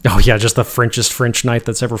Oh yeah, just the Frenchest French knight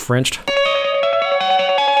that's ever Frenched.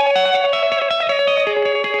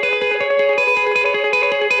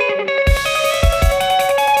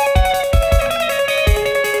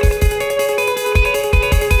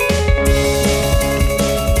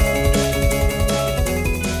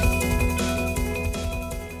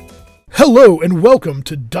 Hello and welcome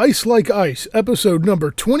to Dice Like Ice, episode number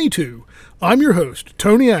 22. I'm your host,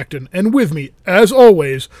 Tony Acton, and with me, as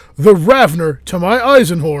always, the Ravner to my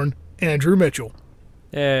Eisenhorn, Andrew Mitchell.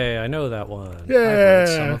 Hey, I know that one. Yeah. I've read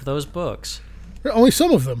some of those books. Only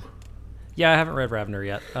some of them. Yeah, I haven't read Ravner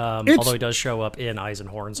yet, although he does show up in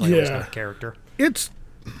Eisenhorn, so I always know the character.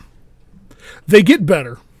 They get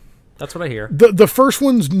better. That's what I hear. The first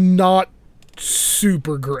one's not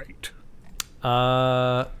super great.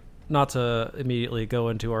 Not to immediately go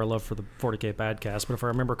into our love for the 40K Badcast, but if I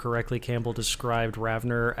remember correctly, Campbell described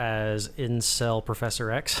Ravner as Incel Professor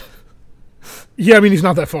X. Yeah, I mean, he's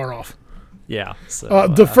not that far off. Yeah. So,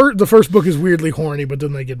 the first book is weirdly horny, but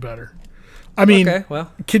then they get better. I mean, okay,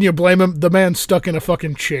 well, can you blame him? The man's stuck in a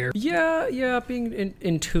fucking chair. Yeah, being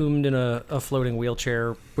entombed in a floating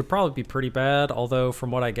wheelchair would probably be pretty bad, although from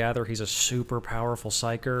what I gather, he's a super powerful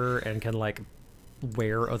psyker and can,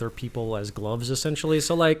 wear other people as gloves, essentially.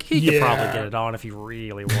 So, he could probably get it on if he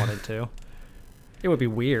really wanted to. It would be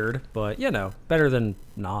weird, but, better than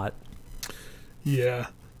not. Yeah.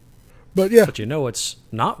 But, yeah. But what's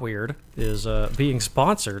not weird is being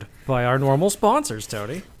sponsored by our normal sponsors,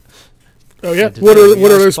 Tony. Oh, yeah? What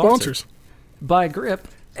are those sponsors? By Grip.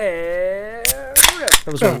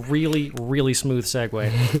 That was a really, really smooth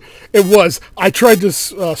segue. It was. I tried to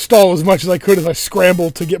stall as much as I could as I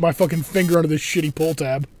scrambled to get my fucking finger under this shitty pull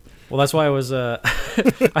tab. Well, that's why I was, I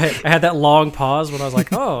had that long pause when I was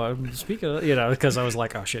like, oh, I'm speaking of, because I was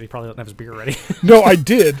like, oh shit, he probably doesn't have his beer ready. No, I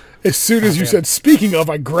did. As soon as you said, speaking of,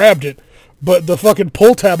 I grabbed it. But the fucking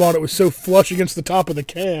pull tab on it was so flush against the top of the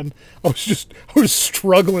can, I was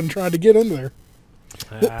struggling trying to get in there.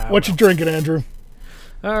 What you drinking, Andrew?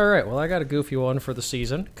 All right, well, I got a goofy one for the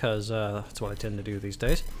season, because that's what I tend to do these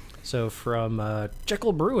days. So from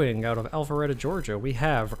Jekyll Brewing out of Alpharetta, Georgia, we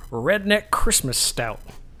have Redneck Christmas Stout.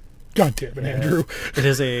 God damn it, Andrew. It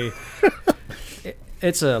is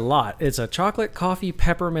it's a lot. It's a chocolate coffee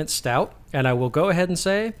peppermint stout, and I will go ahead and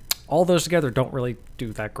say, all those together don't really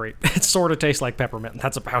do that great. It sort of tastes like peppermint, and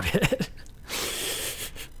that's about it.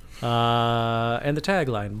 And the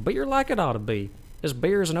tagline, beer like it ought to be. This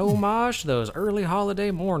beer is an homage to those early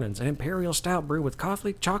holiday mornings. An imperial stout brewed with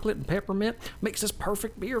coffee, chocolate, and peppermint makes this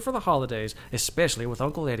perfect beer for the holidays, especially with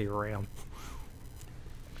Uncle Eddie around.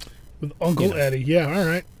 With Uncle Eddie, yeah, all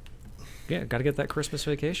right. Yeah, got to get that Christmas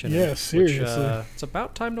Vacation. Yeah, seriously. It's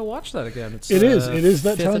about time to watch that again. It is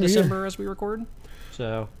that 5th time of of December year. As we record.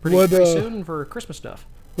 So pretty soon for Christmas stuff.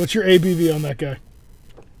 What's your ABV on that guy?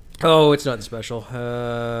 Oh, it's nothing special.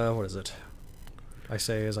 What is it? I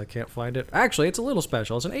say as I can't find it. Actually, it's a little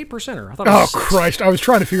special. It's an 8%er. I thought it was 6. Christ. I was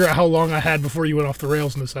trying to figure out how long I had before you went off the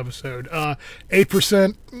rails in this episode.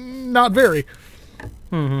 8%, not very.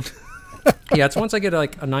 Mm-hmm. Yeah, it's once I get a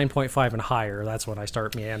 9.5 and higher, that's when I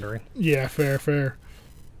start meandering. Yeah, fair.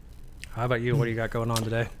 How about you? What do you got going on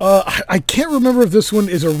today? I can't remember if this one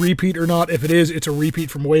is a repeat or not. If it is, it's a repeat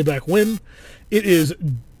from way back when. It is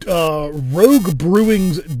Rogue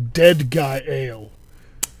Brewing's Dead Guy Ale.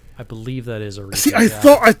 I believe that is a repeat. See, I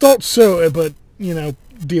thought so, but,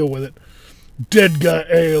 deal with it. Dead Guy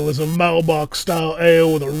Ale is a Malbock-style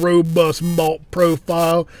ale with a robust malt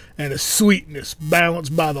profile and a sweetness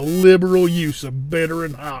balanced by the liberal use of bitter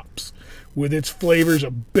and hops, with its flavors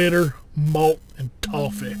of bitter, malt, and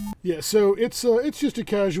toffee. Yeah, so it's just a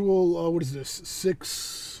casual, what is this,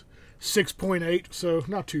 6.8, so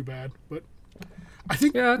not too bad, but I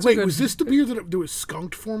think, was this the beer that was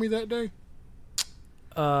skunked for me that day?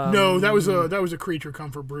 No, that was a Creature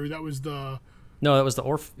Comfort brew. That was the... No, that was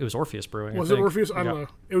it was Orpheus Brewing. Was it Orpheus? I don't know.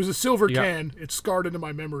 It was a silver can. It's scarred into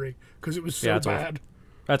my memory because it was so bad.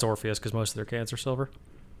 That's Orpheus because most of their cans are silver.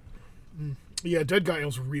 Yeah, Dead Guy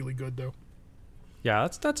Ale's really good though. Yeah,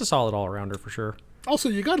 that's a solid all-arounder for sure. Also,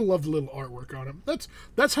 you gotta love the little artwork on it.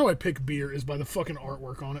 That's how I pick beer, is by the fucking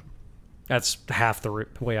artwork on it. That's half the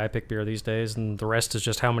way I pick beer these days, and the rest is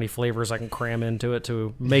just how many flavors I can cram into it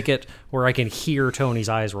to make it where I can hear Tony's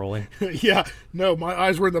eyes rolling. Yeah, no, my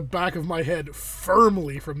eyes were in the back of my head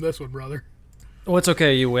firmly from this one, brother. Well, it's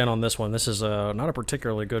okay. You win on this one. This is not a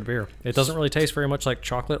particularly good beer. It doesn't really taste very much like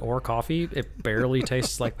chocolate or coffee. It barely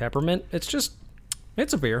tastes like peppermint. It's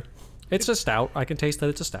a beer. It's a stout. I can taste that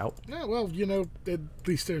it's a stout. Yeah, well, at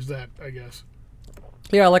least there's that, I guess.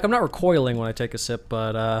 Yeah, I'm not recoiling when I take a sip,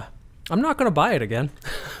 but I'm not going to buy it again.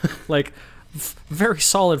 very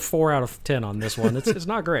solid 4 out of 10 on this one. It's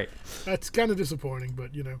not great. That's kind of disappointing,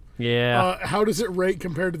 but you know. Yeah. How does it rate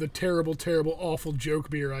compared to the terrible, terrible, awful joke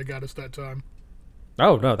beer I got us that time?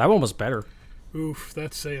 Oh no, that one was better. Oof,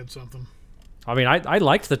 that's saying something. I mean, I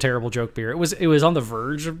liked the terrible joke beer. It was on the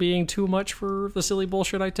verge of being too much for the silly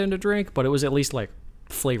bullshit I tend to drink, but it was at least like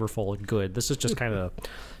flavorful and good. This is just kind of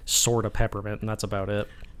sort of peppermint, and that's about it.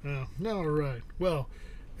 Oh, all right. Well,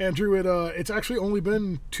 Andrew, it's actually only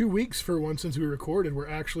been 2 weeks for one since we recorded. We're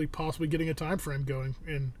actually possibly getting a time frame going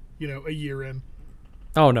in, a year in.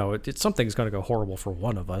 Oh no, something's going to go horrible for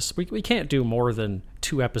one of us. We can't do more than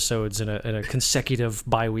 2 episodes in a consecutive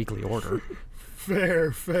bi-weekly order.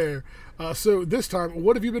 Fair. So this time,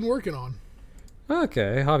 what have you been working on?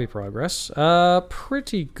 Okay, hobby progress.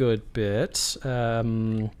 Pretty good bit.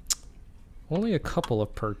 Only a couple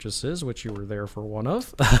of purchases, which you were there for one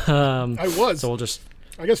of. I was. So we'll just...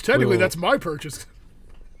 I guess technically that's my purchase.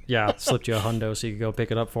 Yeah, slipped you $100 so you could go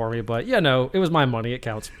pick it up for me. But, yeah, no, it was my money. It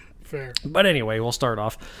counts. Fair. But anyway, we'll start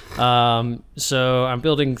off. So I'm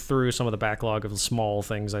building through some of the backlog of the small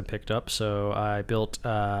things I picked up. So I built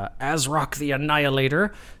Azrock the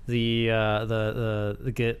Annihilator, the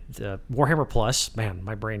Warhammer Plus. Man,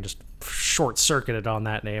 my brain just short-circuited on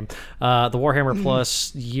that name. The Warhammer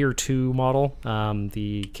Plus Year 2 model,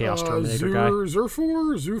 the Chaos Terminator guy.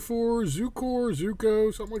 Zerfor, Zukor,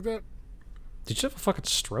 Zuko, something like that. Did you have a fucking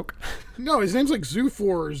stroke? No, his name's like Zufor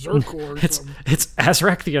or Zerkor or something. It's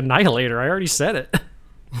Azrak the Annihilator. I already said it.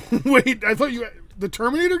 Wait, I thought the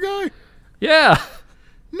Terminator guy? Yeah.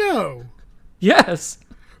 No. Yes.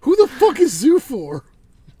 Who the fuck is Zufor?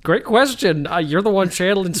 Great question. You're the one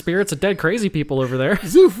channeling spirits of dead crazy people over there.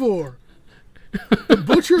 Zufor. The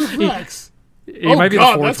Butcher of Rex. He might be the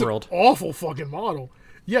Forge that's World. An awful fucking model.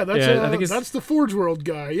 Yeah, that's the Forge World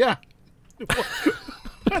guy. Yeah.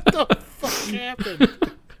 What the fuck happened?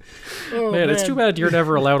 Oh, man, it's too bad you're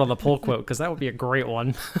never allowed on the pull quote, because that would be a great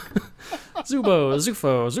one. Zubo,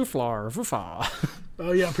 Zufo, Zuflar, Vufa.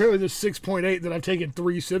 Oh, yeah, apparently there's 6.8 that I've taken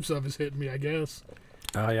 3 sips of is hitting me, I guess.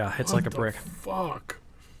 Oh, yeah, it's like a brick. Fuck.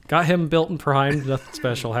 Got him built and primed, nothing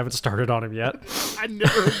special. Haven't started on him yet. I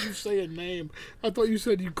never heard you say a name. I thought you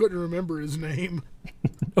said you couldn't remember his name.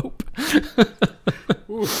 Nope.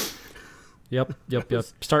 Yep.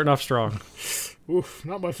 Starting off strong. Oof,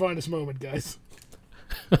 not my finest moment, guys.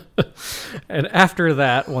 And after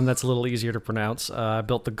that, one that's a little easier to pronounce, I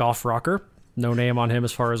built the Golf Rocker. No name on him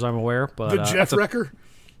as far as I'm aware. But the Jeff Wrecker?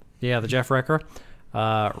 Yeah, the Jeff Wrecker.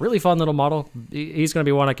 Really fun little model. He's going to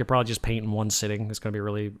be one I could probably just paint in one sitting. It's going to be a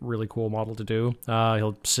really, really cool model to do.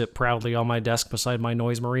 He'll sit proudly on my desk beside my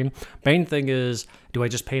Noise Marine. Main thing is, do I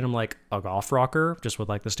just paint him like a golf rocker, just with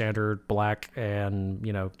like the standard black and,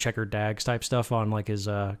 checkered dags type stuff on like his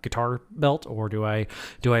guitar belt? Or do I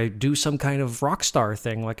do some kind of rock star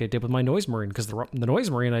thing like I did with my Noise Marine? Because the Noise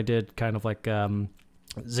Marine I did kind of like...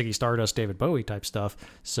 Ziggy Stardust, David Bowie type stuff.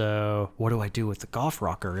 So what do I do with the golf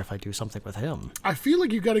rocker if I do something with him? I feel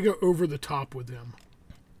like you got to go over the top with him.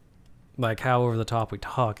 Like how over the top we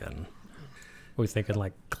talking? We thinking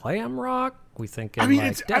like glam rock? We thinking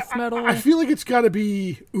like death metal? I feel like it's got to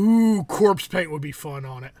be, corpse paint would be fun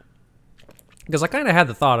on it. Because I kind of had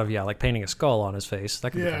the thought of, like painting a skull on his face.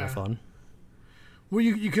 That could be kind of fun. Well,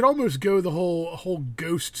 you could almost go the whole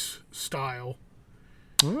ghost style.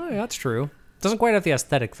 Oh, yeah, that's true. Doesn't quite have the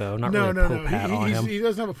aesthetic, though. Not really a Pope hat on him. He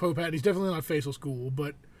doesn't have a Pope hat. He's definitely not facial school,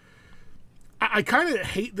 but I kind of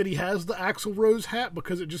hate that he has the Axl Rose hat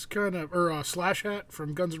because it just kind of, or Slash hat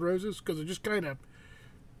from Guns N' Roses, because it just kind of,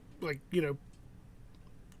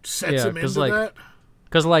 sets him into that.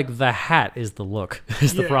 Because, the hat is the look,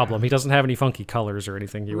 is the problem. He doesn't have any funky colors or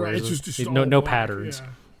anything he wears. It's just no patterns. Yeah.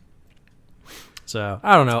 So,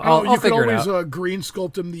 I don't know. I'll figure it out. You could always green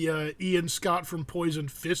sculpt him the Ian Scott from Poison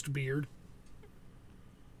Fist beard.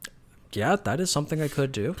 Yeah, that is something I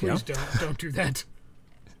could do. Please don't do that.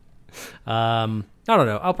 I don't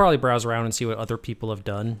know. I'll probably browse around and see what other people have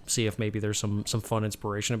done. See if maybe there's some fun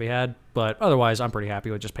inspiration to be had. But otherwise, I'm pretty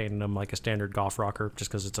happy with just painting him like a standard golf rocker,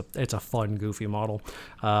 just because it's a fun, goofy model.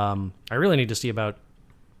 I really need to see about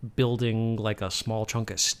building like a small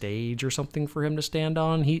chunk of stage or something for him to stand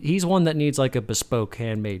on. He's one that needs like a bespoke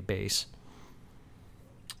handmade base.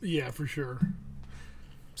 Yeah, for sure.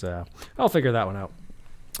 So I'll figure that one out.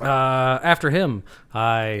 After him,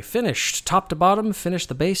 I finished top to bottom, finished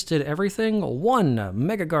the base, did everything. One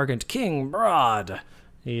Mega Gargant King Broad.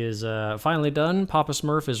 He is finally done. Papa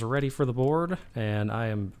Smurf is ready for the board, and I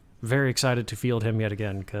am very excited to field him yet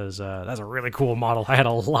again, because that's a really cool model. I had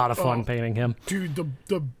a lot of fun painting him. Dude,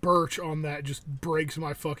 the birch on that just breaks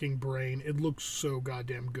my fucking brain. It looks so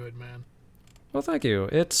goddamn good, man. Well, thank you.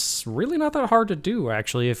 It's really not that hard to do,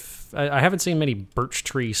 actually. If I haven't seen many birch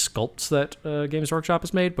tree sculpts that Games Workshop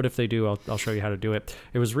has made, but if they do, I'll show you how to do it.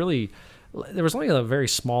 It was really there was only a very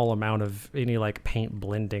small amount of any like paint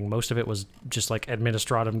blending. Most of it was just like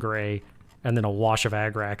Administratum gray, and then a wash of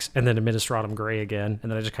Agrax, and then Administratum gray again, and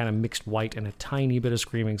then I just kind of mixed white and a tiny bit of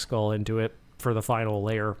Screaming Skull into it for the final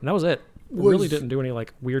layer, and that was it. Really didn't do any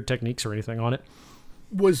like weird techniques or anything on it.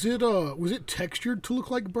 Was it textured to look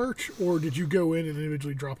like birch, or did you go in and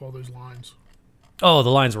individually drop all those lines? Oh, the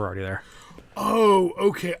lines were already there. Oh,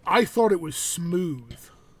 okay. I thought it was smooth.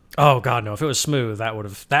 Oh God, no! If it was smooth, that would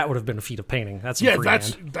have been a feat of painting. That's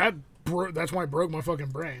that's why it broke my fucking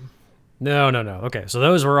brain. No. Okay, so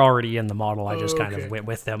those were already in the model. I just kind of went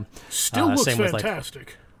with them. Still looks With,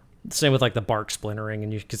 fantastic. like, same with like the bark splintering,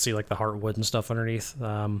 and you could see like the heartwood and stuff underneath.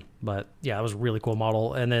 But yeah, it was a really cool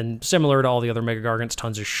model. And then similar to all the other Mega Gargants,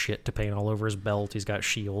 tons of shit to paint all over his belt. He's got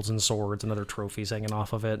shields and swords and other trophies hanging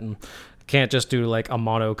off of it, and can't just do like a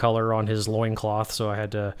mono color on his loincloth. So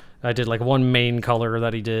I did like one main color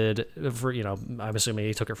that he did for, I'm assuming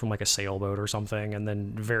he took it from like a sailboat or something, and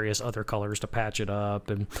then various other colors to patch it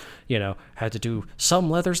up, and had to do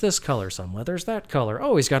some leathers this color, some leathers that color.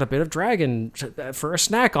 Oh, he's got a bit of dragon for a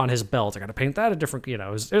snack on his belt. I got to paint that a different,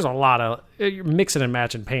 there's a lot of mixing and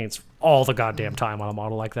matching paints all the goddamn time on a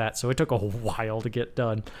model like that. So it took a while to get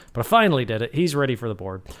done, but I finally did it. He's ready for the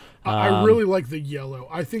board. I really like the yellow.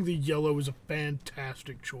 I think the yellow is a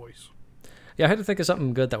fantastic choice. Yeah, I had to think of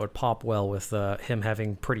something good that would pop well with him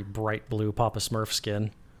having pretty bright blue Papa Smurf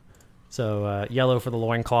skin. So yellow for the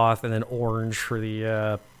loincloth, and then orange for the,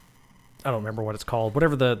 I don't remember what it's called,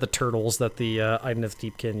 whatever the turtles that the Idoneth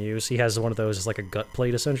Deepkin use. He has one of those as like a gut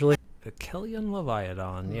plate, essentially. A Kellyan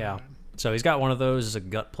Leviathan, yeah. So he's got one of those as a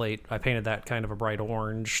gut plate. I painted that kind of a bright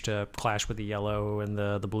orange to clash with the yellow and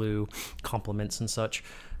the blue complements and such.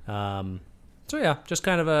 So yeah, just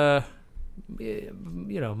kind of a,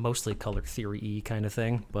 mostly color theory-y kind of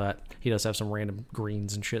thing, but he does have some random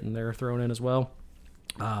greens and shit in there thrown in as well.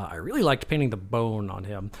 I really liked painting the bone on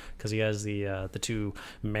him because he has the two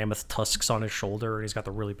mammoth tusks on his shoulder, and he's got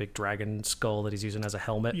the really big dragon skull that he's using as a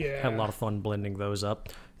helmet. Yeah. Had a lot of fun blending those up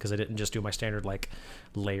because I didn't just do my standard like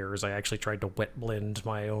layers. I actually tried to wet blend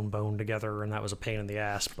my own bone together, and that was a pain in the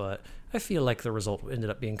ass, but I feel like the result ended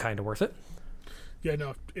up being kind of worth it. Yeah,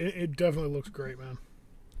 no, it definitely looks great, man.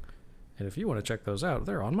 And if you want to check those out,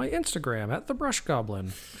 they're on my Instagram at the Brush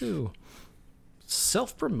Goblin. Ooh,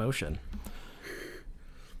 self-promotion.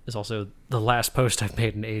 Is also the last post I've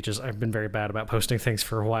made in ages. I've been very bad about posting things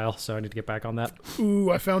for a while, so I need to get back on that.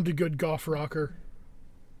 Ooh, I found a good goth rocker.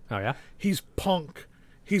 Oh, yeah? He's punk.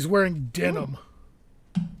 He's wearing denim.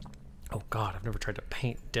 Ooh. Oh, God, I've never tried to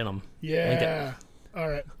paint denim. Yeah. All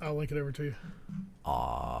right, I'll link it over to you.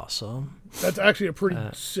 Awesome. That's actually a pretty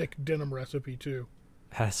sick denim recipe, too.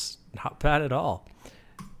 That's not bad at all.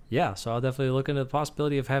 Yeah, so I'll definitely look into the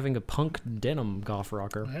possibility of having a punk denim goth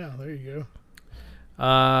rocker. Yeah, there you go.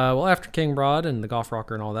 Well, after King Broad and the Goth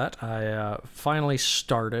Rocker and all that, I finally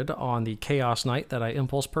started on the Chaos Knight that I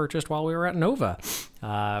impulse purchased while we were at Nova.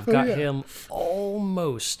 I've got him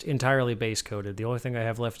almost entirely base coated. The only thing I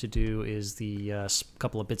have left to do is the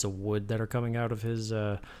couple of bits of wood that are coming out of his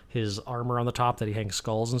armor on the top that he hangs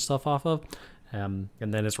skulls and stuff off of. And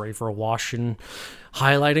then it's ready for a wash and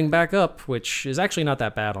highlighting back up, which is actually not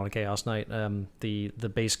that bad on a Chaos Knight.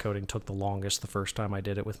 The base coating took the longest the first time I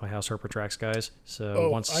did it with my House Herpetrax guys. So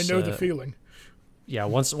once I know the feeling. Yeah,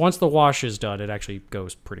 once the wash is done, it actually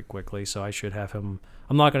goes pretty quickly. So I should have him.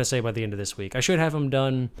 I'm not going to say by the end of this week. I should have him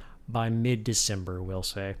done by mid-December, we'll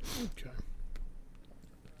say. Okay.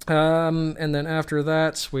 And then after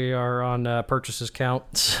that, we are on purchases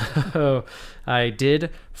count. So I did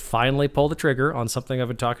finally pull the trigger on something I've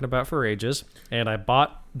been talking about for ages, and I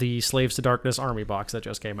bought the Slaves to Darkness army box that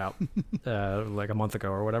just came out like a month ago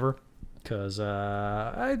or whatever, because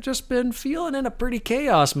I've just been feeling in a pretty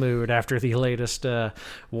chaos mood after the latest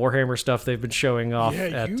Warhammer stuff they've been showing off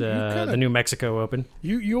at the New Mexico Open.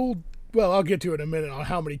 Well, I'll get to it in a minute on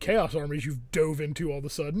how many chaos armies you've dove into all of a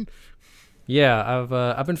sudden. Yeah,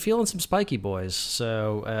 I've been feeling some spiky boys,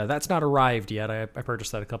 so that's not arrived yet. I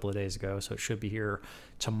purchased that a couple of days ago, so it should be here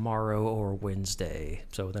tomorrow or Wednesday,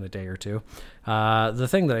 so within a day or two. The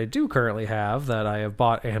thing that I do currently have that I have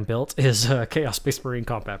bought and built is Chaos Space Marine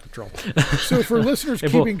Combat Patrol. So for listeners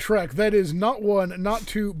keeping track, that is not one, not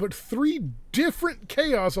two, but 3 different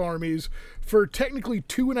Chaos armies for technically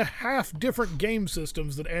 2.5 different game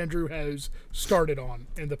systems that Andrew has started on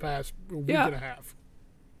in the past week and a half.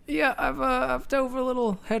 Yeah, I've dove a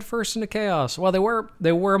little headfirst into Chaos. Well, they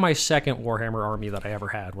were my second Warhammer army that I ever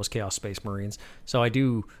had was Chaos Space Marines. So I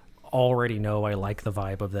do already know I like the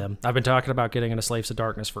vibe of them. I've been talking about getting into Slaves to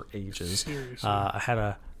Darkness for ages. Seriously. I had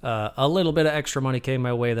a little bit of extra money came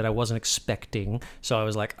my way that I wasn't expecting, so I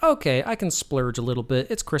was like, okay, I can splurge a little bit.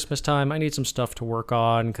 It's Christmas time. I need some stuff to work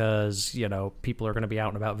on because, people are going to be out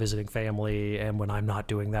and about visiting family, and when I'm not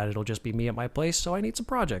doing that, it'll just be me at my place, so I need some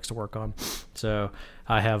projects to work on. So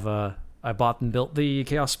I bought and built the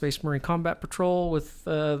Chaos Space Marine Combat Patrol with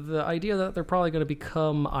the idea that they're probably going to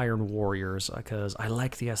become Iron Warriors because I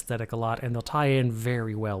like the aesthetic a lot, and they'll tie in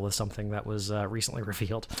very well with something that was recently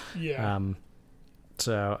revealed. Yeah.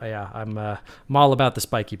 So, yeah, I'm all about the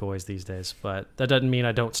spiky boys these days, but that doesn't mean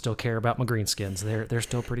I don't still care about my greenskins. They're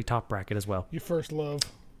still pretty top bracket as well. Your first love.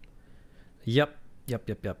 Yep.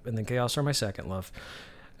 And then Chaos are my second love.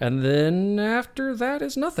 And then after that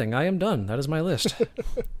is nothing. I am done. That is my list.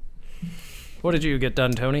 What did you get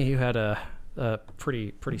done, Tony? You had a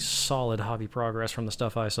pretty solid hobby progress from the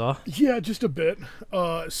stuff I saw. Yeah, just a bit.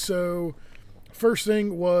 So first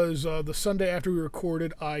thing was the Sunday after we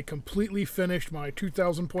recorded, I completely finished my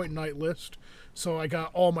 2,000 point night list. So I got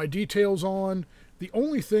all my details on. The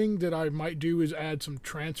only thing that I might do is add some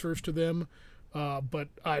transfers to them. But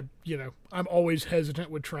I'm always hesitant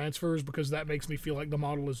with transfers because that makes me feel like the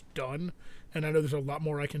model is done. And I know there's a lot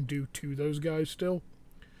more I can do to those guys still.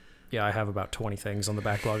 Yeah, I have about 20 things on the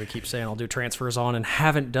backlog I keep saying I'll do transfers on and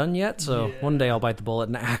haven't done yet, so one day I'll bite the bullet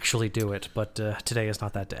and actually do it, but today is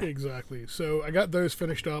not that day. Exactly. So I got those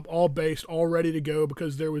finished up, all based, all ready to go,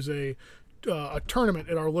 because there was a tournament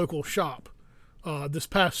at our local shop this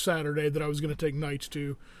past Saturday that I was going to take knights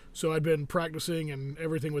to. So I'd been practicing and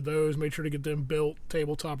everything with those, made sure to get them built,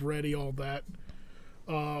 tabletop ready, all that.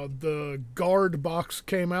 The guard box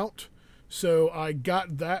came out, so I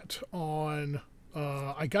got that on...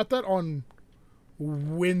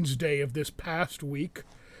 Wednesday of this past week.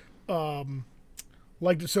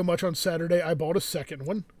 Liked it so much on Saturday, I bought a second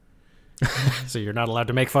one. So you're not allowed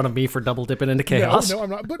to make fun of me for double dipping into Chaos? No, I'm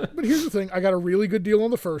not. But here's the thing. I got a really good deal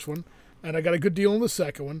on the first one, and I got a good deal on the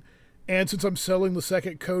second one. And since I'm selling the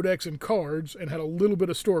second codex and cards and had a little bit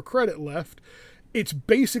of store credit left, it's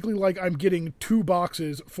basically like I'm getting 2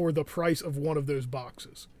 boxes for the price of one of those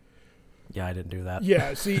boxes. Yeah, I didn't do that.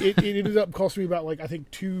 Yeah, see, it ended up costing me about, I think,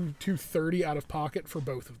 $230 out of pocket for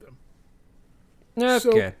both of them.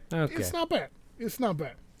 Okay. It's not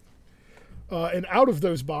bad. And out of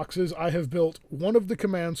those boxes, I have built one of the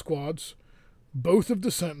command squads, both of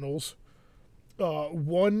the sentinels,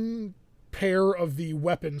 one pair of the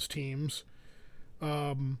weapons teams.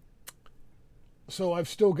 So I've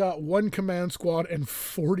still got one command squad and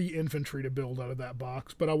 40 infantry to build out of that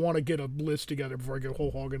box, but I want to get a list together before I get a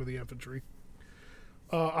whole hog into the infantry.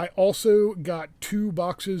 I also got 2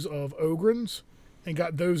 boxes of Ogryns and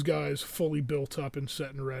got those guys fully built up and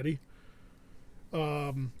set and ready.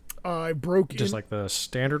 I broke Just like the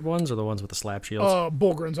standard ones or the ones with the slab shields?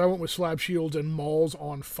 Bullgryns. I went with slab shields and mauls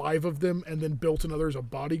on 5 of them and then built another as a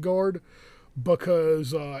bodyguard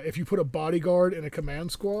because if you put a bodyguard in a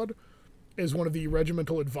command squad as one of the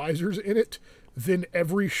regimental advisors in it, then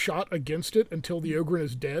every shot against it until the Ogryn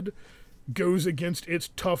is dead goes against its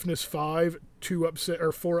toughness 5, 4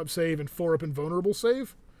 up save, and 4 up invulnerable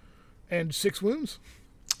save, and 6 wounds.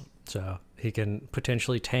 So he can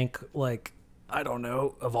potentially tank, a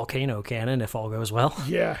volcano cannon if all goes well.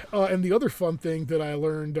 Yeah, and the other fun thing that I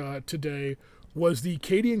learned today was the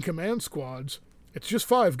Cadian command squads. It's just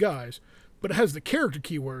 5 guys, but it has the character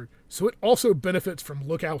keyword, so it also benefits from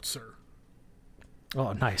Look Out, Sir.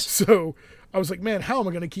 Oh, nice. So I was like, man, how am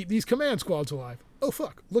I going to keep these command squads alive? Oh,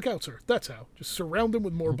 fuck. Look out, sir. That's how. Just surround them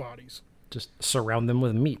with more bodies. Just surround them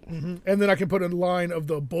with meat. Mm-hmm. And then I can put a line of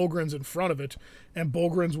the Bullgryns in front of it, and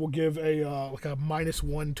Bullgryns will give a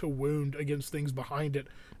 -1 to wound against things behind it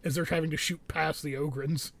as they're having to shoot past the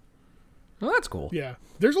Ogryns. Well, that's cool. Yeah.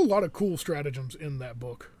 There's a lot of cool stratagems in that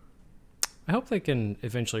book. I hope they can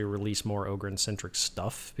eventually release more Ogryn-centric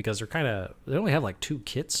stuff because they only have 2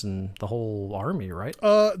 kits in the whole army, right?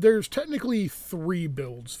 There's technically 3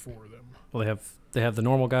 builds for them. Well, they have the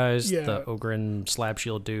normal guys, Yeah. the Ogryn slab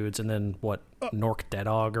shield dudes, and then Nork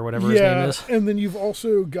Deadog or whatever his name is. And then you've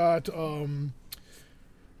also got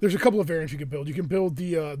there's a couple of variants you can build. You can build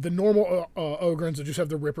the normal Ogryns that just have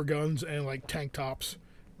the Ripper guns and tank tops,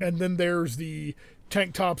 and then there's the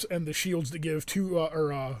tank tops and the shields that give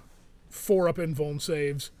 4 up invuln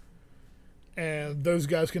saves, and those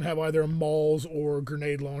guys can have either mauls or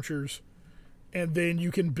grenade launchers, and then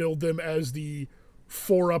you can build them as the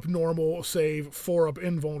 4 up normal save, 4 up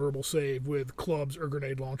invulnerable save with clubs or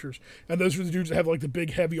grenade launchers, and those are the dudes that have the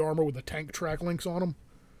big heavy armor with the tank track links on them.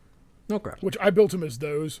 Okay. Which I built them as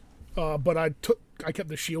those, but I kept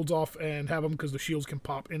the shields off and have them because the shields can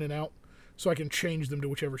pop in and out, so I can change them to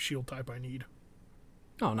whichever shield type I need.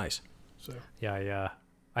 Oh, nice. So Yeah,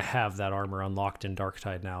 I have that armor unlocked in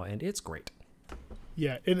Darktide now, and it's great.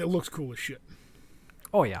 yeah, and it looks cool as shit.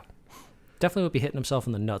 Oh, yeah. Definitely would be hitting himself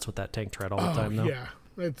in the nuts with that tank tread all the time, though. Yeah,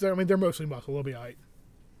 they're mostly muscle. They'll be all right.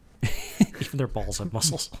 Even their balls have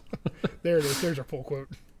muscles. There it is. There's our pull quote.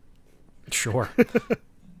 Sure.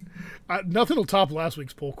 Nothing will top last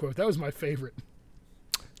week's pull quote. That was my favorite.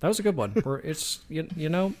 That was a good one. Where it's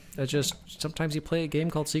it's just sometimes you play a game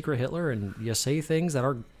called Secret Hitler and you say things that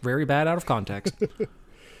are very bad out of context.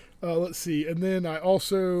 Let's see, and then I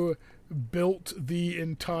also built the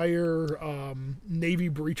entire Navy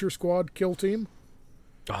Breacher Squad kill team.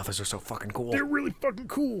 Oh, those are so fucking cool. They're really fucking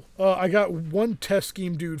cool. I got one test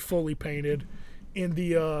scheme dude fully painted in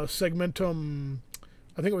the Segmentum.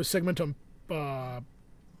 I think it was Segmentum.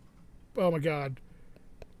 Oh my god,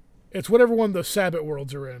 it's whatever one the Sabbat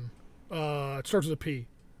worlds are in. It starts with a P,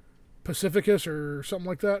 Pacificus or something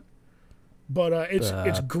like that. But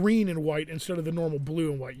it's green and white instead of the normal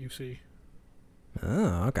blue and white you see.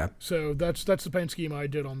 Oh, okay. So that's the paint scheme I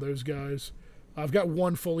did on those guys. I've got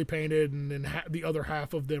one fully painted, and then the other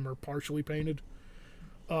half of them are partially painted.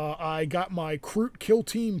 I got my Kroot kill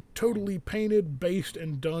team totally painted, based,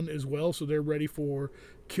 and done as well, so they're ready for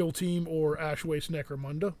kill team or Ash Waste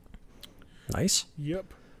Necromunda. Nice.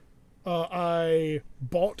 Yep. I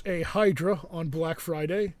bought a Hydra on Black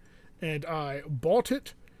Friday, and I bought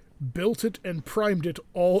it, built it, and primed it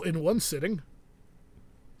all in one sitting.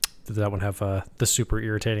 Did that one have the super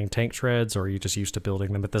irritating tank treads, or are you just used to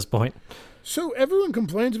building them at this point? So everyone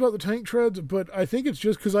complains about the tank treads, but I think it's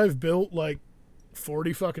just because I've built like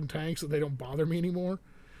 40 fucking tanks that they don't bother me anymore.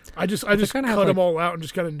 I just cut them all out and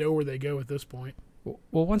just kind of know where they go at this point.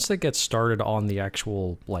 Well, once they get started on the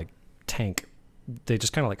actual like tank, they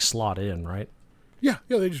just kind of like slot in, right? Yeah,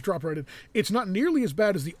 they just drop right in. It's not nearly as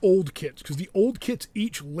bad as the old kits, because the old kits,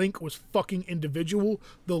 each link was fucking individual.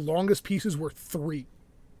 The longest pieces were 3.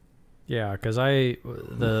 Yeah, because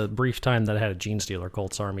the brief time that I had a Genestealer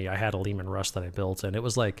Colts army, I had a Leman Russ that I built, and it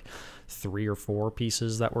was like 3 or 4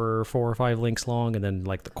 pieces that were 4 or 5 links long, and then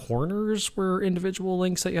like the corners were individual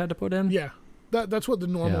links that you had to put in. Yeah, that's what the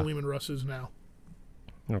normal Leman Russ is now.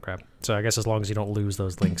 Okay, so I guess as long as you don't lose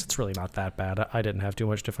those links, it's really not that bad. I didn't have too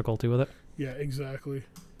much difficulty with it. Yeah, exactly.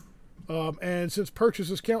 And since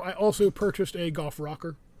purchases count, I also purchased a Golf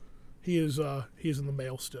Rocker. He is in the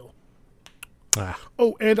mail still. Ah.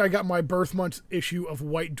 Oh, and I got my birth month issue of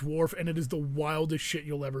White Dwarf, and it is the wildest shit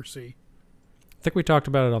you'll ever see. I think we talked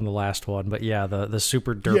about it on the last one, but yeah, the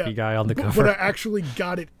super derpy guy on the cover. But I actually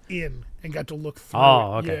got it in and got to look through it.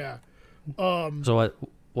 Oh, okay. Yeah. So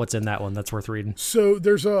what's in that one that's worth reading? So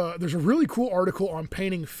there's a really cool article on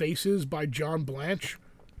painting faces by John Blanche.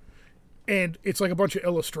 And it's like a bunch of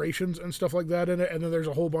illustrations and stuff like that in it. And then there's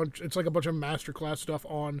a whole bunch, it's like a bunch of masterclass stuff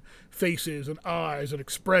on faces and eyes and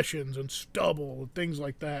expressions and stubble and things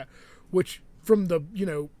like that. Which from the,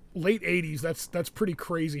 late 80s, that's pretty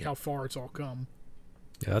crazy how far it's all come.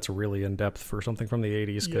 Yeah, that's really in-depth for something from the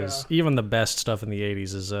 80s, because even the best stuff in the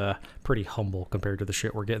 80s is pretty humble compared to the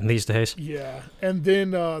shit we're getting these days. Yeah, and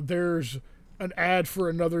then there's an ad for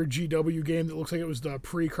another GW game that looks like it was the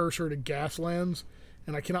precursor to Gaslands,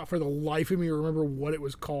 and I cannot for the life of me remember what it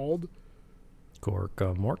was called.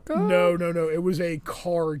 Gorka Morka? No. It was a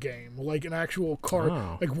car game, like an actual car.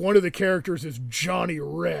 Oh. Like one of the characters is Johnny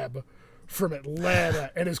Reb from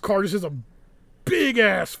Atlanta, and his car just has a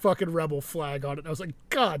big-ass fucking rebel flag on it. And I was like,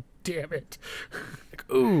 God damn it.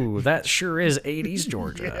 Ooh, that sure is 80s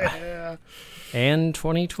Georgia. Yeah. And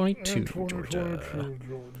 2022 Georgia.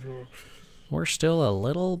 We're still a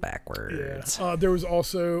little backwards. Yeah. There was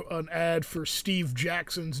also an ad for Steve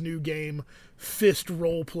Jackson's new game, Fist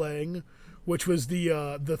Role Playing, which was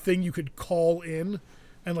the thing you could call in,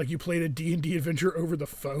 and like you played a D&D adventure over the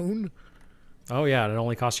phone. Oh yeah, and it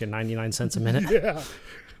only cost you 99 cents a minute. Yeah.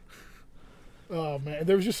 Oh man,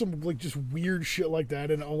 there was just some just weird shit like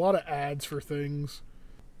that, and a lot of ads for things.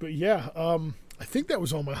 But yeah, I think that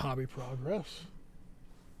was all my hobby progress.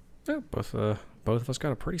 Yeah, both of us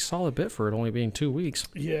got a pretty solid bit for it only being 2 weeks.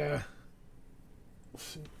 Yeah. Let's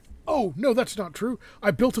see. Oh no, that's not true.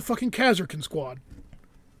 I built a fucking Kazarkin squad.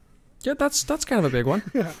 Yeah, that's kind of a big one.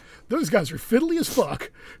 Yeah, those guys are fiddly as fuck.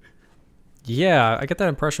 Yeah, I get that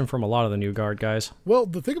impression from a lot of the New Guard guys. Well,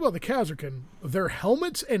 the thing about the Kazarkin, their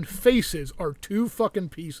helmets and faces are 2 fucking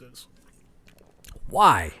pieces.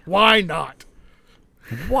 Why? Why not?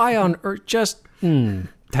 Why on earth? Just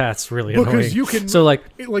that's really annoying. Because you can so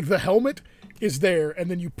like the helmet is there, and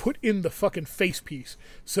then you put in the fucking face piece.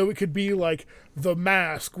 So it could be like the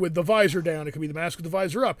mask with the visor down. It could be the mask with the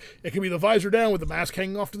visor up. It could be the visor down with the mask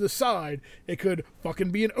hanging off to the side. It could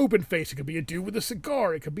fucking be an open face. It could be a dude with a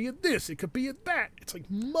cigar. It could be a this. It could be a that. It's like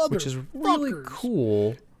mother. Which is really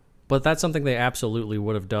cool. But that's something they absolutely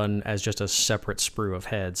would have done as just a separate sprue of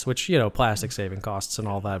heads, which, you know, plastic saving costs and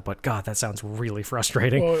all that. But, God, that sounds really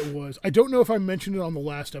frustrating. Oh, it was. I don't know if I mentioned it on the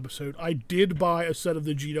last episode. I did buy a set of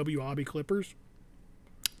the GW Hobby clippers.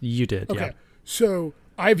 You did, okay. Yeah. So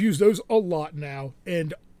I've used those a lot now,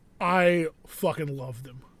 and I fucking love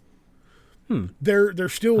them. They're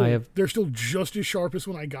still just as sharp as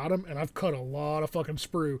when I got them, and I've cut a lot of fucking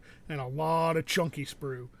sprue and a lot of chunky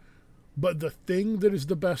sprue. But the thing that is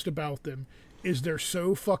the best about them is they're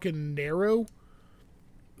so fucking narrow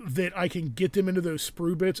that I can get them into those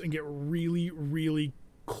sprue bits and get really, really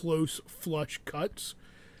close flush cuts.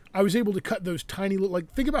 I was able to cut those tiny little,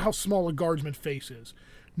 like, think about how small a guardsman face is.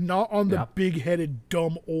 Not on the big-headed,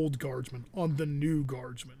 dumb old guardsman, on the new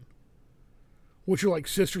guardsman, which are like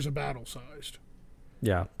Sisters of Battle sized.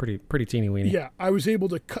 Yeah, pretty teeny weeny. Yeah, I was able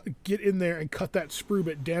to get in there and cut that sprue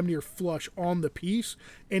bit damn near flush on the piece,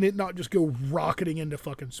 and it not just go rocketing into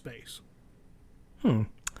fucking space.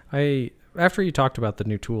 After you talked about the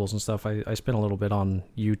new tools and stuff, I spent a little bit on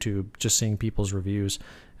YouTube just seeing people's reviews,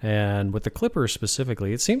 and with the clippers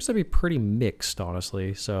specifically, it seems to be pretty mixed,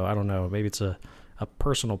 honestly. So I don't know, maybe it's a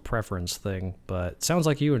personal preference thing, but it sounds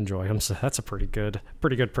like you enjoy them, so that's a pretty good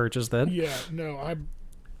purchase then. Yeah, no,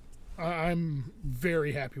 I'm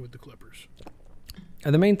very happy with the clippers.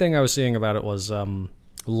 And the main thing I was seeing about it was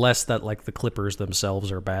less that like the clippers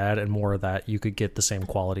themselves are bad, and more that you could get the same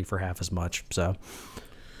quality for half as much. So,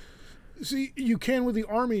 see, you can with the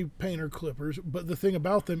Army Painter clippers, but the thing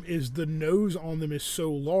about them is the nose on them is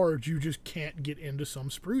so large you just can't get into some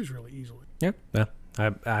sprues really easily. Yeah.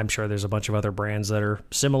 I'm sure there's a bunch of other brands that are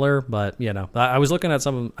similar, but, you know, I was looking at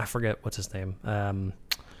some, I forget what's his name.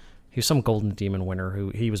 He was some Golden Demon winner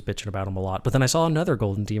who he was bitching about him a lot. But then I saw another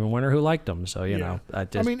Golden Demon winner who liked him. So, you know,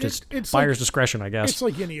 it's buyer's like, discretion, I guess. It's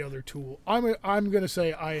like any other tool. I'm going to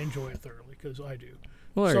say I enjoy it thoroughly because I do.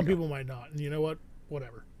 Well, some people might not. And you know what?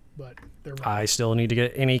 Whatever. But they're right. I still need to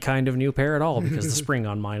get any kind of new pair at all because the spring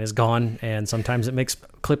on mine is gone. And sometimes it makes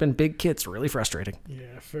clipping big kits really frustrating.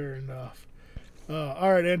 Yeah, fair enough.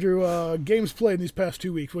 All right, Andrew, games played in these past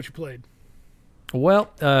 2 weeks. What you played?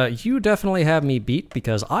 Well, you definitely have me beat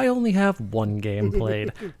because I only have one game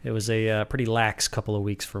played. It was a pretty lax couple of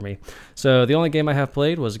weeks for me. So the only game I have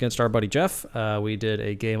played was against our buddy Jeff. We did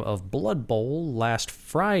a game of Blood Bowl last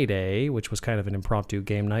Friday, which was kind of an impromptu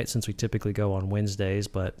game night since we typically go on Wednesdays,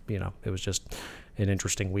 but, you know, it was just an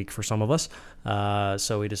interesting week for some of us.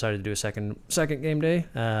 So we decided to do a second game day.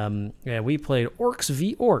 And we played Orcs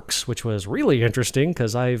v. Orcs, which was really interesting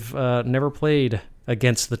because I've never played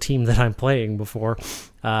against the team that I'm playing before.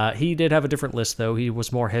 He did have a different list, though. He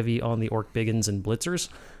was more heavy on the Orc Biggins and Blitzers,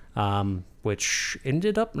 which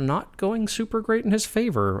ended up not going super great in his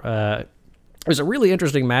favor. It was a really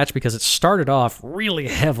interesting match because it started off really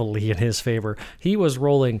heavily in his favor. He was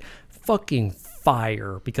rolling fucking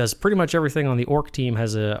fire because pretty much everything on the Orc team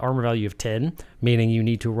has an armor value of 10, meaning you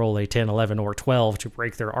need to roll a 10, 11, or 12 to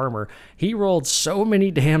break their armor. He rolled so many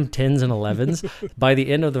damn 10s and 11s. By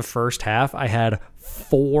the end of the first half, I had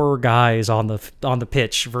 4 guys on the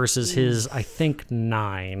pitch versus his, I think,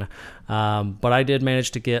 9. But I did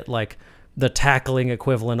manage to get like the tackling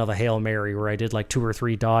equivalent of a Hail Mary where I did like 2 or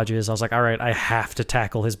 3 dodges. I was like, all right, I have to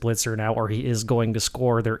tackle his blitzer now or he is going to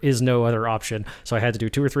score. There is no other option. So I had to do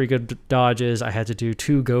 2 or 3 good dodges. I had to do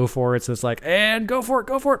 2 go for it. So it's like, and go for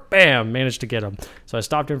it. Bam, managed to get him. So I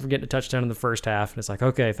stopped him from getting a touchdown in the first half. And it's like,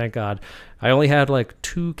 okay, thank God. I only had like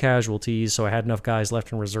 2 casualties. So I had enough guys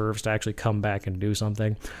left in reserves to actually come back and do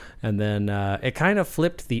something. And then it kind of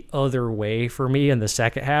flipped the other way for me in the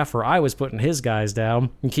second half where I was putting his guys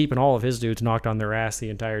down and keeping all of his dudes knocked on their ass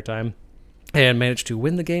the entire time and managed to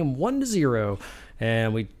win the game 1-0.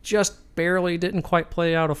 And we just barely didn't quite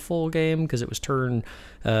play out a full game because it was turn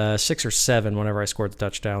 6 or 7 whenever I scored the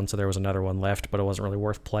touchdown. So there was another one left, but it wasn't really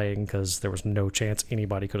worth playing because there was no chance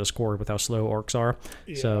anybody could have scored with how slow Orcs are.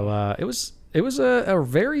 Yeah. So it was a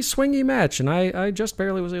very swingy match, and I just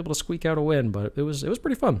barely was able to squeak out a win, but it was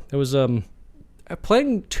pretty fun. It was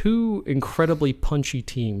playing 2 incredibly punchy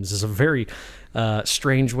teams is a very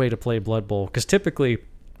strange way to play Blood Bowl because typically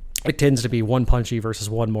it tends to be one punchy versus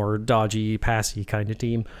one more dodgy, passy kind of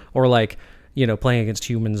team, or like, you know, playing against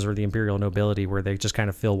humans or the Imperial Nobility where they just kind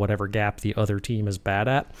of fill whatever gap the other team is bad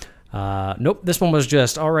at. Nope, this one was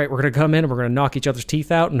just, all right, we're going to come in and we're going to knock each other's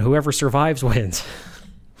teeth out, and whoever survives wins.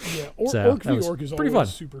 Yeah, Orc v. Orc is always fun.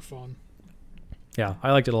 Super fun. Yeah,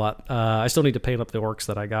 I liked it a lot. I still need to paint up the orcs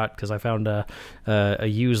that I got because I found a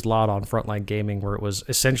used lot on Frontline Gaming where it was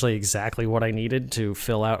essentially exactly what I needed to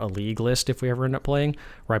fill out a league list if we ever end up playing,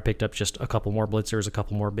 where I picked up just a couple more blitzers, a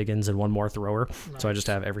couple more biggins, and one more thrower. Nice. So I just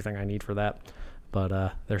have everything I need for that.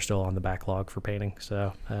 But they're still on the backlog for painting.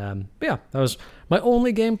 So, but yeah, that was my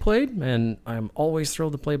only game played, and I'm always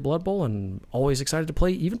thrilled to play Blood Bowl and always excited to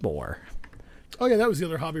play even more. Oh, yeah, that was the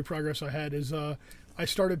other hobby progress I had is I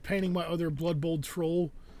started painting my other Blood Bowl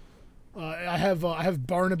troll. I have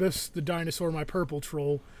Barnabas, the dinosaur, my purple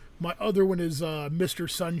troll. My other one is Mr.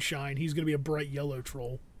 Sunshine. He's going to be a bright yellow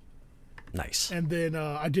troll. Nice. And then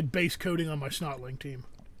I did base coating on my Snotling team.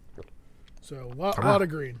 So, a lot of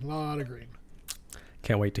green.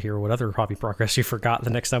 Can't wait to hear what other hobby progress you forgot the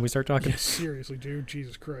next time we start talking. Yeah, seriously, dude.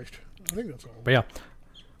 Jesus Christ. I think that's all. But yeah,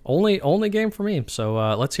 only game for me.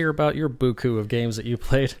 So let's hear about your buku of games that you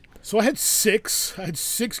played. So I had six.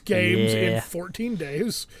 Games in 14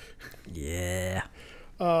 days. Yeah.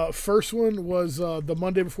 First one was the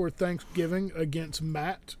Monday before Thanksgiving against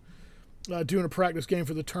Matt, doing a practice game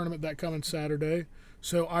for the tournament that coming Saturday.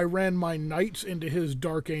 So I ran my knights into his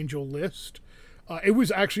Dark Angel list. It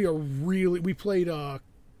was actually we played, what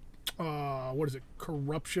is it,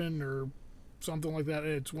 Corruption or something like that.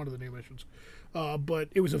 It's one of the new missions. But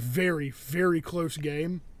it was a very, very close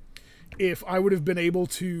game. If I would have been able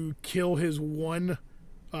to kill his one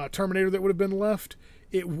Terminator that would have been left,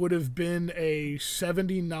 it would have been a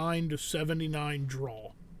 79-79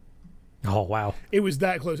 draw. Oh, wow. It was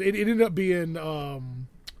that close. It ended up being, I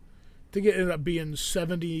think it ended up being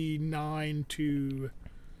 79 to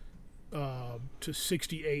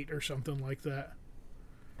 68 or something like that.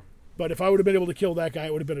 But if I would have been able to kill that guy,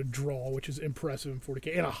 it would have been a draw, which is impressive in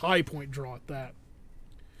 40K, and a high point draw at that.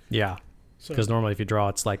 Yeah. Because normally if you draw,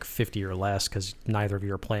 it's like 50 or less because neither of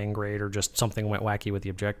you are playing great or just something went wacky with the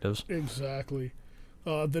objectives. Exactly.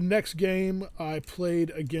 The next game I played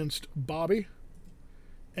against Bobby,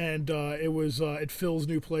 and it was at Phil's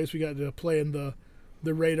new place. We got to play in the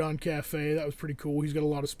Radon Cafe. That was pretty cool. He's got a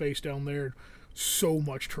lot of space down there. So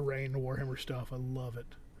much terrain, Warhammer stuff. I love it.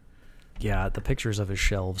 Yeah, the pictures of his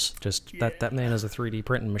shelves. Just that man is a 3D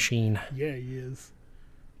printing machine. Yeah, he is.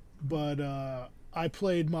 But I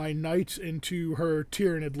played my knights into her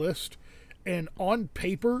Tyranid list, and on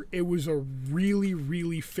paper, it was a really,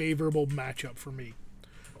 really favorable matchup for me.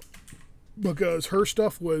 Because her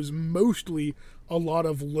stuff was mostly a lot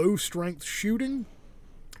of low-strength shooting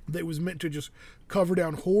that was meant to just cover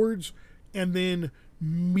down hordes, and then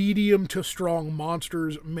medium to strong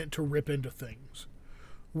monsters meant to rip into things.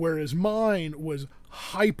 Whereas mine was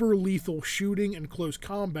hyper-lethal shooting and close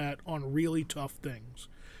combat on really tough things.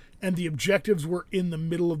 And the objectives were in the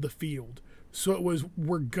middle of the field. So it was,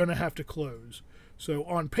 we're going to have to close. So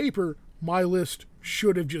on paper, my list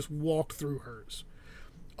should have just walked through hers.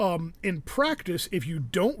 In practice, if you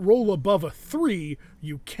don't roll above a 3,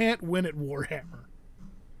 you can't win at Warhammer.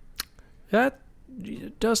 That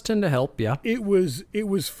does tend to help, yeah. It was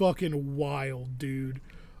fucking wild, dude.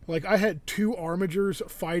 Like, I had 2 Armigers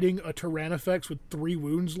fighting a Tyrannofex with 3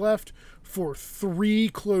 wounds left for 3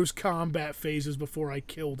 close combat phases before I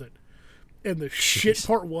killed it. And the shit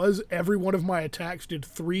part was, every one of my attacks did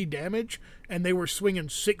 3 damage, and they were swinging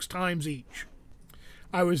 6 times each.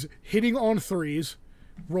 I was hitting on 3s,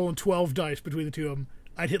 rolling 12 dice between the 2 of them.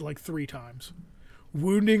 I'd hit like 3 times.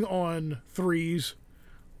 Wounding on 3s,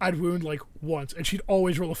 I'd wound like once, and she'd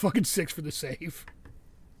always roll a fucking 6 for the save.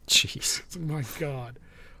 Jeez. Oh my god.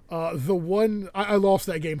 The one... I lost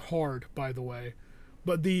that game hard, by the way.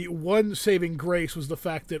 But the one saving grace was the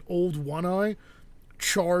fact that Old One-Eye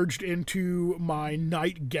charged into my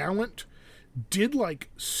Knight Gallant, did like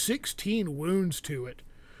 16 wounds to it.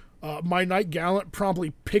 My Knight Gallant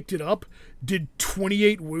promptly picked it up, did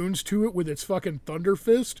 28 wounds to it with its fucking Thunder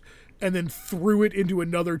Fist, and then threw it into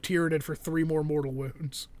another Tyranid for 3 more mortal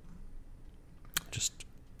wounds.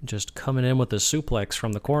 Just coming in with the suplex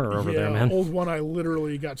from the corner over there, man. Old One-Eye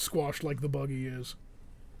literally got squashed like the buggy is.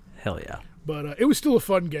 Hell yeah. But it was still a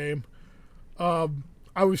fun game.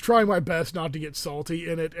 I was trying my best not to get salty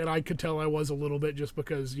in it, and I could tell I was a little bit just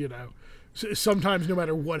because, you know, sometimes no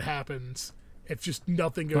matter what happens, if just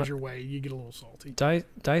nothing goes your way, you get a little salty.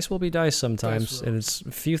 Dice will be dice sometimes, and it's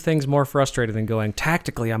a few things more frustrating than going,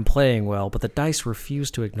 tactically I'm playing well, but the dice refuse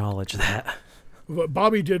to acknowledge that. But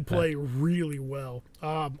Bobby did play really well.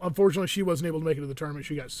 Unfortunately, she wasn't able to make it to the tournament.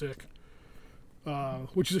 She got sick,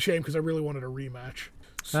 which is a shame because I really wanted a rematch.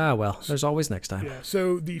 Well, there's always next time. Yeah,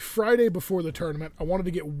 so the Friday before the tournament, I wanted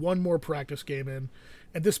to get one more practice game in.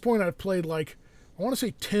 At this point, I've played like, I want to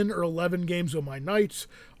say 10 or 11 games with my Knights.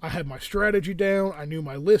 I had my strategy down. I knew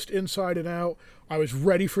my list inside and out. I was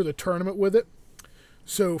ready for the tournament with it.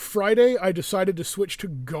 So Friday, I decided to switch to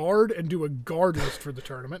guard and do a guard list for the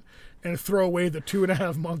tournament and throw away the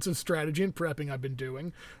 2.5 months of strategy and prepping I've been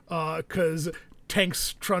doing because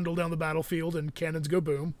tanks trundle down the battlefield and cannons go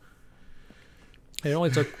boom. It only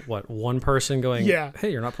took, one person going, Yeah.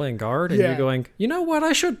 hey, you're not playing guard? And Yeah. you're going, you know what,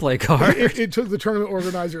 I should play guard. It took the tournament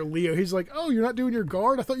organizer, Leo. He's like, oh, you're not doing your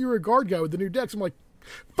guard? I thought you were a guard guy with the new decks. I'm like,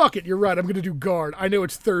 fuck it, you're right. I'm going to do guard. I know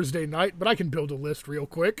it's Thursday night, but I can build a list real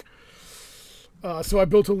quick. So I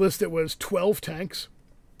built a list that was 12 tanks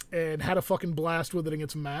and had a fucking blast with it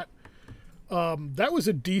against Matt. That was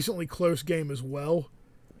a decently close game as well.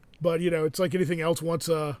 But, it's like anything else. Once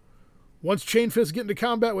Chain Fists get into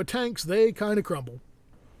combat with tanks, they kind of crumble.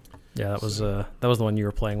 Yeah, that was the one you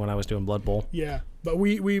were playing when I was doing Blood Bowl. Yeah, but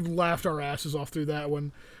we laughed our asses off through that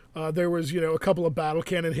one. There was, a couple of battle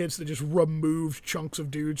cannon hits that just removed chunks of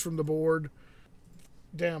dudes from the board.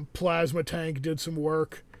 Damn, Plasma Tank did some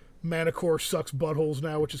work. Manicore sucks buttholes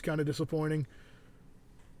now, which is kind of disappointing.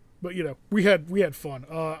 But, we had fun.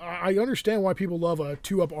 I understand why people love a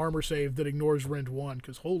 2-up armor save that ignores Rend 1,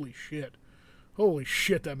 because holy shit. Holy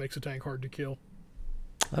shit, that makes a tank hard to kill.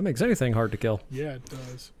 That makes anything hard to kill. Yeah, it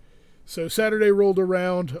does. So Saturday rolled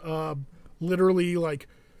around, literally like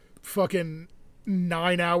fucking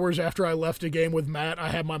 9 hours after I left a game with Matt, I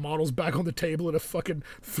had my models back on the table at a fucking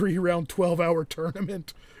 3-round, 12-hour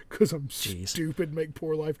tournament because I'm stupid, make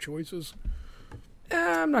poor life choices.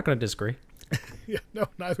 I'm not going to disagree. Yeah, no,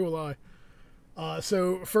 neither will I.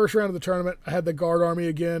 So first round of the tournament, I had the guard army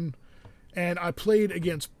again, and I played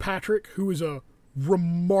against Patrick, who is a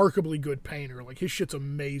remarkably good painter. Like, his shit's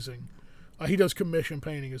amazing. He does commission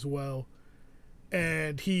painting as well.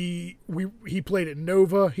 And he played at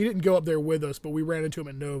Nova. He didn't go up there with us, but we ran into him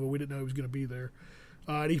at Nova. We didn't know he was going to be there.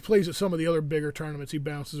 And he plays at some of the other bigger tournaments he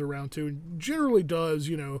bounces around to, and generally does,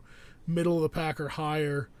 middle of the pack or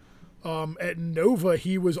higher. At Nova,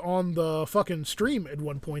 he was on the fucking stream at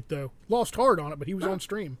one point, though. Lost hard on it, but he was on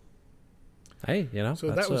stream. Hey,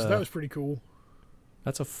 So that was pretty cool.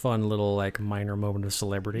 That's a fun little minor moment of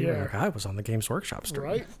celebrity. Yeah. I was on the Games Workshop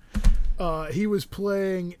stream. Right? He was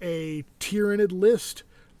playing a Tyrannid list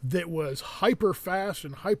that was hyper fast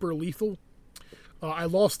and hyper lethal. I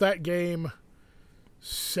lost that game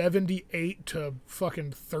 78 to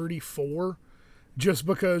fucking 34 just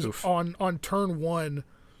because on turn 1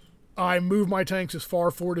 I moved my tanks as far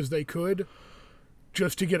forward as they could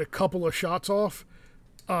just to get a couple of shots off.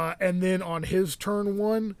 And then on his turn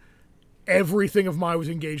 1, everything of mine was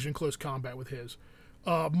engaged in close combat with his.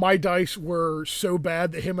 My dice were so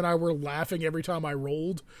bad that him and I were laughing every time I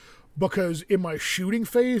rolled because in my shooting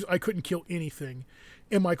phase, I couldn't kill anything.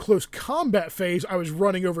 In my close combat phase, I was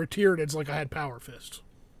running over Tyranids like I had power fists.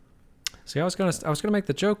 See, I was gonna make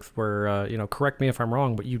the joke where correct me if I'm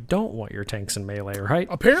wrong, but you don't want your tanks in melee, right?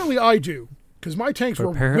 Apparently, I do because my tanks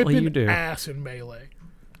were Apparently you whipping do. ass in melee.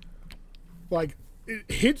 Like,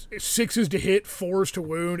 it hit 6s to hit, 4s to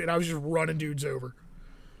wound, and I was just running dudes over.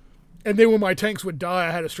 And then when my tanks would die,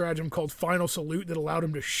 I had a stratagem called Final Salute that allowed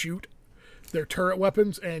them to shoot their turret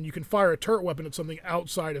weapons, and you can fire a turret weapon at something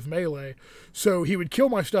outside of melee. So he would kill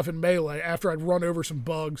my stuff in melee after I'd run over some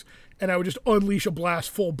bugs, and I would just unleash a blast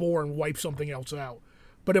full bore and wipe something else out.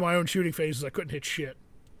 But in my own shooting phases, I couldn't hit shit.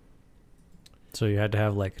 So you had to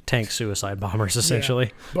have tank suicide bombers essentially.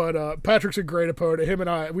 Yeah. But Patrick's a great opponent. Him and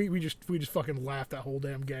I, we just fucking laughed that whole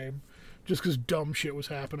damn game, just because dumb shit was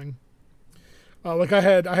happening. I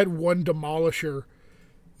had one demolisher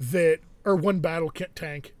one battle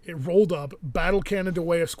tank. It rolled up, battle cannoned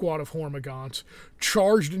away a squad of Hormagaunts,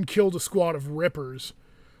 charged and killed a squad of Rippers.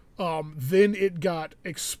 Then it got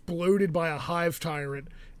exploded by a Hive Tyrant,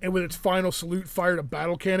 and with its final salute, fired a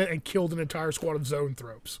battle cannon and killed an entire squad of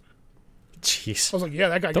Zoanthropes. Jeez. I was like, yeah,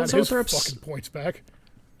 that guy got his fucking points back.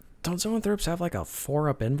 Don't Zoanthropes have a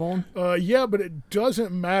 4-up invuln? Yeah, but it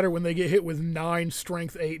doesn't matter when they get hit with 9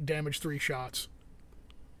 strength 8 damage 3 shots.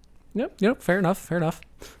 Yep, fair enough.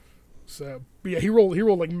 So, yeah, he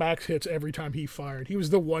rolled like max hits every time he fired. He was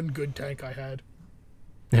the one good tank I had.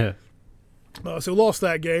 Yeah. So lost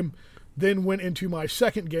that game. Then went into my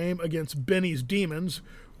second game against Benny's Demons,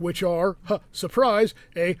 which are, surprise,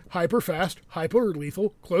 a hyper-fast,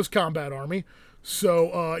 hyper-lethal, close combat army.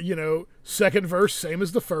 So, second verse, same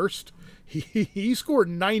as the first. He scored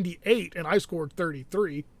 98, and I scored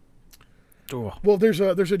 33. Oh. Well, there's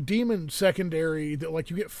a demon secondary that,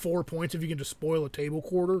 you get 4 points if you can just spoil a table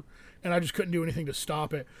quarter, and I just couldn't do anything to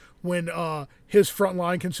stop it. When his front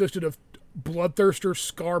line consisted of Bloodthirster,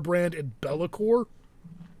 Scarbrand, and Be'lakor.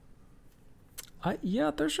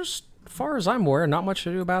 There's just, as far as I'm aware, not much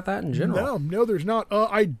to do about that in general. No, there's not.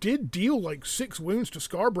 I did deal 6 wounds to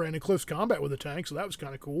Scarbrand in close combat with a tank, so that was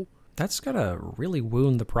kind of cool. That's gotta really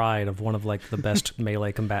wound the pride of one of like the best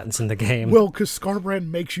melee combatants in the game. Well, because Skarbrand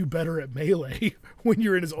makes you better at melee when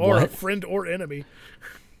you're in his aura, What? friend or enemy.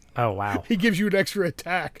 Oh wow. He gives you an extra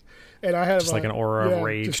attack. And I had Just like an aura of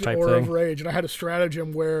rage just an type aura thing. of rage. And I had a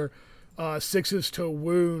stratagem where 6s to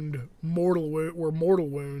wound were mortal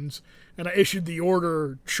wounds. And I issued the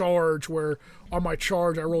order charge where on my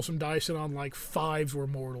charge I roll some dice and on like 5s were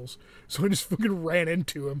mortals. So I just fucking ran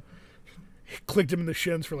into him. Clicked him in the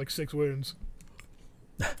shins for like 6 wounds.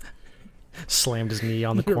 Slammed his knee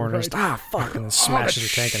on the You're corner. right. Fuck, and then smashes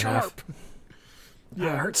his tank in half. Sharp.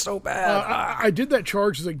 Yeah, it hurts so bad. I did that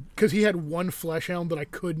charge because he had one flesh hound that I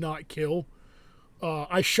could not kill.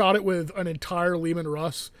 I shot it with an entire Lehman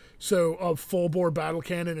Russ, so a full bore battle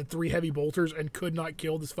cannon and 3 heavy bolters, and could not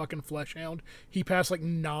kill this fucking flesh hound. He passed like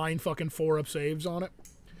 9 fucking 4-up saves on it.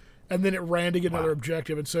 And then it ran to get another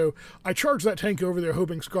objective. And so I charged that tank over there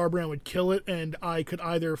hoping Skarbrand would kill it, and I could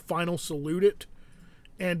either final salute it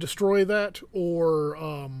and destroy that,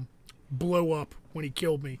 or blow up when he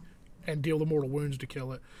killed me and deal the mortal wounds to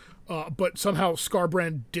kill it. But somehow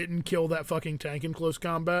Skarbrand didn't kill that fucking tank in close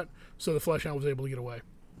combat, so the Fleshhound was able to get away.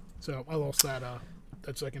 So I lost that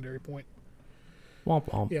secondary point. Womp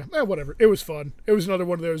womp. Yeah, whatever. It was fun. It was another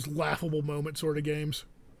one of those laughable moment sort of games.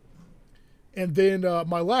 And then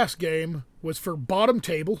my last game was for bottom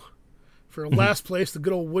table. For last place, the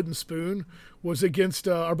good old wooden spoon was against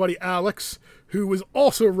our buddy Alex, who was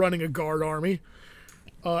also running a guard army.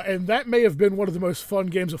 And that may have been one of the most fun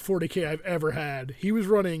games of 40k I've ever had. He was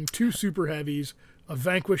running 2 super heavies, a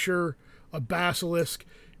Vanquisher, a Basilisk,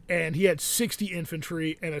 and he had 60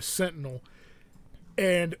 infantry and a Sentinel.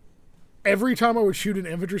 And every time I would shoot an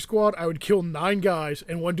infantry squad, I would kill 9 guys,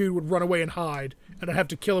 and one dude would run away and hide, and I'd have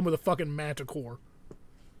to kill him with a fucking Manticore.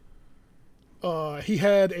 He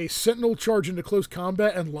had a Sentinel charge into close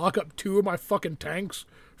combat and lock up 2 of my fucking tanks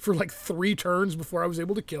for like 3 turns before I was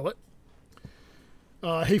able to kill it.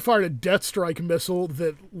 He fired a Death Strike missile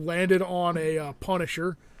that landed on a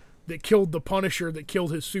Punisher that killed the Punisher that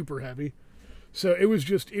killed his super heavy. So it was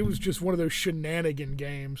just one of those shenanigan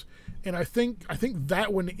games. And I think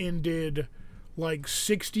that one ended like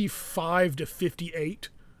 65-58.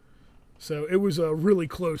 So it was a really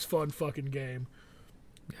close, fun fucking game.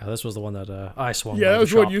 Yeah, this was the one that I swung. Yeah, by that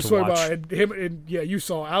was the what shop you to saw watch. by. And you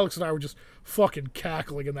saw Alex and I were just fucking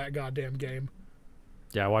cackling in that goddamn game.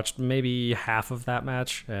 Yeah, I watched maybe half of that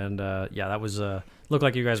match, and that was looked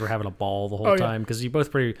like you guys were having a ball the whole Oh, yeah. time because you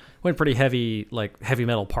both went pretty heavy, like heavy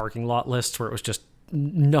metal parking lot lists where it was just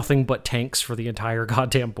nothing but tanks for the entire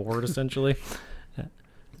goddamn board essentially.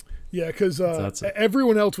 Yeah, because that's it.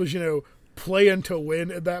 everyone else was, playing to win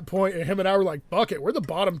at that point, and him and I were like, "Buck it, we're the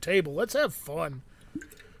bottom table. Let's have fun."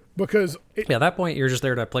 Because At that point, you're just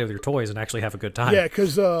there to play with your toys and actually have a good time.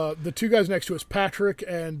 because the 2 guys next to us, Patrick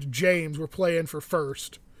and James, were playing for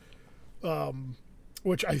first,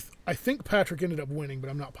 which I think Patrick ended up winning, but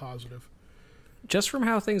I'm not positive. Just from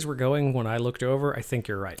how things were going when I looked over, I think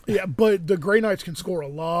you're right. Yeah, but the Grey Knights can score a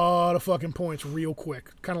lot of fucking points real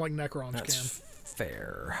quick, kind of like Necrons That's can.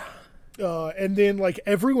 fair. And then like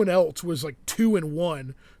everyone else was like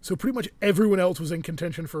 2-1, so pretty much everyone else was in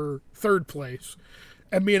contention for 3rd place.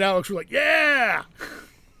 And me and Alex were like, "Yeah,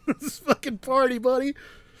 this fucking party, buddy."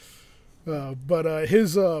 But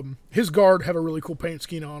his guard have a really cool paint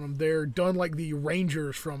scheme on them. They're done like the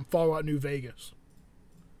Rangers from Fallout New Vegas.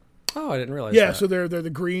 Oh, I didn't realize. Yeah, that. so they're the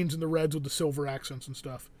greens and the reds with the silver accents and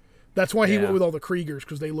stuff. That's why he Yeah. went with all the Kriegers,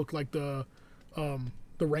 because they look like the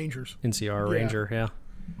Rangers. NCR Yeah. Ranger, yeah.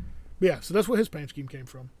 Yeah, so that's where his paint scheme came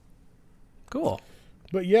from. Cool.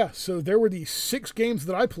 But yeah, so there were the 6 games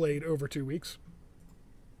that I played over 2 weeks.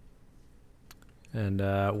 And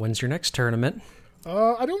when's your next tournament?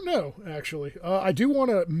 I don't know, actually. I do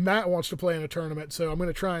want to... Matt wants to play in a tournament, so I'm going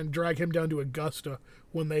to try and drag him down to Augusta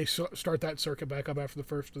when they start that circuit back up after the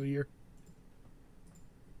first of the year.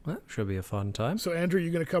 That should be a fun time. So, Andrew,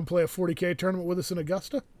 you going to come play a 40K tournament with us in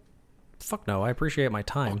Augusta? Fuck no, I appreciate my Oh,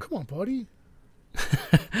 time. come on, buddy.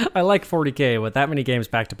 I like 40k, but that many games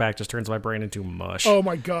back to back just turns my brain into mush. Oh,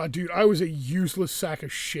 my God, dude. I was a useless sack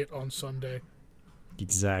of shit on Sunday.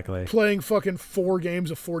 Exactly. Playing fucking 4 games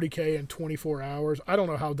of 40K in 24 hours. I don't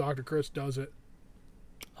know how Dr. Chris does it.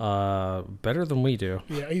 Better than we do.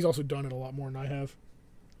 Yeah, he's also done it a lot more than I have.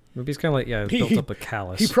 Maybe he's kind of like, built up a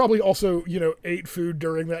callus. He probably also, ate food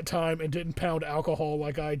during that time and didn't pound alcohol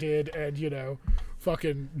like I did and,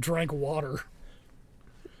 fucking drank water.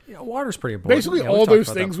 Yeah, water's pretty important. Basically, Yeah, all we've talked those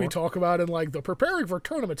about that things we before. talk about in, like, the preparing for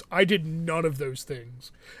tournaments, I did none of those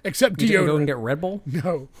things. Except You didn't go deodorant. and get Red Bull?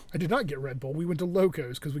 No, I did not get Red Bull. We went to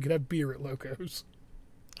Locos because we could have beer at Locos.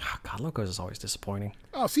 Oh, God, Locos is always disappointing.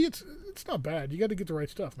 Oh, see, it's it's not bad. You got to get the right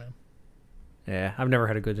stuff, man. Yeah, I've never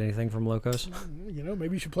had a good anything from Locos. You know,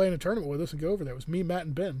 maybe you should play in a tournament with us and go over there. It was me, Matt,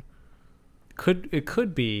 and Ben. It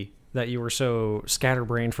could be that you were so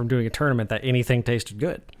scatterbrained from doing a tournament that anything tasted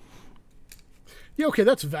good. Yeah, okay,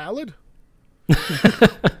 that's valid.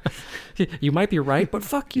 You might be right, but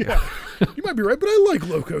fuck you. Yeah, you might be right, but I like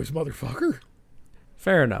Locos, motherfucker.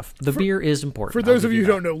 Fair enough. The beer is important. For those of you who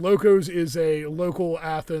don't know, Locos is a local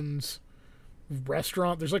Athens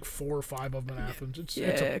restaurant. There's like 4 or 5 of them in Athens. It's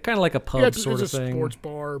kind of like a pub sort of it's a thing. sports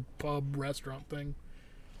bar, pub, restaurant thing.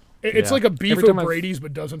 It's Yeah. like a Beef Every time O'Brady's,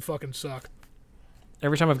 but doesn't fucking suck.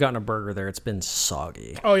 Every time I've gotten a burger there, it's been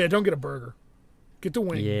soggy. Oh, yeah, don't get a burger. Get the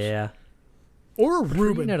wings. Yeah. Or a you're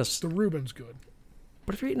Reuben. eating at The Reuben's good.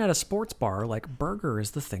 But if you're eating at a sports bar, like, burger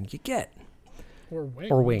is the thing you get. Or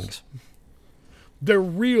wings. Or wings. Their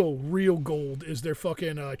real gold is their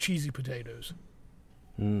fucking cheesy potatoes.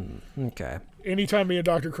 Okay. Anytime me and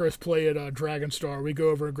Dr. Chris play at Dragon Star, we go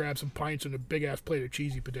over and grab some pints and a big-ass plate of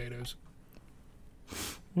cheesy potatoes.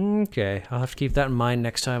 Okay. I'll have to keep that in mind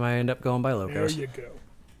next time I end up going by There Locos. you go.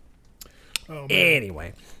 Oh, man.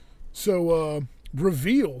 Anyway. So,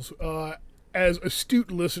 reveals. As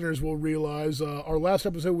astute listeners will realize, our last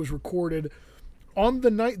episode was recorded on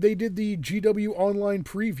the night they did the GW Online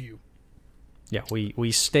preview. Yeah,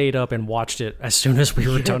 we stayed up and watched it as soon as we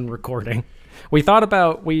were done recording. We thought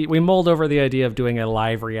about, we mulled over the idea of doing a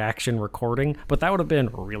live reaction recording, but that would have been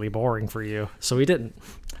really boring for you, so we didn't.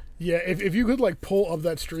 Yeah, if you could, like, pull up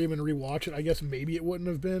that stream and rewatch it, I guess maybe it wouldn't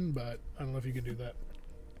have been, but I don't know if you can do that.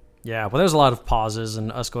 Yeah, well, there's a lot of pauses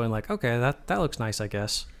and us going like, okay, that looks nice, I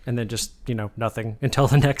guess. And then just, nothing until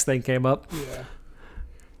the next thing came up. Yeah.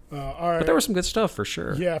 All right. But there was some good stuff for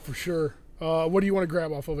sure. Yeah, for sure. What do you want to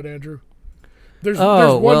grab off of it, Andrew? There's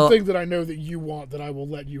one thing that I know that you want that I will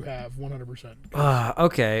let you have 100%.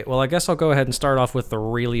 Okay, well, I guess I'll go ahead and start off with the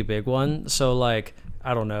really big one. So, like,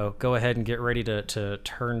 I don't know, go ahead and get ready to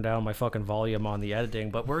turn down my fucking volume on the editing,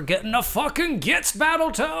 but we're getting a fucking Gits Battle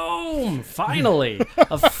Tome! Finally!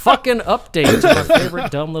 A fucking update to my favorite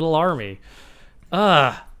dumb little army.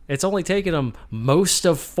 It's only taken them most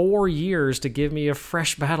of 4 years to give me a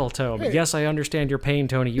fresh Battle Tome. Hey. Yes, I understand your pain,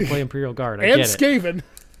 Tony. You play Imperial Guard. I And get it. Skaven.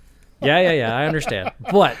 Yeah, I understand.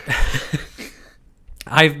 But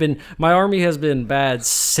my army has been bad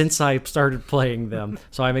since I started playing them.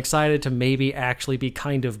 So I'm excited to maybe actually be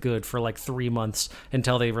kind of good for like 3 months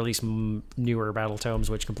until they release newer battle tomes,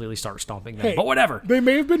 which completely start stomping them. Hey, but whatever. They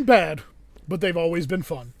may have been bad, but they've always been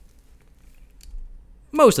fun.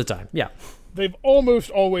 Most of the time, yeah. They've almost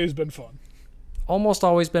always been fun. Almost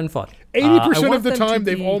always been fun. 80% of the time,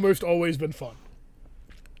 they've almost always been fun.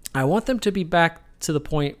 I want them to be back to the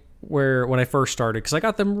point where when I first started, because I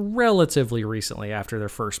got them relatively recently after their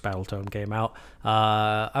first Battle Tome came out.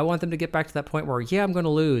 I want them to get back to that point where, yeah, I'm going to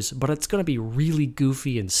lose, but it's going to be really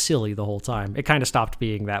goofy and silly the whole time. It kind of stopped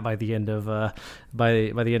being that by the end of by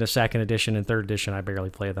the end of second edition and third edition. I barely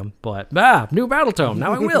play them, but new Battle Tome.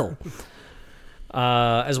 Now I will.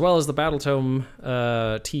 As well as the Battle Tome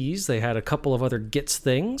tease, they had a couple of other Gits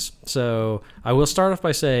things. So I will start off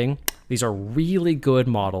by saying these are really good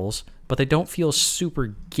models, but they don't feel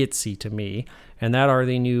super Gitsy to me. And that are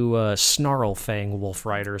the new Snarlfang Wolf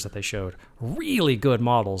Riders that they showed. Really good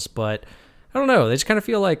models, but I don't know. They just kind of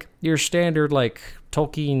feel like your standard, like,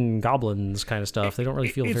 Tolkien goblins kind of stuff. They don't really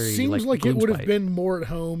feel very, It seems like it would have Gloomspite. been more at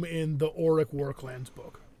home in the Auric Worklands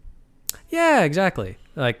book. Yeah, exactly.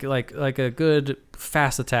 Like a good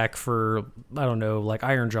fast attack for, I don't know, like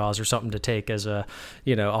Iron Jaws or something to take as a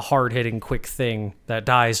hard hitting quick thing that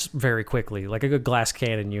dies very quickly, like a good glass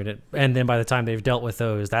cannon unit. And then by the time they've dealt with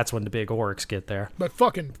those, that's when the big orcs get there. But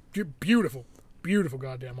fucking beautiful, beautiful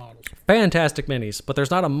goddamn models. Fantastic minis, but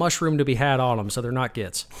there's not a mushroom to be had on them, so they're not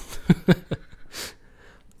Gits.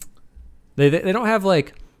 They don't have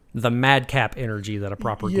like the madcap energy that a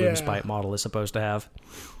proper Gloomspite model is supposed to have.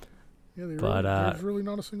 Yeah, There's really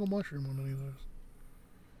not a single mushroom on any of those.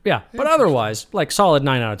 Yeah, but otherwise, like solid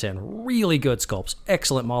 9 out of 10. Really good sculpts.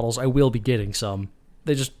 Excellent models. I will be getting some.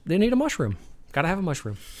 They need a mushroom. Gotta have a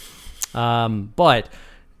mushroom. But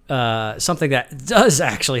something that does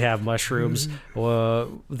actually have mushrooms,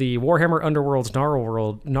 the Warhammer Underworld's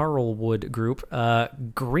Gnarlwood group,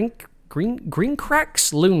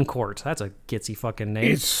 Greencrax Loon Court. That's a Gitsy fucking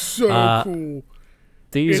name. It's so cool.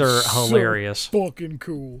 These are hilarious. So fucking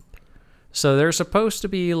cool. So they're supposed to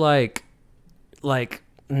be like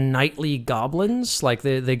knightly goblins. Like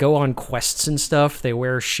they go on quests and stuff. They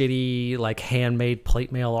wear shitty like handmade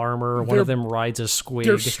plate mail armor. One of them rides a squig.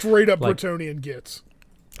 They're straight up Bretonnian Gits.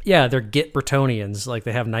 Yeah, they're Git Bretonians. Like,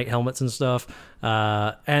 they have knight helmets and stuff.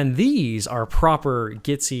 And these are proper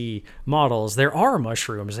Gitsy models. There are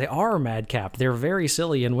mushrooms. They are madcap. They're very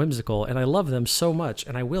silly and whimsical, and I love them so much,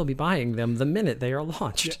 and I will be buying them the minute they are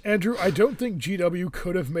launched. Yeah, Andrew, I don't think GW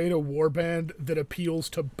could have made a warband that appeals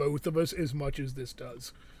to both of us as much as this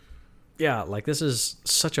does. Yeah, like, this is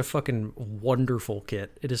such a fucking wonderful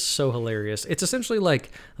kit. It is so hilarious. It's essentially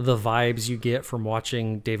like the vibes you get from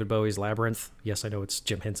watching David Bowie's Labyrinth. Yes, I know it's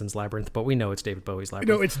Jim Henson's Labyrinth, but we know it's David Bowie's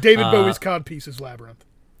Labyrinth. No, it's David Bowie's Codpieces Labyrinth.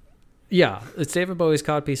 Yeah, it's David Bowie's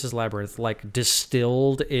Codpieces Labyrinth, like,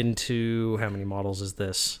 distilled into, how many models is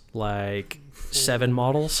this? Like, 7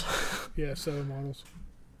 models? Yeah, 7 models.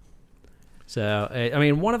 So, I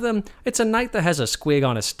mean, one of them, it's a knight that has a squig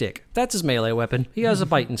on a stick. That's his melee weapon. He has a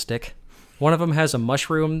biting stick. One of them has a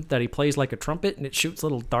mushroom that he plays like a trumpet, and it shoots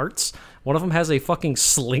little darts. One of them has a fucking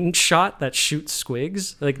slingshot that shoots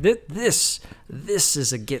squigs. Like, this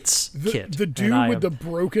is a Gits kit. The dude with the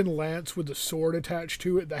broken lance with the sword attached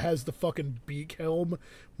to it that has the fucking beak helm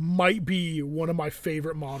might be one of my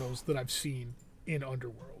favorite models that I've seen in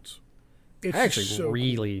Underworlds. It's I actually so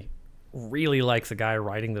really like the guy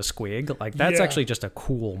riding the squig. Like, that's actually just a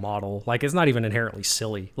cool model. Like, it's not even inherently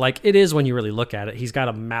silly. Like, it is when you really look at it. He's got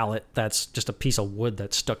a mallet that's just a piece of wood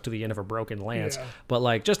that's stuck to the end of a broken lance. Yeah. But,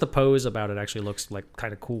 like, just the pose about it actually looks, like,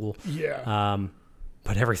 kind of cool. Yeah.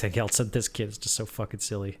 But everything else in this kit is just so fucking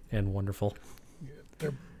silly and wonderful.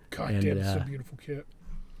 They're goddamn, it's a beautiful kit.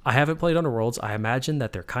 I haven't played Underworlds. I imagine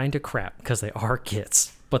that they're kind of crap because they are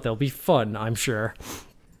kits. But they'll be fun, I'm sure.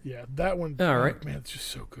 Yeah, that one. All right. Man, it's just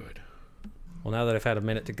so good. Well, now that I've had a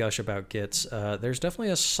minute to gush about Gits, there's definitely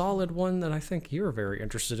a solid one that I think you're very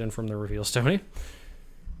interested in from the reveals, Tony.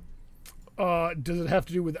 Does it have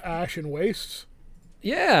to do with ash and wastes?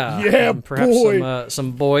 Yeah. Yeah, perhaps boy.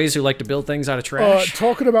 Some boys who like to build things out of trash.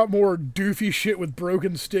 Talking about more doofy shit with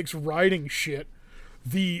broken sticks riding shit.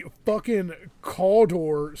 The fucking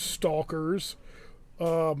Cawdor Stalkers.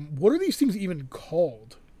 What are these things even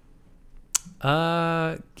called?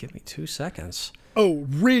 Give me 2 seconds. Oh,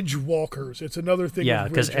 Ridge Walkers. It's another thing. Yeah,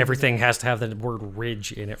 because everything has to have the word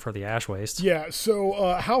ridge in it for the ash wastes. Yeah,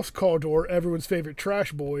 so House Cawdor, everyone's favorite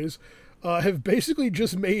trash boys, have basically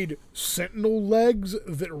just made sentinel legs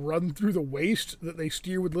that run through the waste that they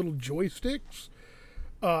steer with little joysticks.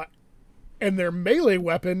 And their melee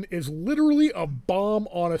weapon is literally a bomb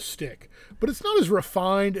on a stick. But it's not as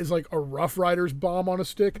refined as like a Rough Rider's bomb on a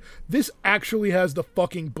stick. This actually has the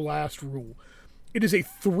fucking blast rule. It is a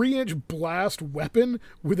 3-inch blast weapon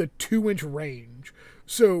with a 2-inch range.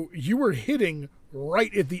 So you are hitting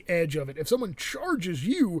right at the edge of it. If someone charges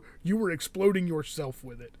you, you are exploding yourself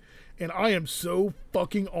with it. And I am so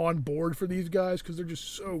fucking on board for these guys because they're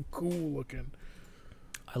just so cool looking.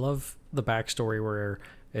 I love the backstory where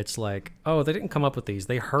it's like, oh, they didn't come up with these.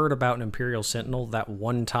 They heard about an Imperial Sentinel that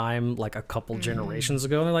one time, like a couple generations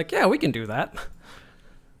ago, and they're like, yeah, we can do that.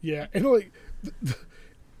 Yeah, and like,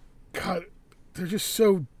 God, they're just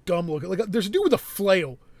so dumb looking. Like, there's a dude with a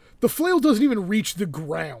flail. The flail doesn't even reach the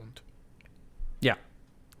ground. Yeah.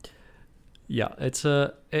 Yeah,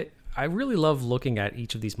 I really love looking at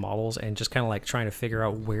each of these models and just kind of like trying to figure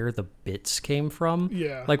out where the bits came from.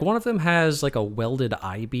 Yeah. Like, one of them has like a welded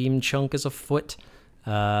I-beam chunk as a foot.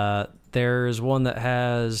 There's one that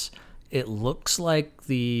has, it looks like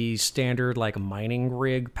the standard like mining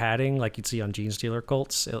rig padding like you'd see on Genestealer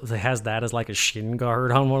Cults. It has that as like a shin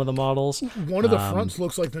guard on one of the models. One of the fronts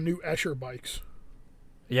looks like the new Escher bikes.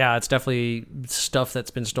 Yeah, it's definitely stuff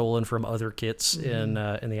that's been stolen from other kits in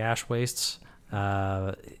the ash wastes.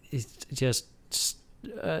 It's just,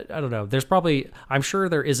 I don't know. There's probably, I'm sure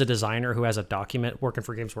there is a designer who has a document working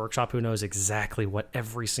for Games Workshop who knows exactly what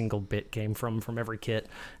every single bit came from every kit,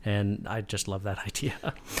 and I just love that idea.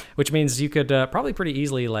 Which means you could probably pretty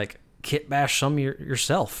easily like kit bash some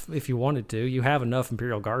yourself if you wanted to. You have enough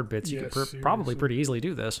Imperial Guard bits, you could probably pretty easily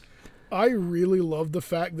do this. I really love the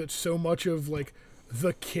fact that so much of like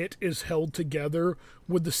the kit is held together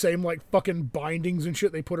with the same like fucking bindings and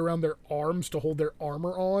shit they put around their arms to hold their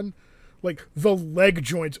armor on. Like, the leg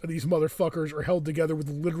joints of these motherfuckers are held together with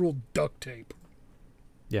literal duct tape.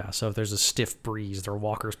 Yeah, so if there's a stiff breeze, their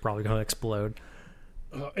walker's probably going to explode.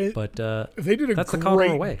 But they did a that's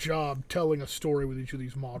great job telling a story with each of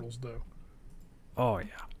these models, though. Oh, yeah.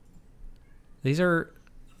 These are...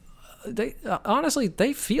 They honestly,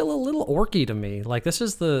 they feel a little orky to me. Like, this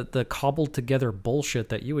is the cobbled together bullshit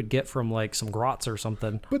that you would get from, like, some grots or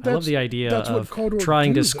something. But I love the idea of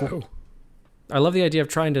trying to... I love the idea of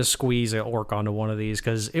trying to squeeze an orc onto one of these,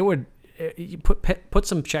 because it would you put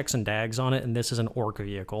some checks and dags on it, and this is an orc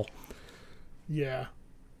vehicle. Yeah.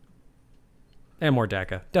 And more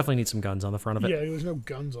Deka. Definitely need some guns on the front of it. Yeah, there's no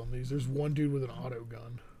guns on these. There's one dude with an auto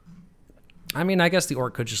gun. I mean, I guess the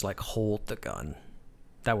orc could just, like, hold the gun.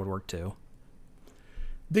 That would work, too.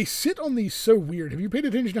 They sit on these so weird. Have you paid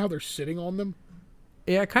attention to how they're sitting on them?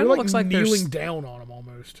 Yeah, it kind of looks like they're kneeling down on them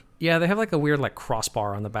almost. Yeah, they have, like, a weird, like,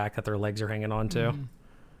 crossbar on the back that their legs are hanging on to. Mm.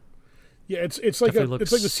 Yeah, it's like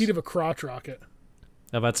it's like the seat of a crotch rocket.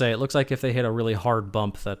 I was about to say, it looks like if they hit a really hard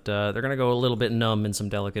bump that they're going to go a little bit numb in some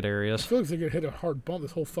delicate areas. I feel like if they get hit a hard bump,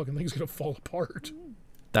 this whole fucking thing's going to fall apart.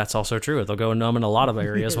 That's also true. They'll go numb in a lot of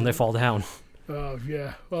areas when they fall down.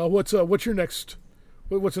 Yeah. What's your next...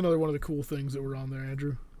 What's another one of the cool things that were on there,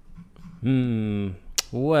 Andrew?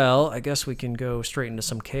 Well, I guess we can go straight into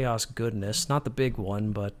some chaos goodness. Not the big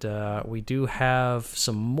one, but we do have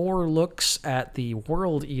some more looks at the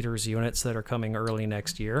World Eaters units that are coming early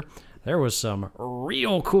next year. There was some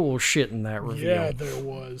real cool shit in that reveal. Yeah, there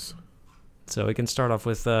was. So we can start off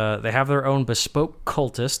with, they have their own bespoke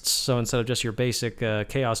cultists. So instead of just your basic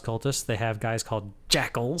chaos cultists, they have guys called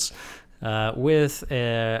jackals with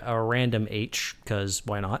a random H, because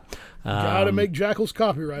why not? Gotta make jackals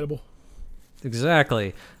copyrightable.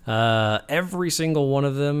 Exactly. Every single one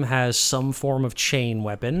of them has some form of chain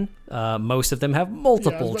weapon. Most of them have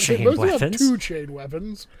multiple chain weapons. Most have 2 chain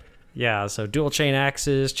weapons. Yeah, so dual chain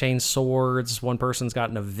axes, chain swords. One person's got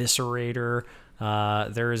an eviscerator.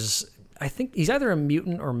 I think he's either a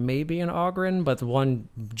mutant or maybe an Ogren, but the one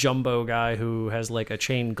jumbo guy who has like a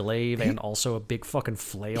chain glaive and also a big fucking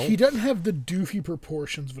flail. He doesn't have the doofy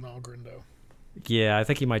proportions of an Ogren, though. Yeah, I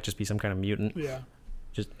think he might just be some kind of mutant. Yeah.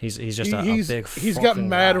 He's just a big. He's got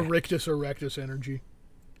mad guy. Rictus Erectus energy.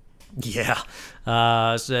 Yeah,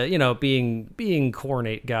 so being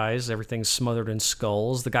cornate guys, everything's smothered in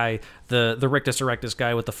skulls. The Rictus Erectus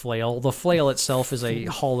guy with the flail. The flail itself is a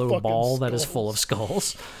hollow ball that is full of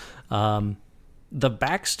skulls. The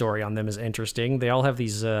backstory on them is interesting. They all have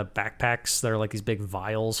these backpacks that are like these big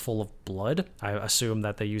vials full of blood. I assume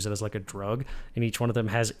that they use it as like a drug, and each one of them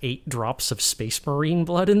has 8 drops of Space Marine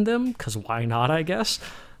blood in them, because why not, I guess?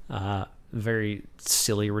 Very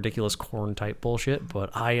silly, ridiculous corn type bullshit,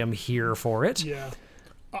 but I am here for it. Yeah.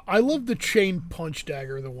 I love the chain punch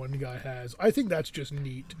dagger the one guy has. I think that's just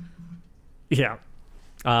neat. Yeah.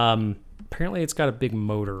 Apparently it's got a big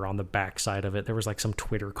motor on the backside of it. There was like some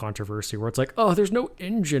Twitter controversy where it's like, oh, there's no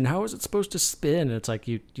engine. How is it supposed to spin? And it's like,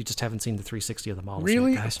 you just haven't seen the 360 of the models.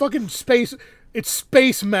 Really? Yet, guys. Fucking space. It's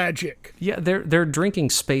space magic. Yeah, they're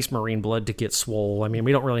drinking Space Marine blood to get swole. I mean,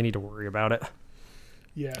 we don't really need to worry about it.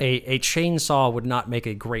 Yeah. A chainsaw would not make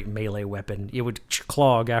a great melee weapon. It would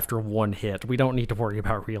clog after one hit. We don't need to worry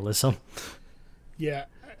about realism. Yeah.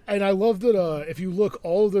 And I love that if you look,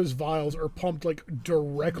 all of those vials are pumped like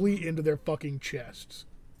directly into their fucking chests.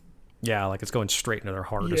 Yeah, like it's going straight into their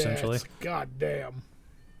heart, essentially. It's goddamn.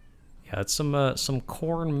 Yeah, it's some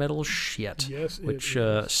corn metal shit. Yes, which,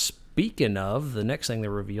 it is. speaking of, the next thing they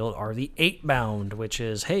revealed are the 8-bound, which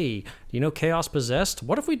is, hey, do you know Chaos Possessed?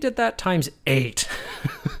 What if we did that times 8?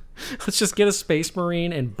 Let's just get a Space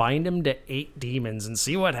Marine and bind him to 8 demons and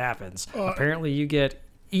see what happens. Apparently you get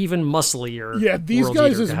even musclier. Yeah, these World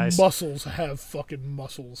guys' Eater guys. muscles have fucking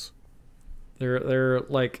muscles. They're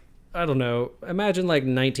like, I don't know, imagine like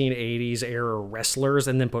 1980s era wrestlers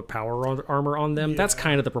and then put power armor on them. Yeah. That's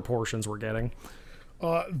kind of the proportions we're getting.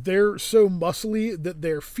 They're so muscly that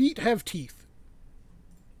their feet have teeth.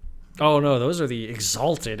 Oh no, those are the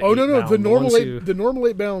exalted. Oh no, the normal the normal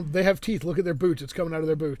 8-bound, they have teeth. Look at their boots; it's coming out of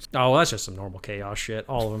their boots. Oh, that's just some normal chaos shit.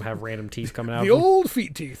 All of them have random teeth coming out. The of them. old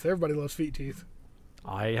feet teeth. Everybody loves feet teeth.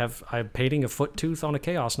 I'm painting a foot tooth on a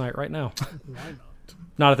chaos knight right now. Why not?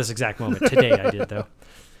 Not at this exact moment. Today I did though.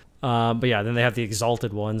 But yeah, then they have the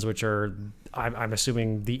exalted ones, which are I'm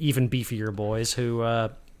assuming the even beefier boys who.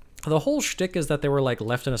 The whole shtick is that they were like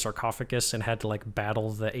left in a sarcophagus and had to like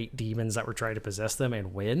battle the 8 demons that were trying to possess them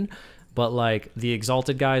and win. But like the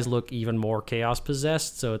exalted guys look even more chaos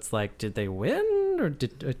possessed, so it's like, did they win? Or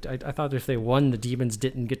did I thought if they won, the demons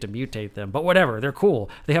didn't get to mutate them. But whatever, they're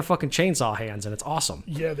cool. They have fucking chainsaw hands and it's awesome.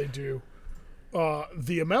 Yeah, they do.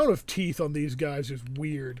 The amount of teeth on these guys is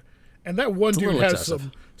weird. And that one dude has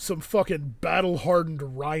excessive. some fucking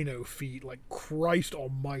battle-hardened rhino feet. Like, Christ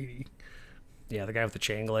almighty. Yeah, the guy with the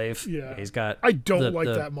chain glaive. Yeah. He's got. I don't like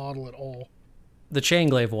that model at all. The chain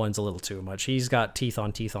glaive one's a little too much. He's got teeth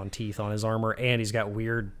on teeth on teeth on his armor, and he's got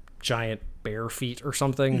weird giant bear feet or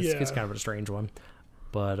something. Yeah. It's kind of a strange one.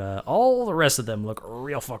 But all the rest of them look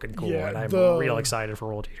real fucking cool, Yeah, and I'm real excited for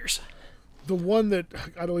World Eaters. The one that,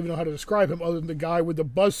 I don't even know how to describe him other than the guy with the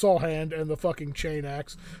buzzsaw hand and the fucking chain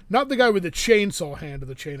axe. Not the guy with the chainsaw hand of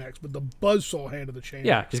the chain axe, but the buzzsaw hand of the chain axe.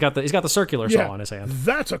 Yeah, he's got the circular saw on his hand.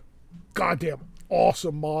 That's a goddamn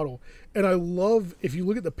awesome model. And I love, if you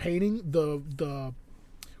look at the painting, the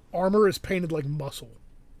armor is painted like muscle.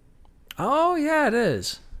 Oh, yeah, it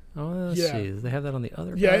is. Oh, let's Yeah. see. Do they have that on the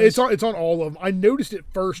other Yeah, guys? it's on all of them. I noticed it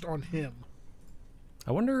first on him.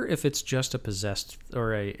 I wonder if it's just a possessed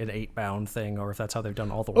or an 8-bound thing, or if that's how they've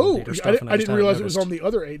done all the World Oh, Eater stuff. I didn't realize it was noticed. on the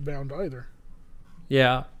other 8-bound either.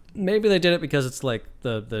 Yeah, maybe they did it because it's like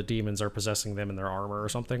the demons are possessing them in their armor or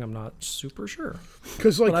something. I'm not super sure.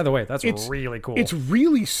 Because like, But either way, that's it's really cool. It's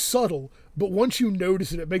really subtle, but once you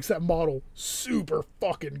notice it, it makes that model super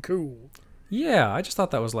fucking cool. Yeah, I just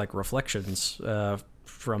thought that was like reflections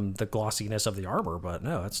from the glossiness of the armor, but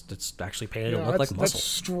no, it's actually painted to look like That's muscle.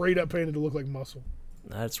 straight up painted to look like muscle.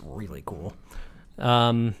 That's really cool.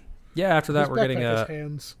 Yeah, after that His we're backpack getting has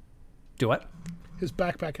hands. do what? His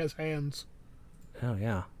backpack has hands. Oh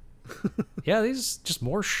yeah. Yeah, these just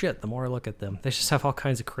more shit the more I look at them. They just have all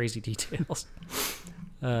kinds of crazy details.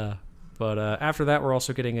 But after that, we're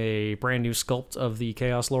also getting a brand new sculpt of the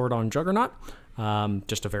Chaos Lord on Juggernaut.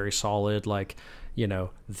 Just a very solid, like, you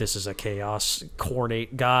know, this is a Chaos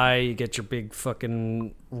Cornate guy. You get your big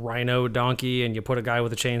fucking rhino donkey and you put a guy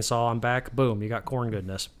with a chainsaw on back. Boom, you got corn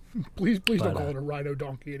goodness. Please don't But, call it a rhino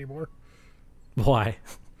donkey anymore. Why?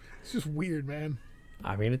 It's just weird, man.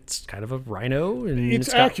 I mean, it's kind of a rhino. And It's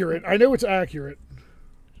got- accurate. I know it's accurate.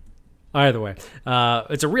 Either way,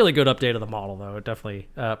 it's a really good update of the model, though. It definitely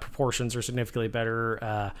proportions are significantly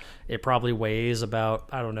better. It probably weighs about,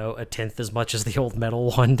 I don't know, 1/10 as much as the old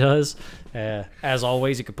metal one does. As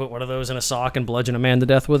always, you could put one of those in a sock and bludgeon a man to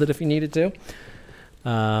death with it if you needed to.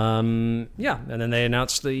 Yeah, and then they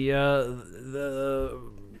announced the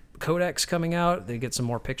Codex coming out. They get some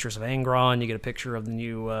more pictures of Angron. You get a picture of the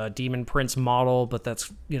new Demon Prince model, but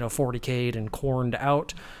that's 40K'd and corned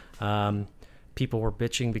out. People were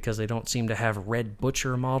bitching because they don't seem to have Red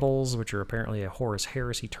Butcher models, which are apparently a Horus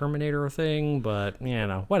Heresy Terminator thing, but,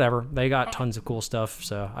 whatever. They got tons of cool stuff,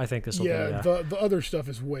 so I think this will be The other stuff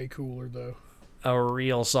is way cooler, though. a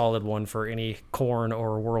real solid one for any Khorne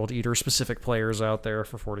or World Eater specific players out there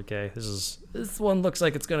for 40K. This one looks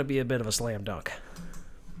like it's going to be a bit of a slam dunk.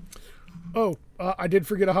 Oh, I did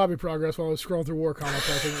forget a hobby progress while I was scrolling through Warcom. I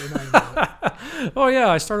think it reminded me of it. Oh yeah,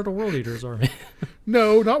 I started a World Eaters army.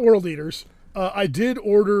 No, not World Eaters. I did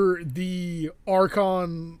order the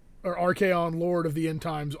Archon or Archaon Lord of the End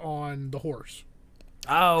Times on the horse.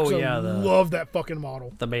 Oh So yeah, love that fucking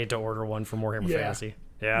model. the made to order one from Warhammer Yeah. Fantasy.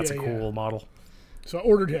 Yeah, that's Yeah, a cool model. So I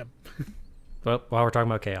ordered him. But while we're talking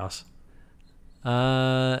about chaos,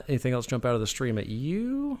 anything else jump out of the stream at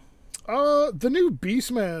you? The new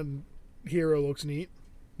Beastman hero looks neat.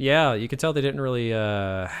 Yeah, you can tell they didn't really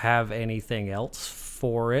have anything else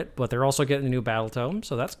for it, but they're also getting a new battle tome,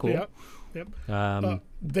 so that's cool. Yep.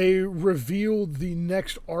 They revealed the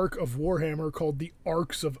next arc of Warhammer called the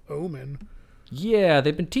Arcs of Omen. Yeah,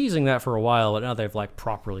 they've been teasing that for a while, but now they've like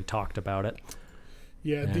properly talked about it.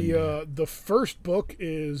 Yeah, the first book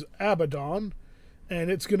is Abaddon, and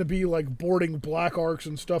it's going to be like boarding black arcs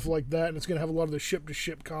and stuff like that, and it's going to have a lot of the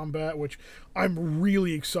ship-to-ship combat, which I'm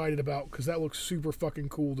really excited about because that looks super fucking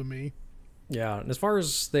cool to me. Yeah, and as far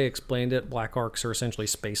as they explained it, Black Arcs are essentially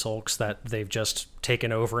Space Hulks that they've just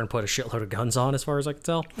taken over and put a shitload of guns on, as far as I can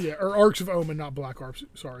tell. Yeah, or Arcs of Omen, not Black Arcs.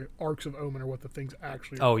 Sorry, Arcs of Omen are what the things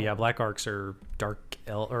actually are. Oh yeah, Black Arcs are dark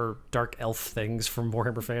elf things from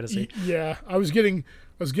Warhammer Fantasy. Yeah, I was getting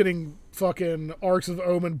fucking Arcs of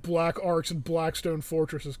Omen, Black Arcs, and Blackstone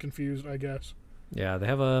Fortresses confused, I guess. Yeah, they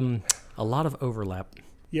have a lot of overlap.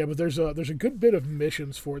 Yeah, but there's a good bit of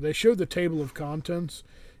missions for it. They showed the table of contents.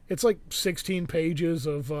 It's like 16 pages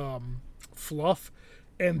of fluff,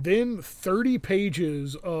 and then 30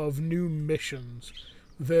 pages of new missions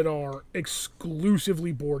that are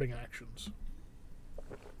exclusively boarding actions.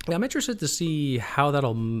 Yeah, I'm interested to see how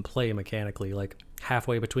that'll play mechanically, like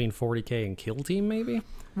halfway between 40K and Kill Team, maybe?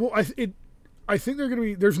 Well, I think they're going to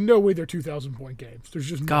be... There's no way they're 2,000-point games. There's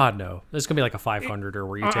just God, no. This is going to be like a 500er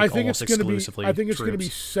where you take almost exclusively I think it's going to be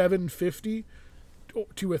troops. 750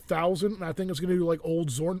 to 1,000, and I think it's going to do like old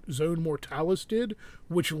Zone Mortalis did,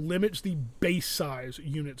 which limits the base size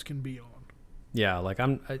units can be on. Yeah, like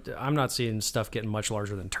I'm not seeing stuff getting much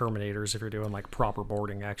larger than Terminators if you're doing like proper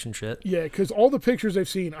boarding action shit. Yeah, because all the pictures I've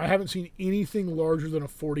seen, I haven't seen anything larger than a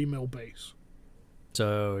 40 mil base.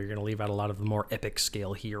 So you're gonna leave out a lot of the more epic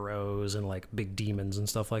scale heroes and like big demons and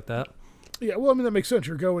stuff like that. Yeah, well, I mean, that makes sense.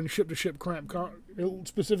 You're going ship to ship cramped. It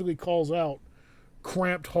specifically calls out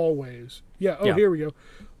cramped hallways. Yeah, Yeah. Here we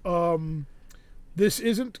go. This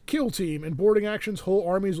isn't Kill Team. In boarding actions, whole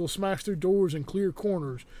armies will smash through doors and clear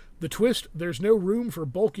corners. The twist, there's no room for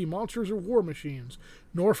bulky monsters or war machines,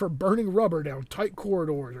 nor for burning rubber down tight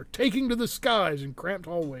corridors or taking to the skies in cramped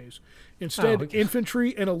hallways. Instead,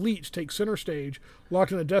 infantry and elites take center stage,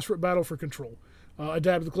 locked in a desperate battle for control.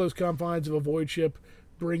 Adapt to the close confines of a void ship,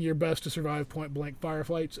 bring your best to survive point-blank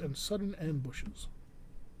firefights and sudden ambushes.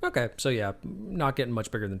 Okay, so yeah, not getting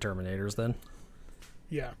much bigger than Terminators then.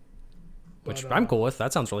 Yeah. Which I'm cool with.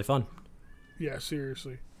 That sounds really fun. Yeah,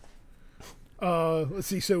 seriously. Let's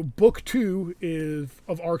see. So book 2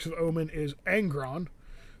 of Arcs of Omen is Angron.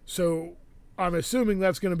 So I'm assuming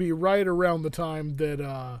that's going to be right around the time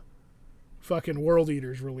that fucking World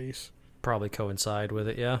Eaters release. Probably coincide with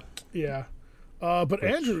it, yeah. Yeah. But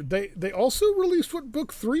Andrew, they also released what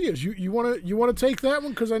book 3 is. You wanna take that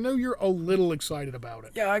one, because I know you're a little excited about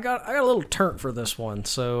it. Yeah, I got a little turnt for this one.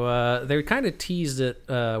 So they kind of teased it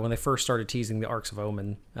when they first started teasing the Arcs of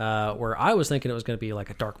Omen, where I was thinking it was going to be like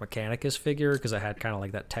a Dark Mechanicus figure because it had kind of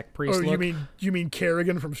like that tech priest look. You mean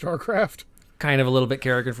Kerrigan from StarCraft? Kind of a little bit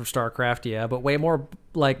Kerrigan from StarCraft, yeah, but way more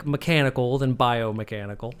like mechanical than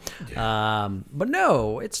biomechanical. Yeah. But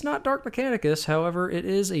no, it's not Dark Mechanicus. However, it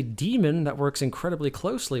is a demon that works incredibly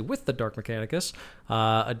closely with the Dark Mechanicus.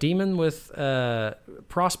 A demon with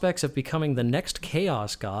prospects of becoming the next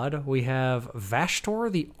Chaos God. We have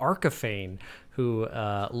Vashtor the Archaphane, who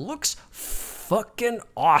looks fucking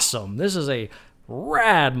awesome. This is a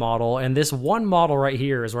rad model, and this one model right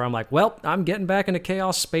here is where I'm like, well, I'm getting back into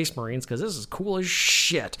Chaos Space Marines because this is cool as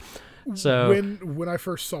shit. So when I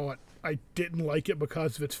first saw it, I didn't like it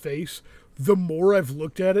because of its face. The more I've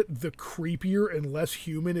looked at it, the creepier and less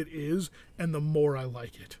human it is, and the more I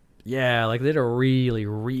like it. Yeah, like they did a really,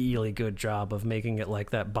 really good job of making it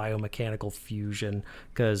like that biomechanical fusion,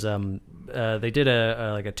 because they did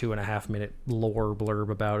a 2.5 minute lore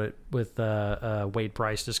blurb about it with Wade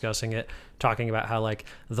Price discussing it, talking about how like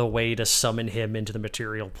the way to summon him into the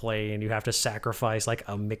material plane, you have to sacrifice like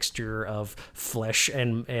a mixture of flesh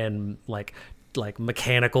and like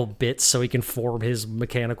mechanical bits so he can form his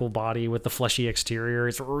mechanical body with the fleshy exterior.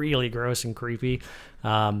 It's really gross and creepy.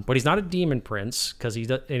 But he's not a demon prince because he's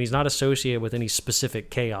not associated with any specific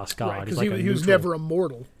chaos god. Right, because he was never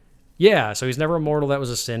immortal. Yeah, so he's never a mortal that was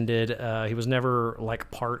ascended. He was never like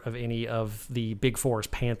part of any of the Big Four's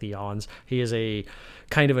pantheons. He is a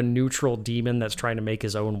kind of a neutral demon that's trying to make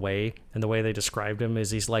his own way. And the way they described him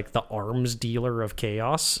is he's like the arms dealer of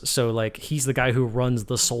chaos. So like he's the guy who runs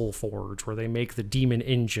the Soul Forge, where they make the demon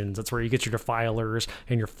engines. That's where you get your defilers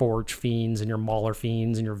and your forge fiends and your mauler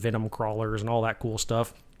fiends and your venom crawlers and all that cool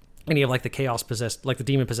stuff. And you have like the chaos possessed, like the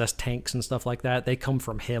demon possessed tanks and stuff like that. They come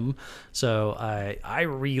from him. So I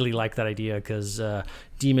really like that idea because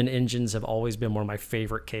demon engines have always been one of my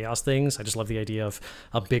favorite chaos things. I just love the idea of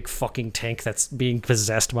a big fucking tank that's being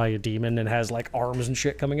possessed by a demon and has like arms and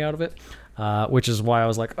shit coming out of it. Which is why I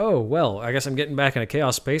was like, oh, well, I guess I'm getting back into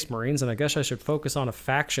Chaos Space Marines, and I guess I should focus on a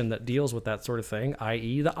faction that deals with that sort of thing,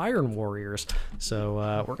 i.e. the Iron Warriors. So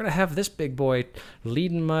we're going to have this big boy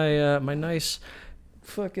leading my my nice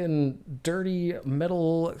fucking dirty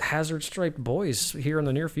metal hazard striped boys here in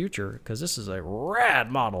the near future, because this is a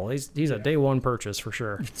rad model. He's a day one purchase for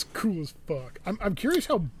sure. It's cool as fuck. I'm curious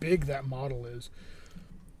how big that model is,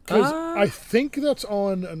 because I think that's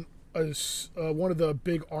on one of the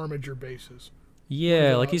big Armiger bases.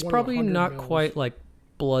 Yeah, like he's probably not quite like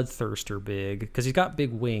Bloodthirster big, because he's got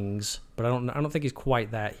big wings, but I don't think he's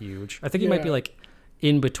quite that huge. I think he might be like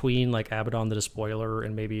in between like Abaddon the Despoiler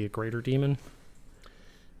and maybe a Greater Demon.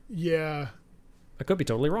 Yeah. I could be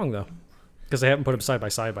totally wrong, though, because they haven't put them side by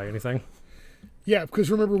side by anything. Yeah,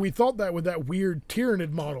 because remember, we thought that with that weird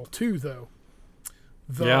Tyranid model, too, though.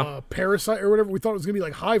 The Parasite or whatever, we thought it was going to be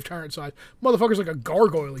like Hive Tyrant size. Motherfucker's like a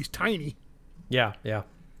gargoyle. He's tiny. Yeah.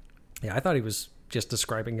 I thought he was just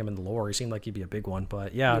describing him in the lore. He seemed like he'd be a big one,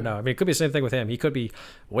 but no. I mean, it could be the same thing with him. He could be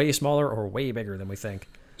way smaller or way bigger than we think.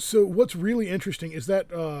 So what's really interesting is that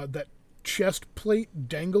that chest plate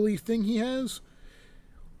dangly thing he has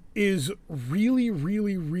is really,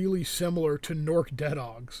 really, really similar to Nork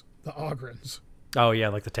Deadog's, the Ogrins. Oh, yeah,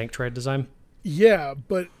 like the tank tread design? Yeah,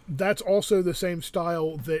 but that's also the same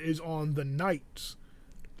style that is on the Knights.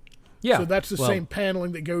 Yeah. So that's the same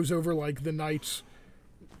paneling that goes over, like, the Knights,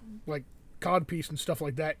 like, codpiece and stuff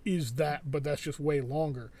like that is that, but that's just way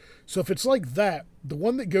longer. So if it's like that, the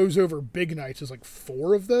one that goes over Big Knights is like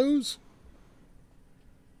 4 of those.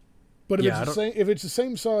 But if it's the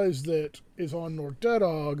same size that is on Nork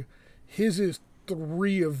Deadog, his is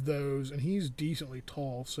 3 of those, and he's decently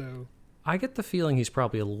tall. So I get the feeling he's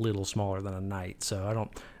probably a little smaller than a knight. So I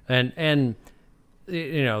don't, and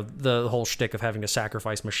the whole shtick of having to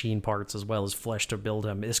sacrifice machine parts as well as flesh to build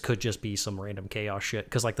him. This could just be some random chaos shit,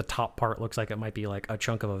 because like the top part looks like it might be like a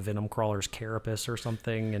chunk of a venom crawler's carapace or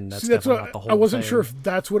something, and that's definitely not the whole I wasn't thing. sure if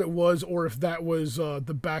that's what it was or if that was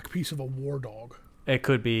the back piece of a war dog. It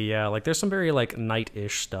could be, yeah. Like there's some very like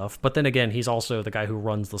knight-ish stuff, but then again, he's also the guy who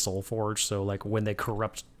runs the Soul Forge, so like when they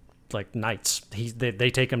corrupt like knights, they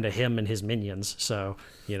take him to him and his minions, so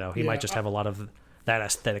he might just have a lot of that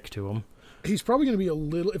aesthetic to him. He's probably going to be a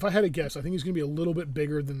little, if I had to guess, I think he's going to be a little bit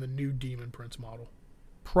bigger than the new Demon Prince model.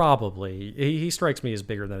 Probably. He strikes me as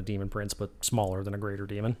bigger than a Demon Prince, but smaller than a Greater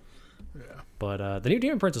Demon. Yeah. But the new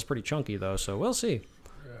Demon Prince is pretty chunky, though, so we'll see.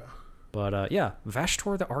 Yeah. But yeah,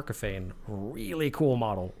 Vashtor the Archifane, really cool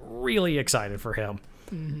model. Really excited for him.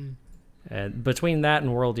 Mm-hmm. And between that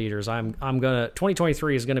and World Eaters, I'm gonna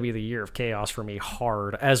 2023 is gonna be the year of chaos for me,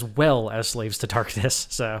 hard, as well as Slaves to Darkness.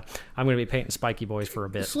 So I'm gonna be painting spiky boys for a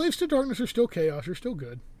bit. Slaves to Darkness are still chaos. You're still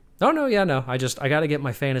good. Oh no, yeah, no. I gotta get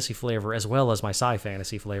my fantasy flavor as well as my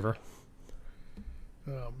sci-fantasy flavor.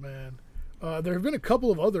 Oh man, there have been a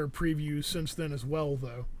couple of other previews since then as well,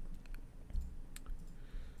 though.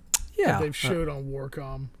 Yeah, that they've showed on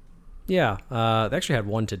Warcom. Yeah, they actually had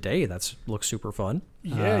one today that looks super fun.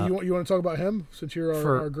 Yeah, you want to talk about him since you're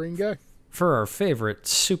our green guy? For our favorite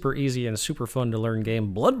super easy and super fun to learn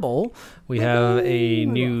game, Blood Bowl, we have a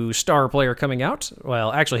new star player coming out.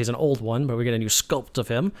 Well, actually, he's an old one, but we get a new sculpt of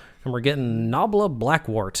him, and we're getting Nabla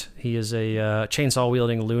Blackwart. He is a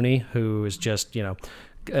chainsaw-wielding loony who is just,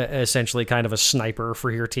 essentially kind of a sniper for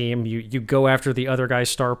your team. You go after the other guy's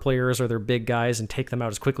star players or their big guys and take them out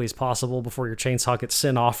as quickly as possible before your chainsaw gets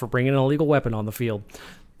sent off for bringing an illegal weapon on the field.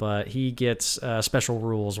 But he gets special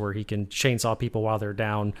rules where he can chainsaw people while they're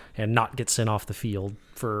down and not get sent off the field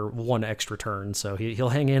for one extra turn. So he'll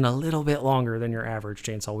hang in a little bit longer than your average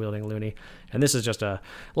chainsaw-wielding loony. And this is just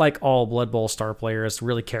like all Blood Bowl star players,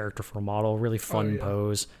 really characterful model, really fun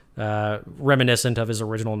pose. Reminiscent of his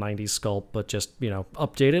original 90s sculpt, but just,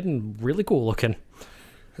 updated and really cool looking.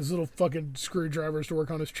 His little fucking screwdrivers to work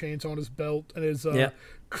on his chainsaw on his belt, and his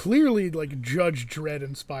clearly like Judge Dredd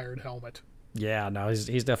inspired helmet. Yeah, no,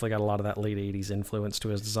 he's definitely got a lot of that late 80s influence to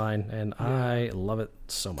his design, and I love it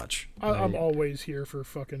so much. I'm always here for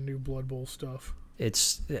fucking new Blood Bowl stuff.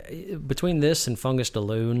 It's between this and Fungus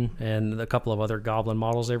Daloon and a couple of other Goblin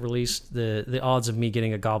models they've released, the odds of me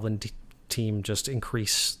getting a Goblin team just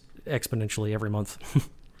increase exponentially every month.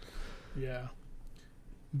 Yeah.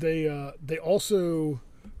 They also,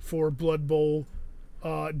 for Blood Bowl,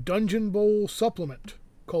 Dungeon Bowl supplement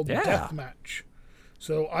called Deathmatch.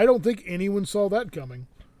 So I don't think anyone saw that coming.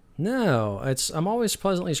 No, I'm always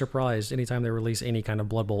pleasantly surprised anytime they release any kind of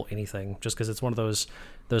Blood Bowl anything, just because it's one of those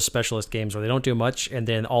specialist games where they don't do much, and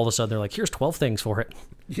then all of a sudden they're like, here's 12 things for it.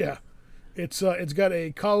 Yeah. It's got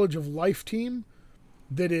a College of Life team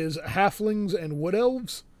that is halflings and wood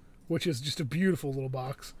elves, which is just a beautiful little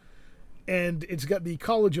box. And it's got the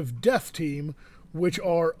College of Death team, which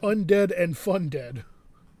are undead and fun dead.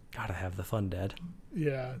 Gotta have the fun dead.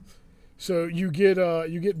 Yeah. So you get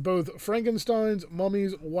both Frankensteins,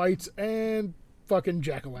 mummies, wights, and fucking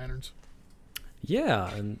jack-o'-lanterns.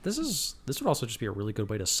 Yeah, and this would also just be a really good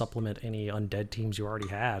way to supplement any undead teams you already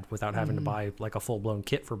had without having to buy like a full-blown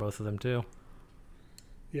kit for both of them too.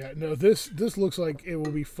 Yeah, no, this looks like it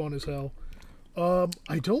will be fun as hell.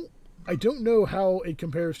 I don't know how it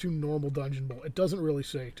compares to normal Dungeon Bowl. It doesn't really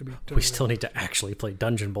say, to be totally We still need to actually play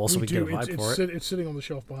Dungeon Bowl so we can get a vibe for it. It's sitting on the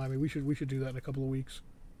shelf behind me. We should do that in a couple of weeks.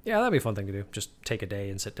 Yeah, that'd be a fun thing to do. Just take a day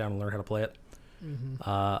and sit down and learn how to play it. Mm-hmm.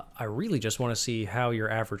 I really just want to see how your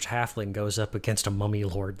average halfling goes up against a mummy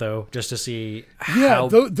lord, though, just to see how...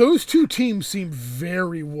 Yeah, those two teams seem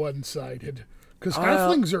very one-sided, because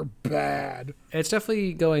halflings are bad. It's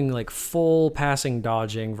definitely going, like, full passing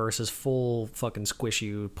dodging versus full fucking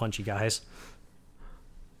squishy, punchy guys.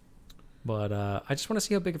 But I just want to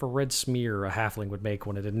see how big of a red smear a halfling would make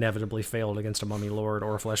when it inevitably failed against a mummy lord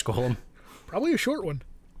or a flesh golem. Probably a short one.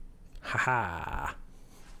 Haha.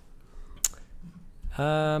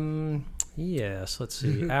 Yes, let's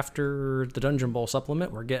see. After the Dungeon Bowl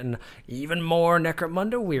supplement, we're getting even more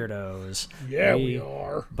Necromunda weirdos. Yeah, we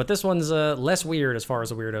are. But this one's less weird as far as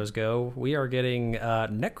the weirdos go. We are getting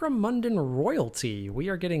Necromundan royalty. We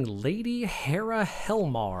are getting Lady Hera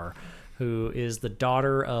Helmar, who is the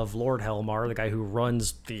daughter of Lord Helmar, the guy who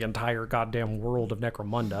runs the entire goddamn world of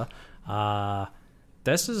Necromunda.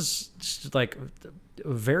 This is just, like,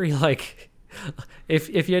 very, like... If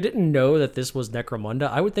you didn't know that this was Necromunda,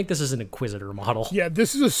 I would think this is an Inquisitor model. Yeah,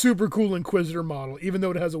 this is a super cool Inquisitor model, even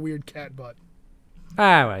though it has a weird cat butt.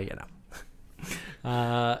 Well,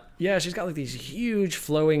 Yeah, she's got like these huge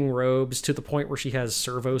flowing robes to the point where she has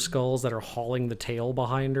servo skulls that are hauling the tail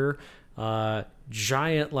behind her.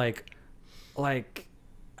 Giant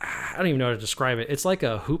I don't even know how to describe it. It's like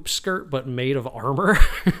a hoop skirt but made of armor.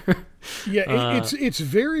 Yeah, it's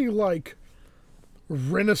very like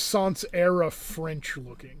Renaissance era French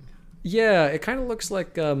looking. Yeah, it kind of looks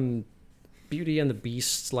like Beauty and the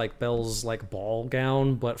Beast's like Belle's like ball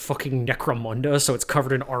gown, but fucking Necromunda, so it's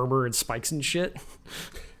covered in armor and spikes and shit.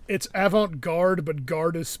 It's avant-garde, but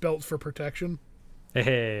guard is spelt for protection.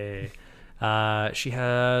 Hey. She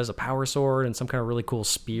has a power sword and some kind of really cool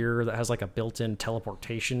spear that has like a built-in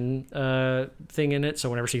teleportation thing in it. So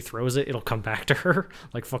whenever she throws it, it'll come back to her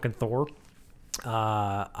like fucking Thor.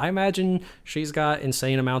 I imagine she's got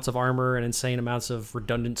insane amounts of armor and insane amounts of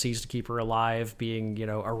redundancies to keep her alive, being, you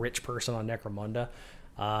know, a rich person on Necromunda.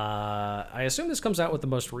 I assume this comes out with the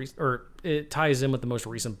most recent, or it ties in with the most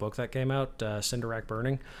recent book that came out, Cinderak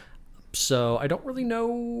Burning. So I don't really know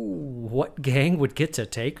what gang would get to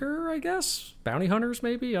take her, I guess. Bounty hunters,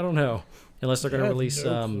 maybe? I don't know. Unless they're going to release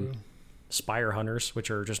Spire Hunters, which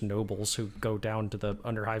are just nobles who go down to the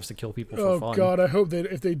Underhives to kill people for fun. Oh, God, I hope that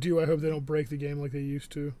if they do, I hope they don't break the game like they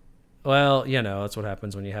used to. Well, you know, that's what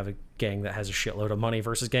happens when you have a gang that has a shitload of money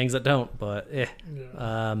versus gangs that don't, but Yeah.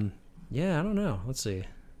 Yeah, I don't know. Let's see.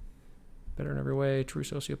 Better in every way, true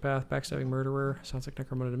sociopath, backstabbing murderer. Sounds like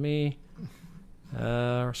Necromunda to me.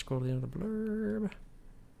 Scroll to the end of the blurb.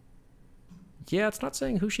 Yeah, it's not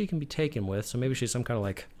saying who she can be taken with, so maybe she's some kind of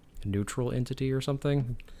like neutral entity or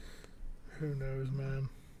something. Who knows, man?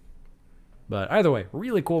 But either way,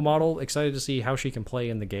 really cool model. Excited to see how she can play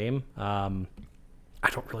in the game. I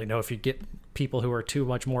don't really know if you get people who are too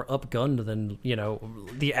much more upgunned than, you know,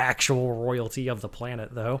 the actual royalty of the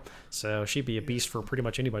planet, though. So she'd be a beast for pretty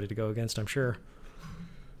much anybody to go against, I'm sure.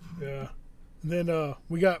 Yeah. Then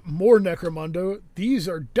we got more Necromunda. These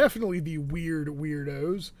are definitely the weird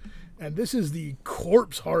weirdos. And this is the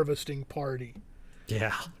corpse harvesting party.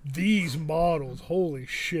 Yeah. These models, holy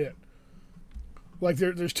shit. Like,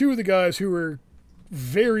 there's two of the guys who are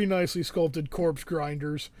very nicely sculpted corpse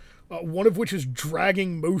grinders. One of which is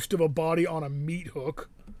dragging most of a body on a meat hook.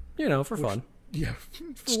 You know, for fun. Yeah.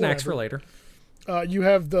 Snacks for later. You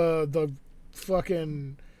have the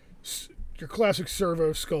fucking... your classic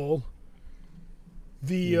servo skull.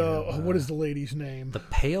 The, what is the lady's name? The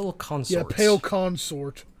Pale Consort. Yeah, Pale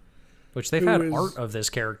Consort. Which they've had art of this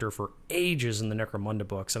character for ages in the Necromunda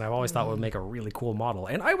books, and I've always thought would make a really cool model.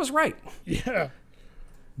 And I was right. Yeah.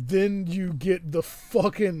 Then you get the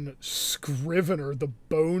fucking Scrivener, the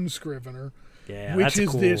Bone Scrivener. Yeah, which that's is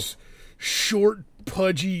cool. this short,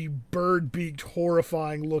 pudgy, bird-beaked,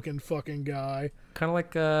 horrifying-looking fucking guy. Kind of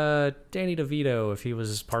like Danny DeVito if he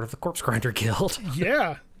was part of the Corpse Grinder Guild.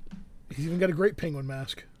 Yeah. He's even got a great penguin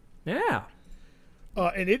mask. Yeah.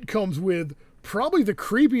 And it comes with probably the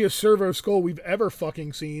creepiest servo skull we've ever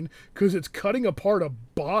fucking seen, because it's cutting apart a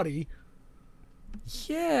body.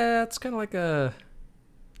 Yeah, it's kind of like a...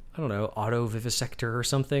 I don't know, auto vivisector or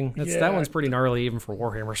something. That one's pretty gnarly even for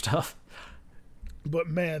Warhammer stuff. But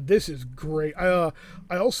man, this is great. I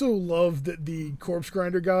also love that the corpse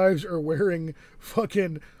grinder guys are wearing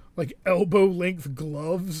fucking like elbow length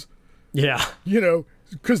gloves. Yeah. You know,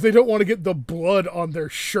 because they don't want to get the blood on their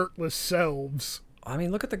shirtless selves. I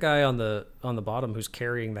mean, look at the guy on the bottom who's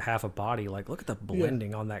carrying the half a body. Like, look at the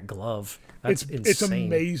blending on that glove. That's insane. It's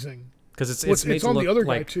amazing. Because it's made it's to on look the other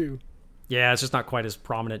like, guy too. Yeah, it's just not quite as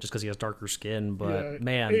prominent just because he has darker skin. But Yeah,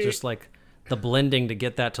 man, just like the blending to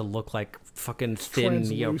get that to look like fucking thin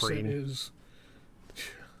neoprene. It's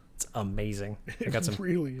amazing. They got some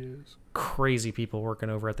really is crazy people working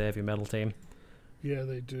over at the heavy metal team. Yeah,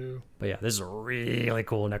 they do. But yeah, this is a really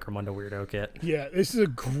cool Necromunda Weirdo kit. Yeah, this is a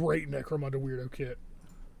great Necromunda Weirdo kit.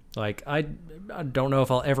 Like, I don't know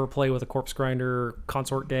if I'll ever play with a Corpse Grinder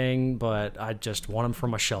Consort gang, but I just want them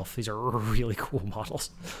from my shelf. These are really cool models.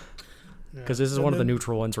 Because this is one of the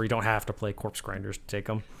neutral ones where you don't have to play Corpse Grinders to take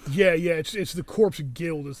them. Yeah, it's the Corpse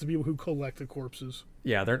Guild. It's the people who collect the corpses.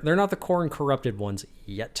 Yeah, they're not the Khorne Corrupted ones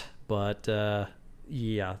yet, but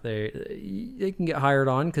yeah, they can get hired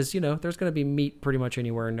on because, you know, there's going to be meat pretty much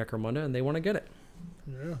anywhere in Necromunda, and they want to get it.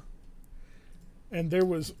 Yeah. And there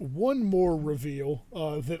was one more reveal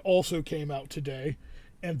that also came out today,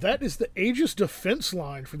 and that is the Aegis defense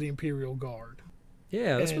line for the Imperial Guard.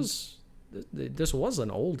 Yeah, this was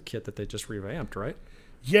an old kit that they just revamped, right?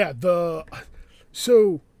 Yeah,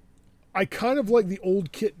 so I kind of like the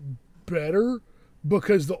old kit better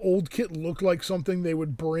because the old kit looked like something they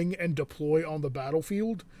would bring and deploy on the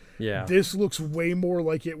battlefield. Yeah. This looks way more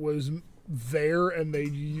like it was there and they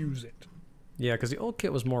use it. Yeah, because the old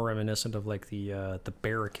kit was more reminiscent of like the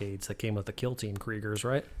barricades that came with the Kill Team Kriegers,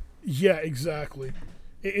 right? Yeah, exactly.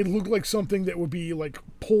 It looked like something that would be like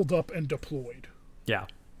pulled up and deployed. Yeah.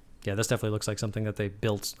 Yeah, this definitely looks like something that they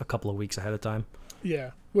built a couple of weeks ahead of time.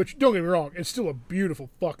 Yeah, which, don't get me wrong, it's still a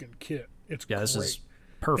beautiful fucking kit. It's Yeah, great. this is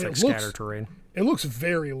perfect it looks- scatter terrain. It looks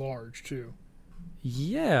very large, too.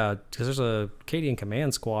 Yeah, because there's a Cadian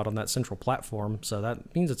command squad on that central platform, so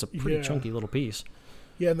that means it's a pretty Yeah. chunky little piece.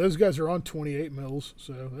 Yeah, and those guys are on 28 mils,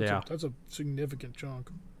 so Yeah. that's a significant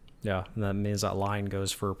chunk. Yeah, and that means that line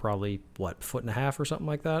goes for probably, what, foot and a half or something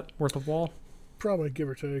like that worth of wall? Probably, give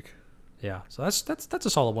or take. Yeah, so that's a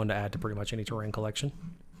solid one to add to pretty much any terrain collection.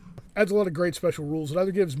 Adds a lot of great special rules. It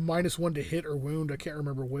either gives -1 to hit or wound, I can't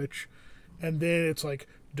remember which. And then it's like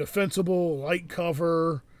defensible, light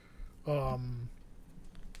cover, the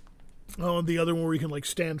other one where you can like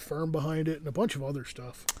stand firm behind it, and a bunch of other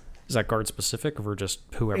stuff. Is that guard specific or just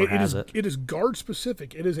whoever has it? It is guard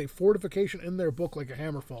specific. It is a fortification in their book, like a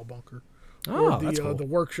Hammerfall bunker, Oh, or the that's cool. the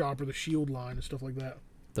workshop or the shield line and stuff like that.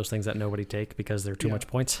 Those things that nobody take because they're too Yeah. much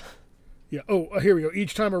points. Yeah. Oh, here we go.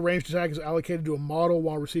 Each time a ranged attack is allocated to a model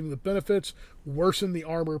while receiving the benefits, worsen the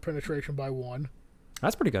armor penetration by 1.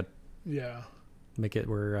 That's pretty good. Yeah. Make it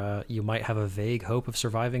where you might have a vague hope of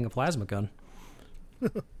surviving a plasma gun.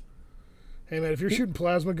 Hey man, if you're shooting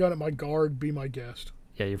plasma gun at my guard, be my guest.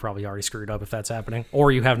 Yeah, you're probably already screwed up if that's happening.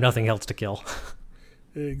 Or you have nothing else to kill.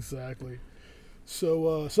 Exactly.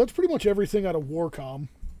 So that's pretty much everything out of Warcom.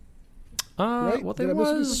 Right? Well, Did there I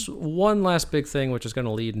miss was one last big thing, which is going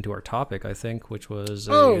to lead into our topic, I think, which was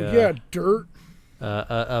Dirt.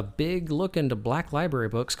 a big look into Black Library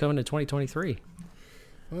books coming in 2023.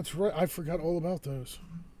 That's right. I forgot all about those.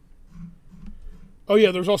 Oh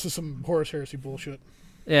yeah, there's also some Horus Heresy bullshit.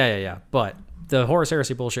 Yeah. But the Horus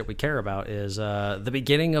Heresy bullshit we care about is the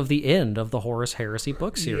beginning of the end of the Horus Heresy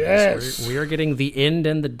book series. Yes. We are getting The End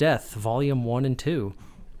and the Death, Volume 1 and 2,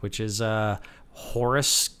 which is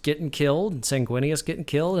Horus getting killed, Sanguinius getting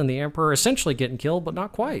killed, and the Emperor essentially getting killed, but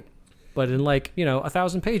not quite. But in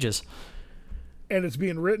 1,000 pages. And it's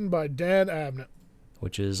being written by Dan Abnett.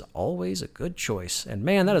 Which is always a good choice. And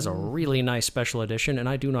man, that is a really nice special edition, and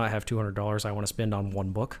I do not have $200 I want to spend on one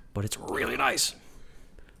book, but it's really nice.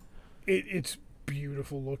 It's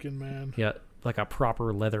beautiful looking, man. Yeah, like a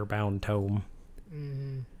proper leather-bound tome.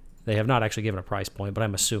 They have not actually given a price point, but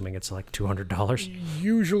I'm assuming it's like $200.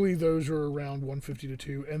 Usually those are around 150 to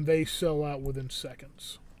 2, and they sell out within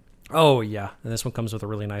seconds. Oh, yeah. And this one comes with a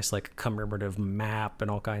really nice, commemorative map and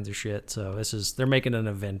all kinds of shit. So they're making an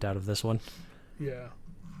event out of this one. Yeah.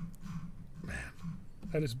 Man,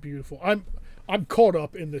 that is beautiful. I'm caught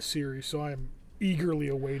up in this series, so I am eagerly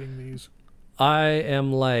awaiting these. I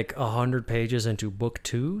am 100 pages into book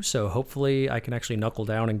 2, so hopefully I can actually knuckle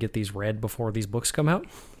down and get these read before these books come out.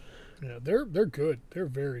 Yeah, they're good. They're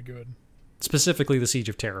very good. Specifically the Siege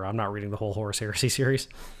of Terror. I'm not reading the whole Horus Heresy series.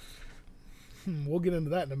 We'll get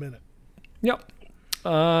into that in a minute. Yep.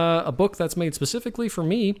 A book that's made specifically for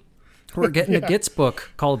me. We're getting a Gitz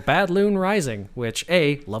book called Bad Loon Rising, which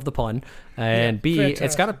A, love the pun, and Yeah, B,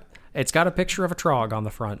 fantastic. it's got a picture of a Trog on the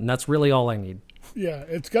front, and that's really all I need. Yeah,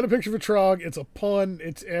 it's got a picture of a Trog. It's a pun.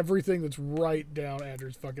 It's everything that's right down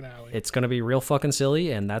Andrew's fucking alley. It's gonna be real fucking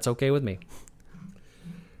silly, and that's okay with me.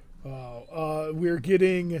 We're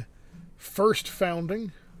getting First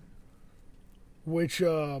Founding, which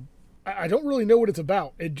I don't really know what it's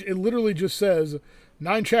about. It literally just says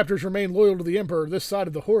 9 chapters remain loyal to the Emperor this side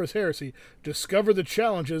of the Horus Heresy. Discover the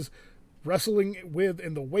challenges wrestling with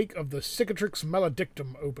in the wake of the Cicatrix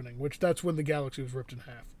Maledictum opening, which that's when the galaxy was ripped in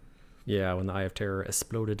half. Yeah, when the Eye of Terror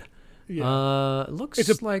exploded. Yeah. It looks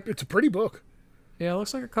It's a pretty book. Yeah, it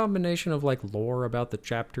looks like a combination of lore about the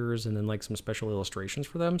chapters and then some special illustrations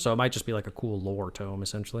for them. So it might just be a cool lore tome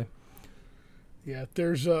essentially. Yeah,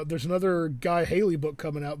 there's another Guy Haley book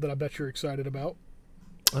coming out that I bet you're excited about.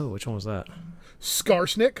 Oh, which one was that?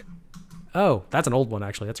 Skarsnik. Oh, that's an old one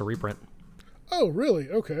actually. That's a reprint. Oh, really?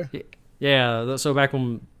 Okay. Yeah, so back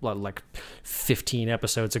when 15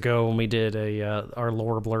 episodes ago when we did our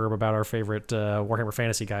lore blurb about our favorite Warhammer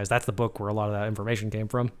Fantasy guys, that's the book where a lot of that information came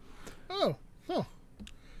from. Oh, huh.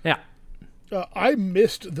 Yeah. I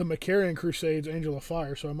missed the Macarian Crusades Angel of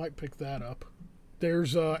Fire, so I might pick that up.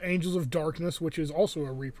 There's Angels of Darkness, which is also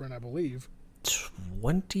a reprint, I believe.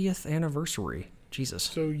 20th anniversary. Jesus.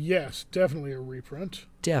 So, yes, definitely a reprint.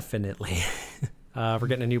 Definitely. We're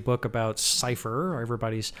getting a new book about Cypher,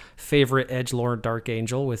 everybody's favorite edgelord Dark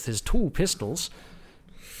Angel with his 2 pistols.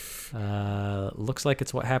 Looks like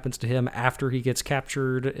it's what happens to him after he gets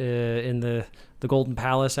captured in the Golden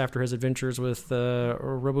Palace after his adventures with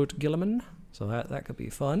Robot Gilliman. So that could be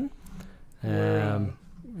fun.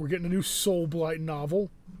 We're We're getting a new Soul Blight novel.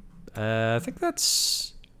 I think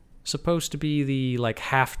that's supposed to be the like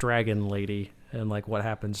half dragon lady and like what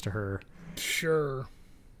happens to her. Sure.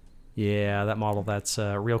 Yeah, that model that's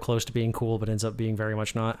real close to being cool, but ends up being very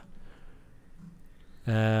much not.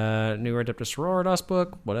 New Adeptus Sororitas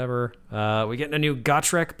book, whatever. We get a new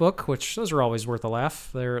Gotrek book, which those are always worth a laugh.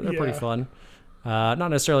 They're pretty fun. Not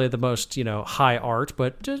necessarily the most, high art,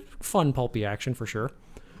 but just fun pulpy action for sure.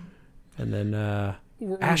 And then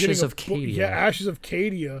We're Ashes of getting Cadia. Yeah, Ashes of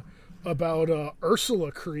Cadia about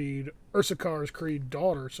Ursula Creed, Ursakar's Creed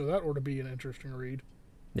daughter, so that ought to be an interesting read.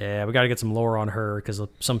 Yeah, we got to get some lore on her because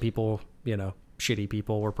some people, shitty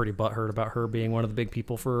people were pretty butthurt about her being one of the big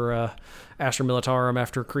people for Astra Militarum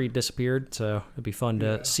after Creed disappeared. So it'd be fun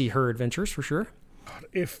to see her adventures for sure.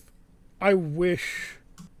 If I wish,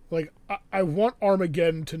 I want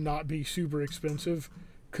Armageddon to not be super expensive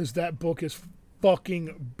because that book is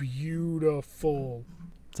fucking beautiful.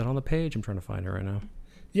 Is that on the page? I'm trying to find it right now.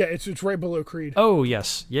 Yeah, it's right below Creed. Oh,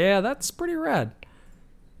 yes. Yeah, that's pretty rad.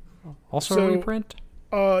 Also a reprint?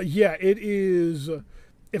 Yeah, it is.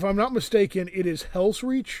 If I'm not mistaken, it is Hell's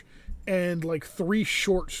Reach and 3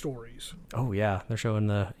 short stories. Oh, yeah. They're showing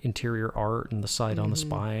the interior art and the sight on the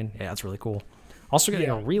spine. Yeah, that's really cool. Also getting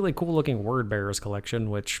a really cool looking Word Bearers collection,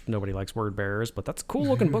 which nobody likes Word Bearers, but that's a cool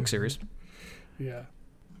looking book series. Yeah.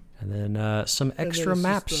 And then some extra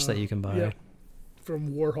maps that you can buy. Yeah,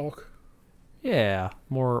 from Warhawk. Yeah,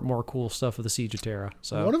 more cool stuff with the Siege of Terra.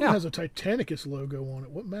 So one of them has a Titanicus logo on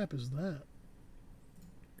it. What map is that?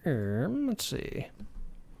 Let's see.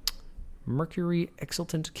 Mercury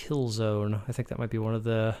Exultant Kill Zone. I think that might be one of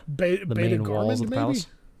the main walls of the palace.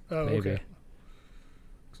 Oh, maybe. Okay.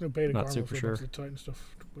 There's no Beta Not Garmin super for sure. the Titan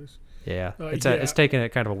stuff took place. Yeah, it's taken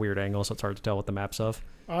at kind of a weird angle, so it's hard to tell what the map's of.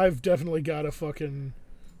 I've definitely got to fucking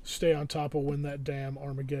stay on top of when that damn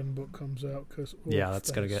Armageddon book comes out.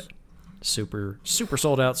 That's going to get super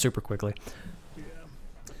sold out super quickly.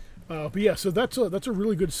 But yeah, so that's a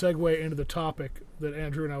really good segue into the topic that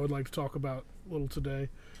Andrew and I would like to talk about a little today.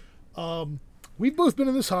 We've both been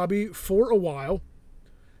in this hobby for a while,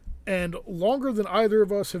 and longer than either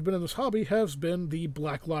of us have been in this hobby has been the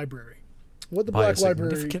Black Library. What the Black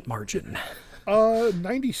Library? Significant margin.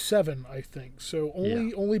 97, I think. So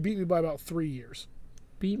only beat me by about 3 years.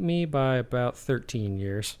 Beat me by about 13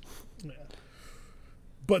 years. Yeah.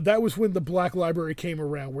 But that was when the Black Library came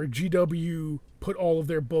around, where GW put all of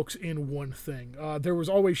their books in one thing. There was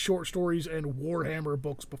always short stories and Warhammer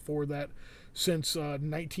books before that, since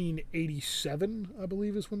 1987, I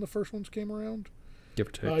believe, is when the first ones came around. Give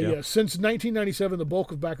or take, yeah. Since 1997, the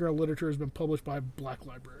bulk of background literature has been published by Black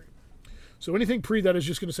Library. So anything pre that is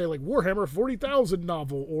just going to say Warhammer 40,000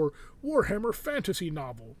 novel or Warhammer fantasy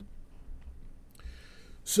novel.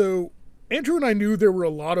 So Andrew and I knew there were a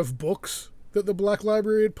lot of books that the Black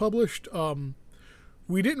Library had published.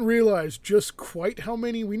 We didn't realize just quite how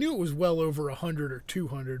many. We knew it was well over 100 or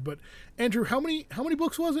 200. But Andrew, how many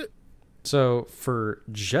books was it? So for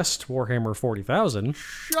just Warhammer 40,000,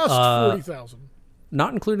 just 40,000.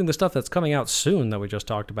 Not including the stuff that's coming out soon that we just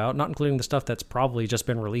talked about, not including the stuff that's probably just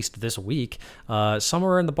been released this week,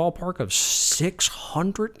 somewhere in the ballpark of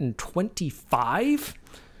 625.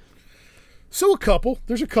 So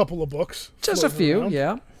there's a couple of books. Just a few, around.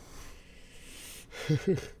 Yeah.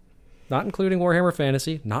 Not including Warhammer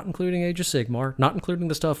Fantasy, not including Age of Sigmar, not including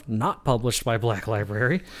the stuff not published by Black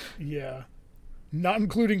Library. Yeah. Not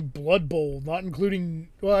including Blood Bowl, not including...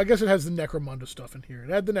 Well, I guess it has the Necromunda stuff in here. It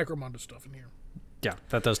had the Necromunda stuff in here. Yeah,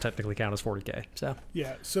 that does technically count as 40K. So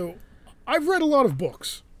yeah, so I've read a lot of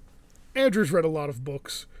books. Andrew's read a lot of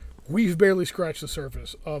books. We've barely scratched the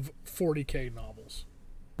surface of 40K novels.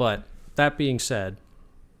 But that being said,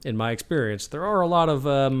 in my experience, there are a lot of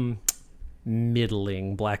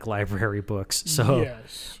middling Black Library books. So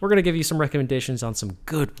yes. We're going to give you some recommendations on some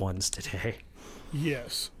good ones today.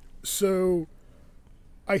 Yes. So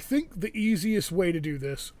I think the easiest way to do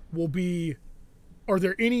this will be, are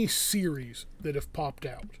there any series that have popped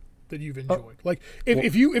out that you've enjoyed?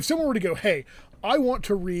 If someone were to go, hey, I want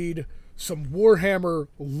to read some Warhammer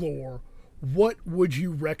lore, what would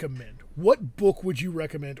you recommend? What book would you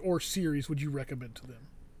recommend or series would you recommend to them?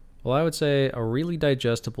 Well, I would say a really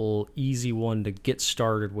digestible, easy one to get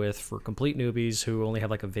started with for complete newbies who only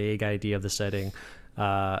have a vague idea of the setting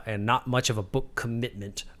and not much of a book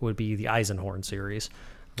commitment would be the Eisenhorn series,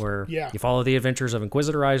 where you follow the adventures of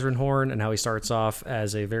Inquisitor Eisenhorn and how he starts off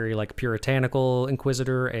as a very puritanical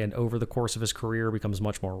inquisitor, and over the course of his career becomes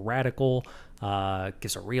much more radical,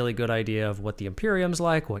 gives a really good idea of what the Imperium's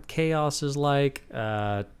like, what chaos is like,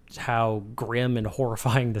 how grim and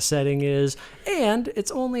horrifying the setting is, and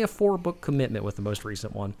it's only a 4-book commitment with the most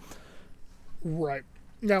recent one. Right.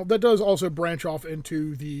 Now, that does also branch off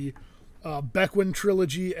into the Bequin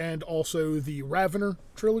trilogy and also the Ravener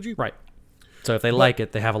trilogy. Right. So if they like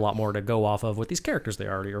it, they have a lot more to go off of with these characters they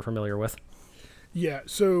already are familiar with. Yeah,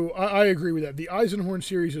 so I agree with that. The Eisenhorn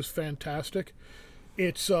series is fantastic.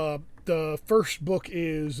 It's the first book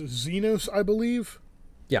is Xenos, I believe.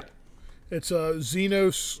 Yeah. It's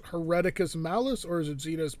Xenos Hereticus Malus, or is it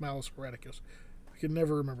Xenos Malus Hereticus? I can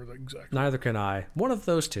never remember the exact. Neither can I. One of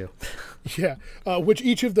those two. Yeah, which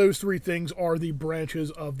each of those three things are the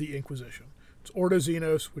branches of the Inquisition. It's Ordo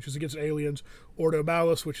Xenos, which is against aliens, Ordo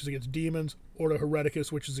Malus, which is against demons, Ordo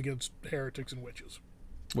Hereticus, which is against heretics and witches.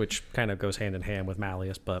 Which kind of goes hand in hand with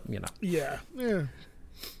Malleus, but, you know. Yeah.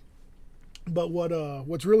 But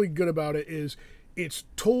what's really good about it is it's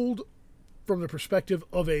told from the perspective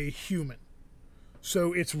of a human.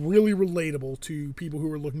 So it's really relatable to people who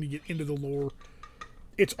are looking to get into the lore.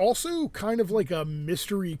 It's also kind of like a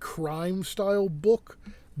mystery crime style book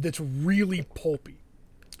that's really pulpy.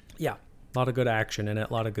 Yeah. A lot of good action in it.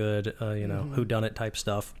 A lot of good, whodunit type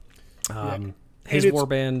stuff. Yeah. His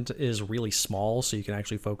warband is really small, so you can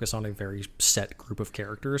actually focus on a very set group of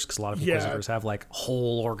characters, because a lot of Inquisitors have, like,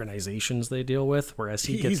 whole organizations they deal with, whereas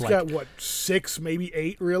he's got, 6, maybe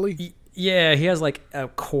 8, really? Yeah, he has, like, a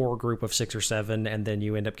core group of 6 or 7, and then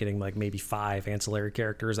you end up getting, like, maybe 5 ancillary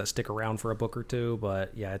characters that stick around for a book or two,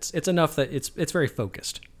 but, yeah, it's enough that it's very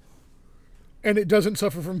focused. And it doesn't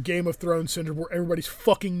suffer from Game of Thrones syndrome, where everybody's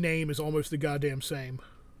fucking name is almost the goddamn same.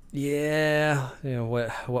 Yeah,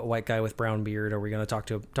 what white guy with brown beard are we going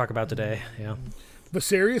to talk about today? Yeah,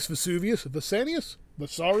 Viserius, Vesuvius, Visanius,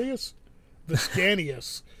 Visarius,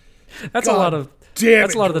 Viscanius. That's a lot of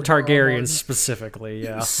the Targaryens specifically.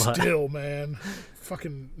 Yeah, still, man,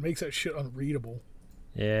 fucking makes that shit unreadable.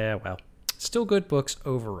 Yeah, well, still good books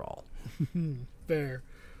overall. Fair,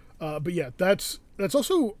 but yeah, that's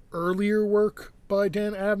also earlier work by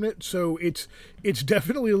Dan Abnett, so it's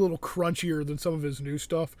definitely a little crunchier than some of his new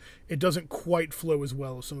stuff. It doesn't quite flow as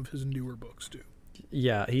well as some of his newer books do.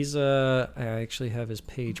 Yeah, he's I actually have his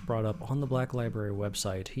page brought up on the Black Library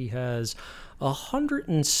website. He has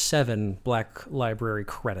 107 Black Library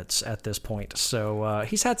credits at this point, so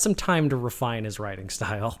he's had some time to refine his writing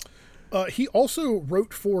style. He also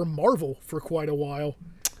wrote for Marvel for quite a while.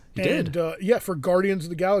 He did? For Guardians of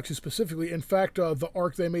the Galaxy specifically. In fact, the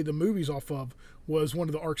arc they made the movies off of was one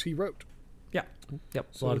of the arcs he wrote. Yeah. Yep.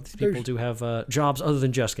 So a lot of these people do have jobs other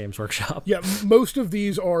than just Games Workshop. Yeah, most of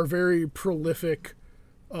these are very prolific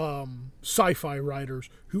sci-fi writers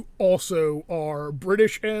who also are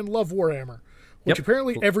British and love Warhammer, which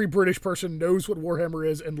apparently every British person knows what Warhammer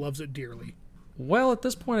is and loves it dearly. Well, at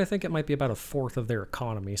this point, I think it might be about a fourth of their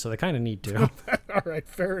economy, so they kind of need to. All right,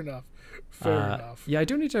 fair enough. Fair enough. Yeah, I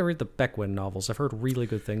do need to read the Bequin novels. I've heard really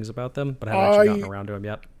good things about them, but I haven't actually gotten around to them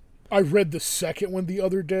yet. I read the second one the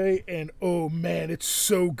other day, and oh man, it's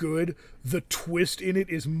so good. The twist in it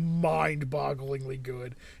is mind-bogglingly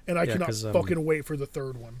good, and I cannot fucking wait for the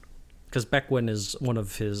third one. Because Bequin is one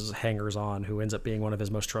of his hangers-on who ends up being one of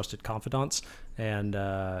his most trusted confidants, and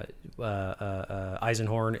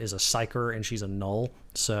Eisenhorn is a psyker and she's a null,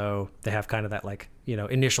 so they have kind of that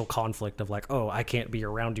initial conflict of I can't be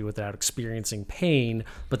around you without experiencing pain,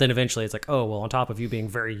 but then eventually it's on top of you being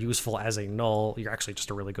very useful as a null, you're actually just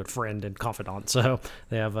a really good friend and confidant. So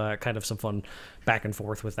they have kind of some fun back and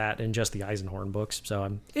forth with that in just the Eisenhorn books. So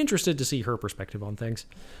I'm interested to see her perspective on things.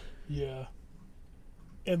 Yeah.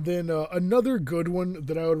 And then another good one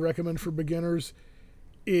that I would recommend for beginners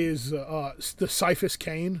is the Cyphus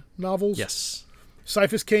Cain novels. Yes.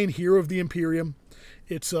 Cyphus Cain, Hero of the Imperium.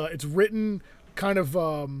 It's written kind of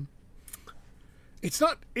it's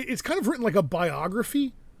kind of written like a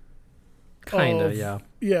biography. Kinda, yeah.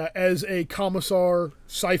 Yeah, as a commissar,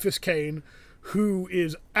 Cyphus Cain, who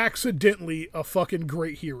is accidentally a fucking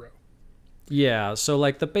great hero. Yeah,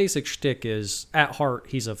 so the basic shtick is, at heart,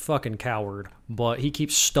 he's a fucking coward, but he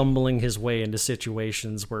keeps stumbling his way into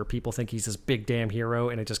situations where people think he's this big damn hero,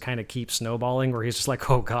 and it just kind of keeps snowballing, where he's just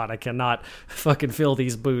oh god, I cannot fucking fill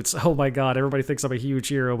these boots. Oh my god, everybody thinks I'm a huge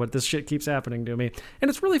hero, but this shit keeps happening to me. And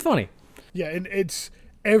it's really funny. Yeah, and it's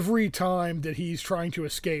every time that he's trying to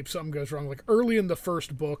escape, something goes wrong. Early in the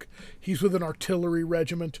first book, he's with an artillery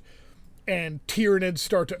regiment, and Tyranids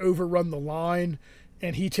start to overrun the line,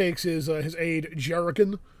 and he takes his aide,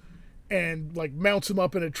 Jerrigan, and mounts him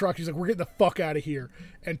up in a truck. He's we're getting the fuck out of here,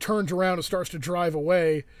 and turns around and starts to drive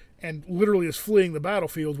away, and literally is fleeing the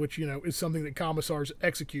battlefield, which, is something that commissars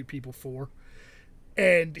execute people for.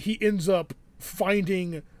 And he ends up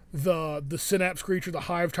finding the synapse creature, the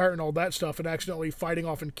hive tyrant, and all that stuff, and accidentally fighting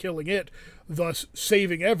off and killing it, thus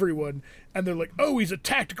saving everyone. And they're like, "Oh, he's a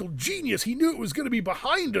tactical genius. He knew it was going to be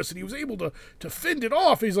behind us, and he was able to fend it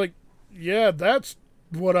off." He's like, "Yeah, that's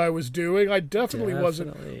what I was doing. I definitely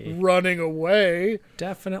wasn't running away.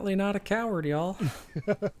 Definitely not a coward, y'all."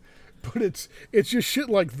 But it's just shit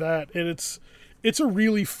like that, and it's a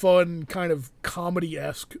really fun kind of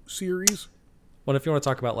comedy-esque series. Well, if you want to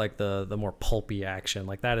talk about like the more pulpy action,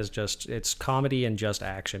 like that is just, it's comedy and just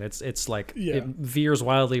action. It's like it veers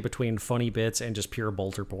wildly between funny bits and just pure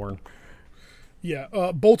bolter porn. Yeah,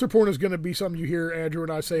 bolter porn is going to be something you hear Andrew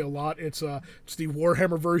and I say a lot. It's the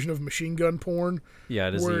Warhammer version of machine gun porn. Yeah,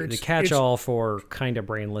 it is the catch-all for kind of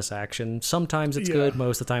brainless action. Sometimes it's good,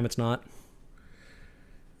 most of the time it's not.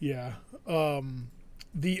 Yeah.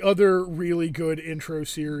 The other really good intro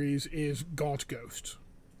series is Gaunt Ghost.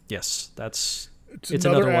 Yes, it's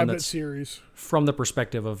another one Abbott that's series from the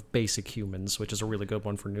perspective of basic humans, which is a really good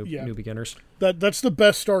one for new beginners. That's the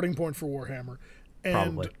best starting point for Warhammer.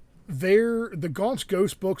 And Probably. the Gaunt's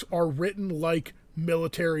Ghost books are written like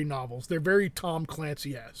military novels. They're very Tom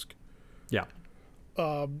Clancy-esque. Yeah.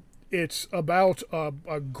 It's about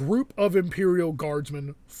a group of Imperial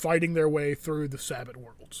guardsmen fighting their way through the Sabbat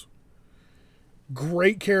worlds.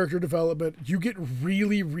 Great character development. You get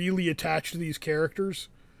really, really attached to these characters.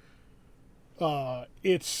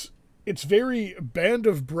 It's very Band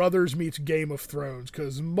of Brothers meets Game of Thrones,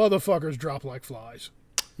 because motherfuckers drop like flies.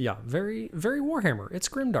 Yeah, very, very Warhammer. It's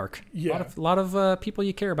grimdark. Yeah. A lot of people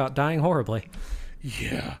you care about dying horribly.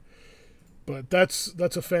 Yeah. But that's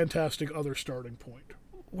a fantastic other starting point.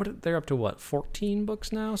 They're up to what, 14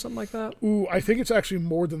 books now, something like that? Ooh, I think it's actually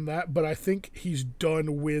more than that, but I think he's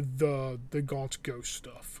done with the Gaunt's Ghost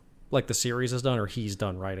stuff. Like the series is done, or he's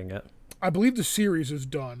done writing it? I believe the series is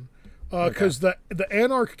done. Because the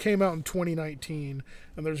Anarch came out in 2019,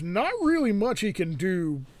 and there's not really much he can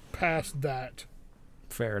do past that.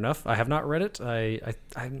 Fair enough. I have not read it.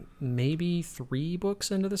 I'm maybe 3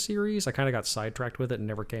 books into the series. I kind of got sidetracked with it and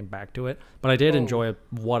never came back to it. But I did enjoy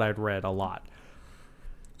what I'd read a lot.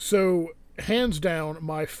 So, hands down,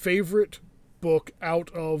 my favorite book out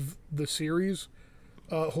of the series.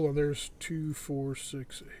 Hold on, there's 2, 4,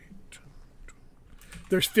 6, 8.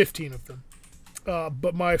 There's 15 of them.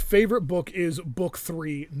 But my favorite book is book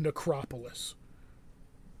 3, Necropolis.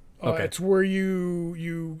 Okay. It's where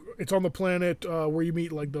it's on the planet where you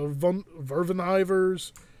meet like the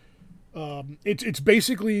Vervenhivers. It's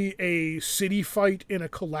basically a city fight in a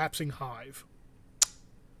collapsing hive.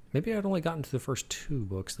 Maybe I'd only gotten to the first 2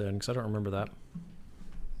 books then, because I don't remember that.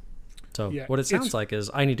 So Yeah, what it sounds like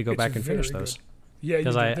is I need to go back and finish those. Good. Yeah,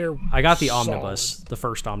 because I got the omnibus, the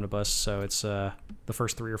first omnibus, so it's the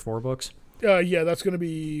first 3 or 4 books. Yeah, that's going to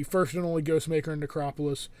be first and only Ghostmaker and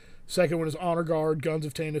Necropolis. Second one is Honor Guard, Guns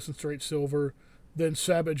of Tanis, and Straight Silver. Then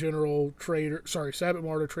Sabbat Martyr,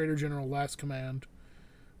 Traitor General, Last Command.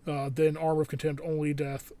 Then Armor of Contempt, Only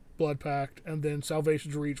Death, Blood Pact, and then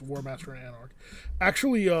Salvation's Reach, War Master, and Anarch.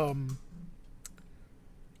 Actually, I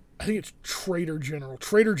think it's Traitor General.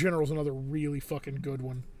 Traitor General is another really fucking good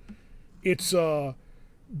one. It's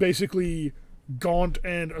basically Gaunt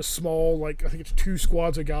and a small, I think it's 2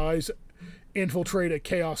 squads of guys infiltrate a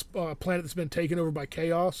chaos planet that's been taken over by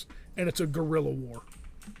chaos, and it's a guerrilla war.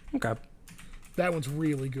 Okay. That one's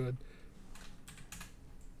really good.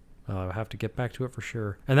 I'll have to get back to it for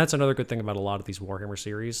sure. And that's another good thing about a lot of these Warhammer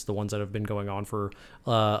series, the ones that have been going on for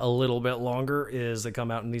a little bit longer, is they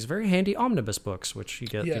come out in these very handy omnibus books, which you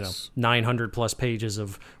get 900 plus pages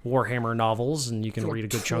of Warhammer novels, and you can read a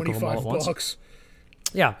good chunk of them all at once. $25.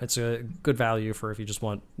 Yeah, it's a good value for if you just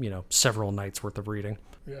want, several nights worth of reading.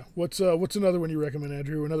 Yeah. What's another one you recommend,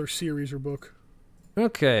 Andrew? Another series or book?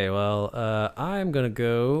 Okay, well, I'm going to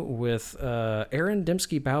go with Aaron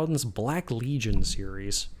Dembski Bowden's Black Legion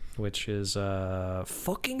series, which is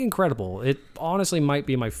fucking incredible. It honestly might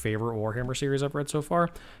be my favorite Warhammer series I've read so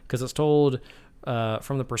far, because it's told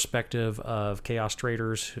from the perspective of Chaos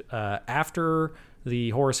Traders after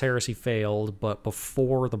the Horus Heresy failed, but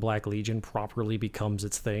before the Black Legion properly becomes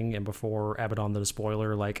its thing, and before Abaddon the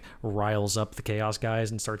Despoiler riles up the Chaos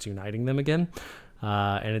guys and starts uniting them again.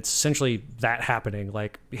 And it's essentially that happening,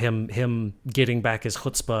 like him getting back his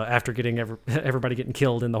chutzpah after getting everybody getting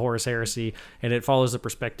killed in the Horus Heresy, and it follows the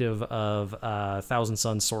perspective of Thousand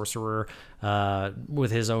Sons Sorcerer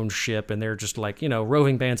with his own ship, and they're just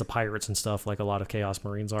roving bands of pirates and stuff like a lot of Chaos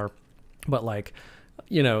Marines are, but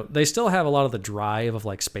they still have a lot of the drive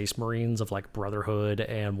of Space Marines, of brotherhood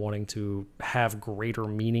and wanting to have greater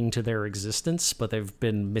meaning to their existence, but they've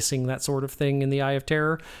been missing that sort of thing in the Eye of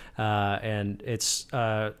Terror. And it's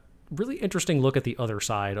really interesting look at the other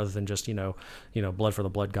side, other than just blood for the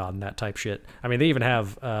blood god and that type shit. I mean, they even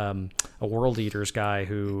have a World Eaters guy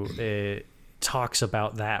who talks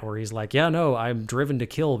about that, where he's like, yeah, no, I'm driven to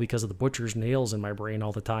kill because of the butcher's nails in my brain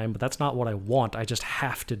all the time, but that's not what I want. I just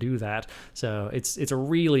have to do that. So it's a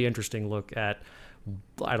really interesting look at,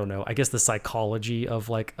 I don't know, I guess the psychology of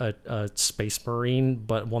like a space marine,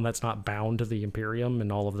 but one that's not bound to the Imperium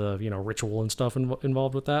and all of the ritual and stuff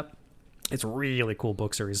involved with that. It's a really cool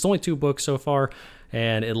book series. It's only 2 books so far,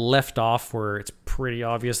 and it left off where it's pretty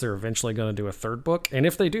obvious they're eventually going to do a 3rd book. And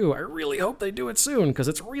if they do, I really hope they do it soon, because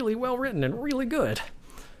it's really well written and really good.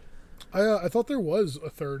 I thought there was a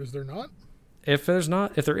 3rd. Is there not? If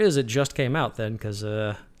there is, it just came out then, because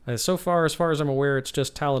so far, as far as I'm aware, it's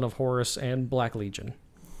just Talon of Horus and Black Legion.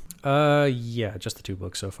 Yeah, just the 2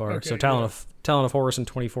 books so far. Okay, so Talon of Horus in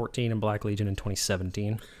 2014 and Black Legion in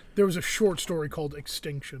 2017. There was a short story called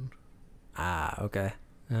Extinction. Ah, okay.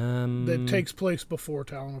 That takes place before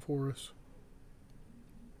Talon of Horus.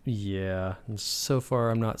 Yeah, and so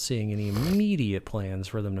far I'm not seeing any immediate plans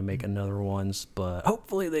for them to make another ones, but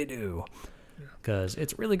hopefully they do, because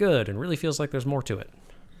it's really good and really feels like there's more to it.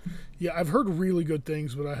 Yeah, I've heard really good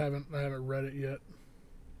things, but I haven't read it yet.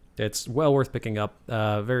 It's well worth picking up.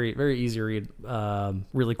 Very, very easy read.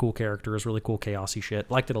 Really cool characters, really cool chaosy shit.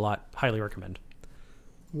 Liked it a lot. Highly recommend.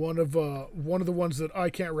 One of the ones that I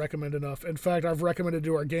can't recommend enough. In fact, I've recommended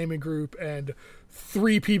to our gaming group, and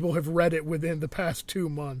 3 people have read it within the past 2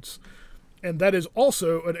 months. And that is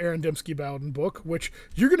also an Aaron Dembski-Bowden book, which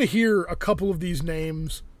you're going to hear a couple of these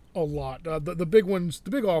names a lot. The big ones,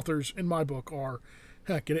 the big authors in my book are,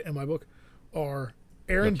 are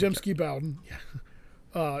Aaron Dembski-Bowden,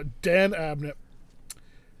 Dan Abnett,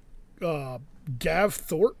 Gav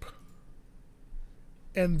Thorpe,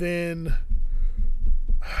 and then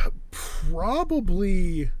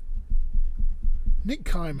probably Nick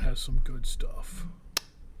Kime has some good stuff.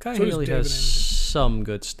 Guy Haley has some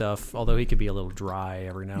good stuff, although he could be a little dry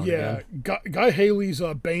every now and again. Yeah, Guy Haley's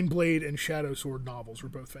Baneblade and Shadow Sword novels were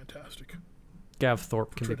both fantastic. Gav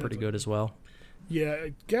Thorpe can be pretty good as well. Yeah,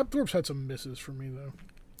 Gav Thorpe's had some misses for me, though.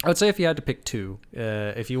 I would say if you had to pick 2,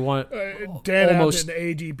 if you want... Dan Abnett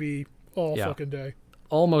and ADB all fucking day.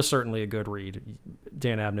 Almost certainly a good read.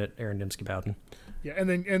 Dan Abnett, Aaron Dembski-Bowden. Yeah, and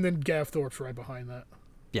then Gav Thorpe's right behind that.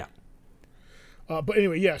 Yeah. But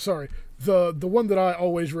anyway, yeah, sorry. The one that I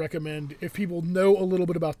always recommend, if people know a little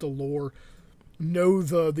bit about the lore, know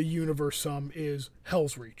the universe some, is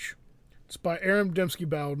Hell's Reach. It's by Aaron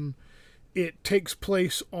Dembski-Bowden. It takes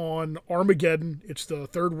place on Armageddon. It's the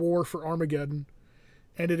 3rd war for Armageddon.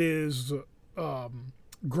 And it is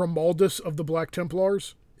Grimaldus of the Black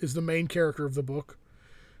Templars is the main character of the book.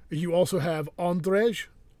 You also have Andrej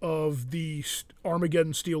of the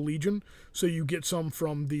Armageddon Steel Legion, so you get some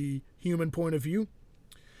from the human point of view.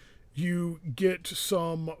 You get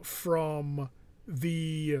some from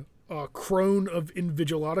the Crone of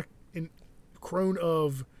Invigilatica,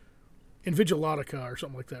 or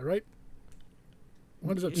something like that, right?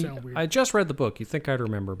 Why does that sound weird? I just read the book. You'd think I'd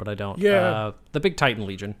remember, but I don't. Yeah. The Big Titan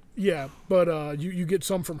Legion. Yeah, but you get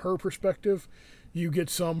some from her perspective. You get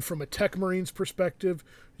some from a Tech Marine's perspective.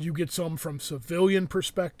 You get some from civilian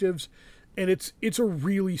perspectives. And it's a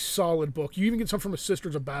really solid book. You even get some from a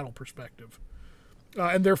Sisters of Battle perspective.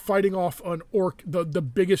 And they're fighting off an orc, the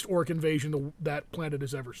biggest orc invasion that planet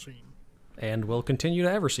has ever seen. And will continue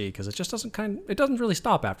to ever see, because it just doesn't really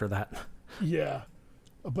stop after that. Yeah.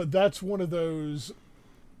 But that's one of those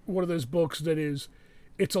books that is,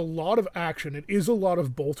 it's a lot of action. It is a lot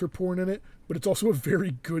of bolter porn in it, but it's also a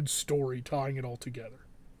very good story tying it all together.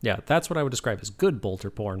 Yeah, that's what I would describe as good bolter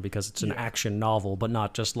porn, because it's an action novel, but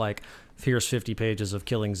not just like, here's 50 pages of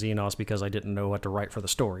killing Xenos because I didn't know what to write for the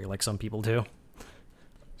story, like some people do.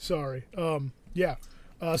 Sorry. Yeah.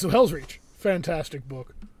 So Hell's Reach, fantastic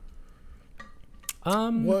book.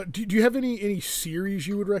 What do you have any series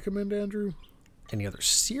you would recommend, Andrew? Any other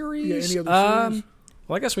series? Yeah, any other series?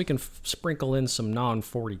 Well, I guess we can sprinkle in some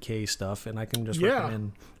non-40K stuff, and I can just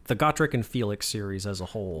recommend the Gotrek and Felix series as a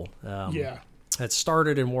whole. It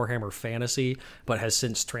started in Warhammer Fantasy, but has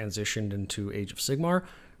since transitioned into Age of Sigmar,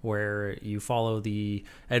 where you follow the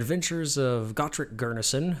adventures of Gotrek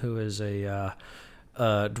Gurnison, who is a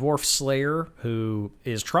dwarf slayer who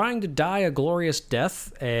is trying to die a glorious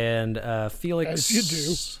death, and Felix... As you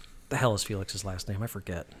do. The hell is Felix's last name? I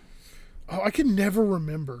forget. Oh, I can never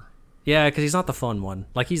remember. Yeah, because he's not the fun one.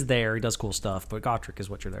 Like, he's there, he does cool stuff, but Gotrek is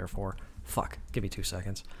what you're there for. Fuck, give me 2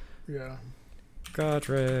 seconds. Yeah.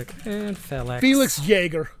 Gotrek and Felix. Felix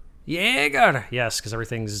Jaeger. Jaeger! Yes, because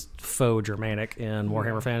everything's faux Germanic in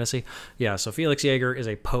Warhammer Fantasy. Yeah, so Felix Jaeger is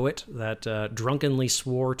a poet that drunkenly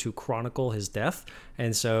swore to chronicle his death.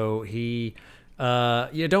 And so he...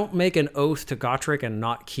 you don't make an oath to Gotrek and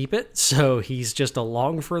not keep it, so he's just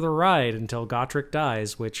along for the ride until Gotrek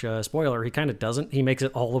dies, which, spoiler, he kind of doesn't. He makes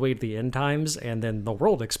it all the way to the end times, and then the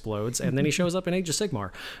world explodes, and then he shows up in Age of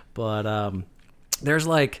Sigmar. But there's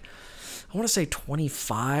like... I want to say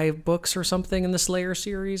 25 books or something in the Slayer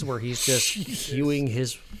series where he's just hewing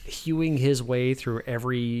his way through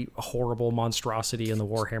every horrible monstrosity in the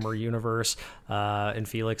Warhammer universe. And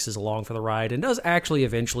Felix is along for the ride and does actually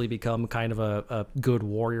eventually become kind of a good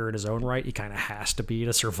warrior in his own right. He kind of has to be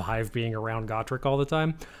to survive being around Gotrek all the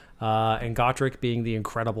time. And Gotrek, being the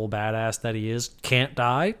incredible badass that he is, can't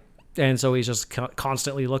die. And so he's just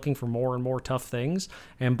constantly looking for more and more tough things.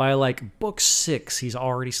 And by like book 6, he's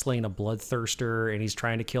already slain a bloodthirster and he's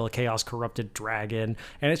trying to kill a chaos corrupted dragon.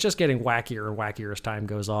 And it's just getting wackier and wackier as time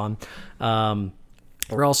goes on.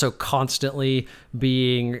 We're also constantly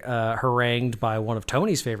being harangued by one of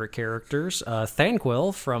Tony's favorite characters,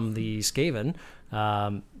 Thanquil from the Skaven.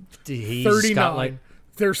 He's 39. got like...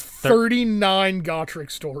 There's 39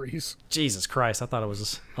 Gotrek stories. Jesus Christ, I thought it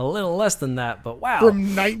was a little less than that, but wow.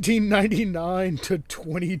 From 1999 to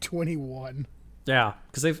 2021. Yeah,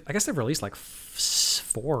 because I guess they've released like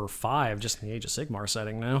 4 or 5 just in the Age of Sigmar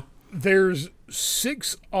setting now. There's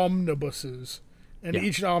 6 omnibuses, and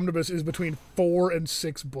each omnibus is between 4 and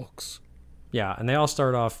 6 books. Yeah, and they all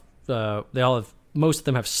start off, most of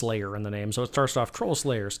them have Slayer in the name, so it starts off Troll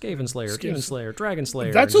Slayer, Skaven Slayer, Demon Slayer, Dragon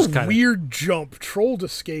Slayer. That's a weird jump, Troll to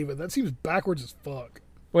Skaven. That seems backwards as fuck.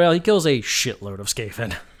 Well, he kills a shitload of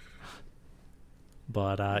Skaven.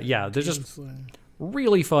 But, yeah, they're just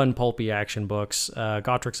really fun, pulpy action books.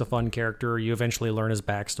 Gotrek's a fun character. You eventually learn his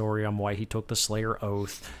backstory on why he took the Slayer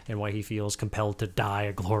Oath and why he feels compelled to die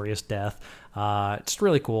a glorious death. It's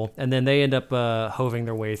really cool. And then they end up hoving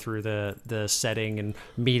their way through the setting and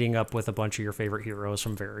meeting up with a bunch of your favorite heroes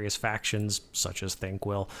from various factions, such as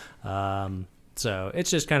Thanquil. So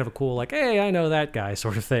it's just kind of a cool, like, hey, I know that guy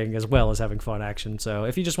sort of thing, as well as having fun action. So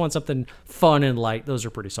if you just want something fun and light, those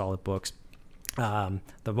are pretty solid books. The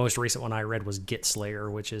most recent one I read was Git Slayer,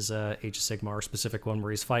 which is a Age of Sigmar specific one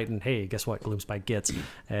where he's fighting, hey, guess what, Gloomspite Gits.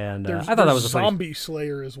 And I thought that was a Zombie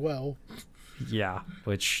Slayer as well. Yeah,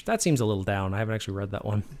 which that seems a little down. I haven't actually read that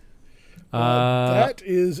one. That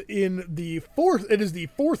is in the 4th. It is the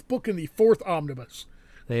 4th book in the 4th omnibus.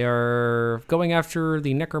 They are going after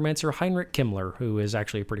the necromancer Heinrich Kimmler, who is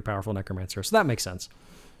actually a pretty powerful necromancer, so that makes sense.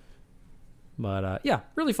 But yeah,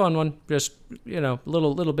 really fun one. Just,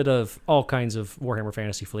 little bit of all kinds of Warhammer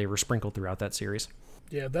Fantasy flavor sprinkled throughout that series.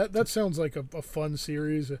 Yeah, that sounds like a fun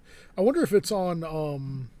series. I wonder if it's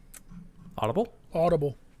on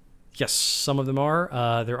Audible. Yes, some of them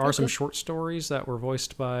are. There are some short stories that were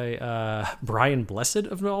voiced by Brian Blessed,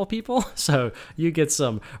 of all people. So you get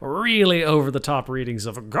some really over-the-top readings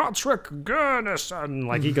of Gotrek Gurnison.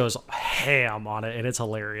 Like, he goes ham on it, and it's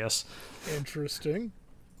hilarious. Interesting.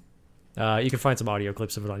 You can find some audio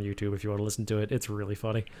clips of it on YouTube if you want to listen to it. It's really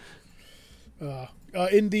funny.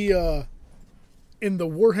 In the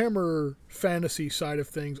Warhammer Fantasy side of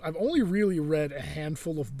things, I've only really read a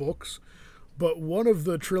handful of books. But one of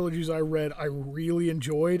the trilogies I read, I really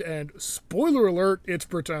enjoyed, and spoiler alert, it's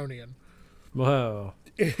Bretonnian. Whoa.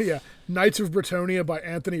 Yeah, Knights of Bretonnia by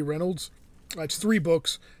Anthony Reynolds. It's 3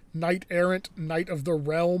 books: Knight Errant, Knight of the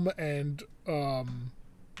Realm, and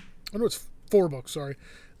it's 4 books. Sorry,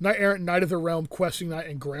 Knight Errant, Knight of the Realm, Questing Knight,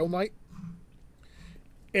 and Grail Knight.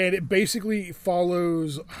 And it basically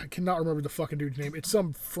follows. I cannot remember the fucking dude's name. It's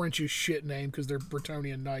some French as shit name because they're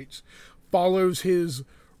Bretonnian knights. Follows his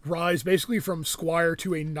rise basically from squire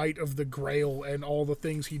to a knight of the Grail and all the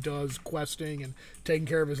things he does, questing and taking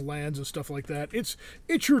care of his lands and stuff like that. It's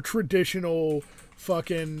your traditional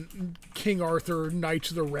fucking King Arthur, Knights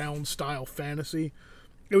of the Round style fantasy.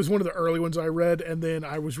 It was one of the early ones I read, and then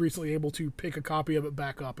I was recently able to pick a copy of it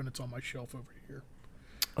back up, and it's on my shelf over here.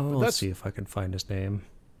 Let's see if I can find his name.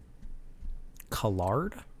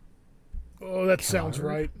 Collard? Oh, that sounds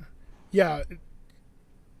right. Yeah.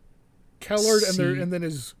 Kellard and then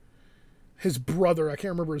his brother. I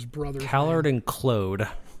can't remember his brother's Callard name. And Claude.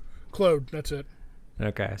 Claude, that's it.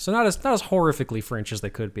 Okay, so not as horrifically French as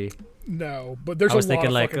they could be. No, but there's a lot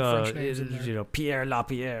of fucking French names in there. Pierre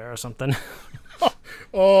Lapierre or something.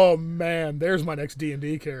 Oh man, there's my next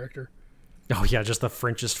D&D character. Oh yeah, just the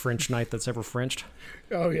Frenchest French knight that's ever Frenched.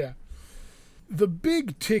 Oh yeah. The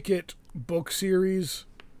big ticket book series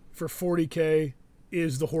for 40K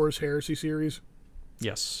is the Horus Heresy series.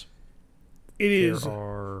 Yes. It is. There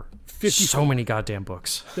are So many goddamn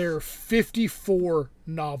books. There are 54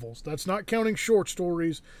 novels. That's not counting short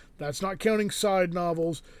stories. That's not counting side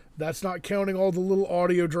novels. That's not counting all the little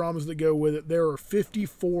audio dramas that go with it. There are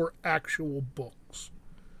 54 actual books.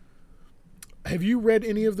 Have you read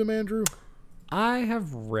any of them, Andrew? I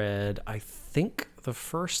have read, I think, the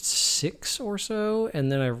first 6 or so,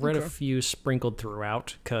 and then I've read a few sprinkled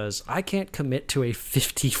throughout, because I can't commit to a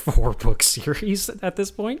 54-book series at this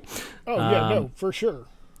point. Oh, yeah, no, for sure.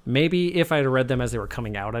 Maybe if I had read them as they were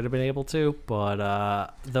coming out, I'd have been able to,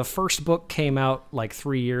 but the first book came out like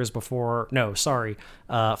 5 years before I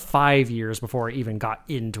even got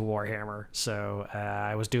into Warhammer, so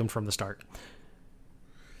I was doomed from the start.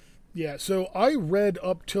 Yeah, so I read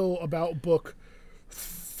up till about book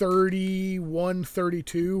 31,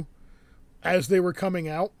 32 as they were coming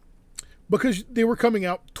out, because they were coming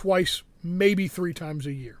out twice, maybe 3 times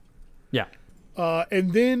a year. Yeah.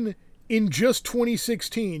 And then in just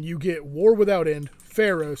 2016, you get War Without End,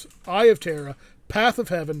 Pharaohs, Eye of Terra, Path of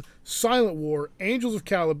Heaven, Silent War, Angels of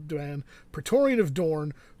Caliban, Praetorian of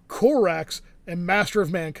Dorne, Corax, and Master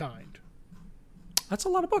of Mankind. That's a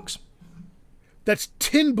lot of books. That's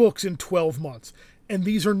 10 books in 12 months. And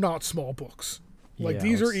these are not small books.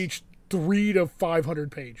 These are each 300 to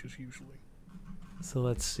 500 pages usually. So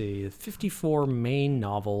let's see, 54 main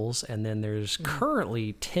novels, and then there's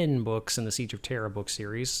currently 10 books in the Siege of Terra book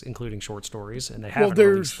series, including short stories, and they haven't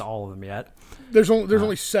released all of them yet. There's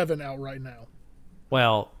only 7 out right now.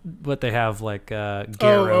 Well, but they have like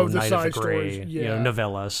Garrow, Knight of the Grey, yeah.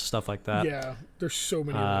 Novellas, stuff like that. Yeah, there's so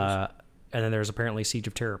many of those. And then there's apparently Siege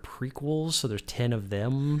of Terra prequels, so there's 10 of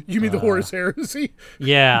them. You mean the Horus Heresy?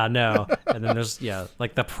 Yeah, no. And then there's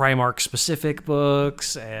like the Primarch specific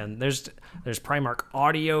books, and there's Primarch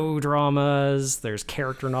audio dramas, there's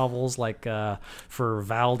character novels like for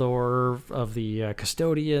Valdor of the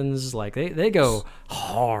Custodians. Like they go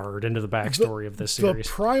hard into the backstory of this series.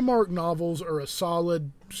 The Primarch novels are a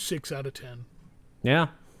solid 6 out of 10. Yeah.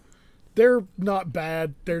 They're not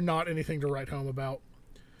bad. They're not anything to write home about.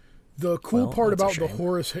 The cool part about the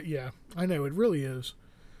Horus... Yeah, I know, it really is.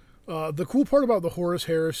 The cool part about the Horus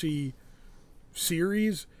Heresy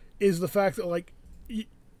series is the fact that, like,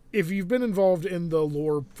 if you've been involved in the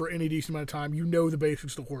lore for any decent amount of time, you know the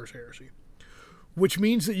basics of Horus Heresy. Which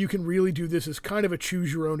means that you can really do this as kind of a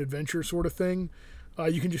choose-your-own-adventure sort of thing.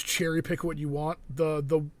 You can just cherry-pick what you want.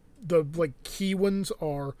 The key ones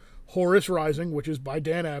are Horus Rising, which is by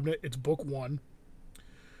Dan Abnett. It's book 1.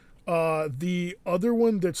 The other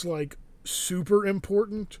one that's like super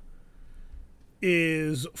important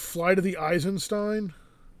is Flight of the Eisenstein,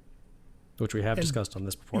 which we have discussed on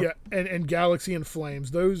this before. Yeah, and Galaxy in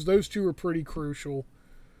Flames. Those 2 are pretty crucial.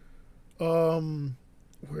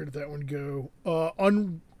 Where did that one go?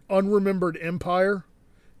 Unremembered Empire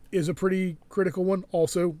is a pretty critical one.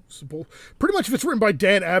 Also, pretty much if it's written by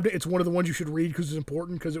Dan Abnett, it's one of the ones you should read because it's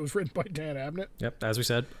important because it was written by Dan Abnett. Yep, as we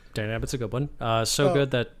said, Dan Abnett's a good one. So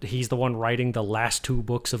good that he's the one writing the last 2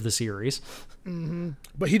 books of the series. Mm-hmm.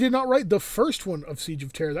 But he did not write the first one of Siege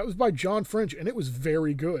of Terror. That was by John French, and it was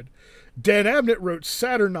very good. Dan Abnett wrote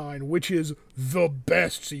Saturnine, which is the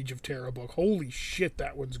best Siege of Terror book. Holy shit,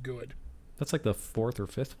 that one's good. That's like the 4th or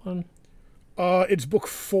 5th one? It's book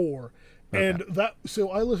 4. Okay. And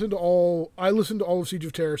I listened to all of Siege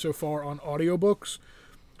of Terror so far on audiobooks.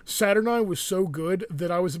 Saturnine was so good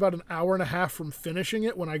that I was about an hour and a half from finishing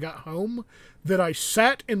it when I got home, that I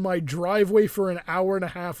sat in my driveway for an hour and a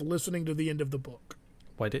half listening to the end of the book.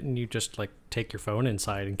 Why didn't you just take your phone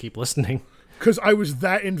inside and keep listening? Because I was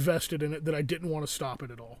that invested in it that I didn't want to stop it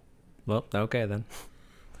at all. Well, okay then.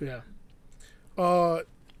 Yeah.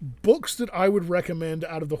 Books that I would recommend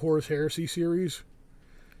out of the Horus Heresy series.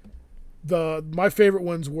 My favorite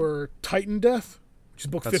ones were Titan Death, which is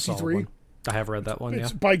book 53. I have read that one,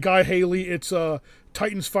 It's by Guy Haley. It's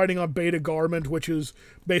Titans fighting on Beta Garment, which is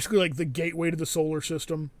basically like the gateway to the solar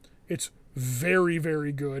system. It's very,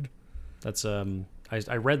 very good. That's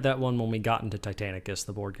I read that one when we got into Titanicus,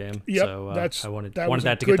 the board game. Yep, so I wanted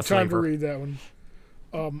that to get the flavor. Time to read that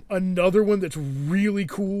one. Another one that's really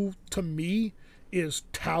cool to me is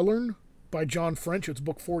Tallarn by John French. It's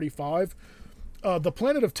book 45. The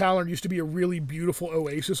planet of Tallarn used to be a really beautiful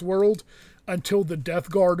oasis world until the Death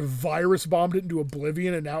Guard virus bombed it into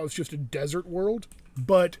oblivion, and now it's just a desert world.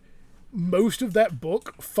 But most of that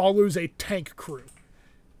book follows a tank crew,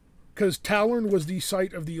 because Tallarn was the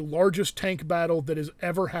site of the largest tank battle that has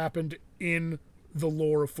ever happened in the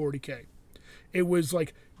lore of 40K. It was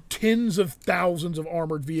like tens of thousands of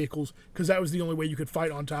armored vehicles, because that was the only way you could fight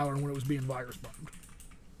on Tallarn when it was being virus bombed.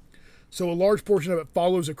 So a large portion of it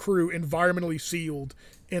follows a crew environmentally sealed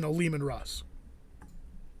in a Leman Russ.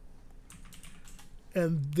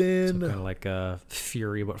 And then Kind of like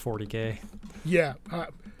Fury, but 40K. yeah,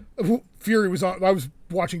 Fury was on. I was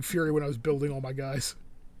watching Fury when I was building all my guys,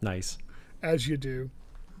 Nice. as you do.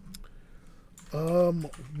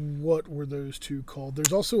 What were those two called?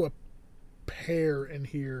 There's also a pair in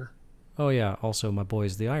here. Oh yeah. Also, my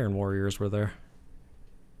boys, the Iron Warriors, were there.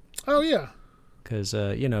 Oh yeah, Because,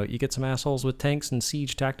 you get some assholes with tanks and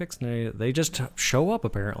siege tactics, and they just show up,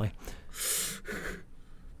 apparently.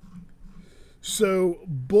 so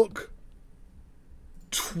book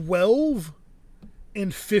 12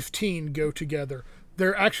 and 15 go together.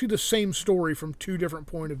 They're actually the same story from two different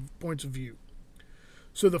points of view.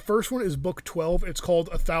 So the first one is book 12. It's called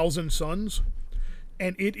 1,000 Suns.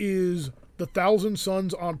 And it is the 1,000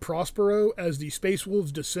 Suns on Prospero as the Space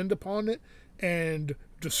Wolves descend upon it and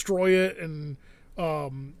destroy it. And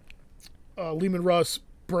Leman Russ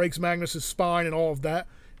breaks Magnus's spine and all of that.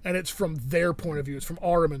 And it's from their point of view. It's from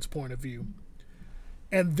Ahriman's point of view.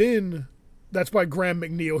 And then that's by Graham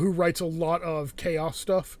McNeil, who writes a lot of Chaos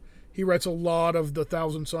stuff. He writes a lot of the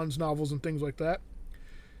 1,000 Suns novels and things like that.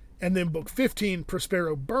 And then book 15,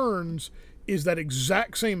 Prospero Burns, is that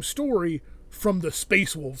exact same story from the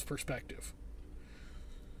Space Wolves perspective.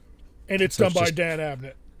 And it's done by Dan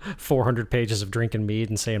Abnett. 400 pages of drinking mead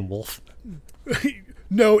and saying wolf.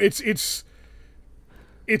 No, it's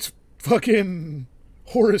fucking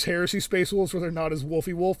Horus Heresy Space Wolves where they're not as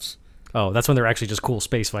wolfy wolves. Oh, that's when they're actually just cool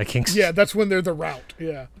space Vikings. Yeah, that's when they're the route.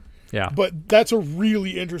 Yeah. Yeah. But that's a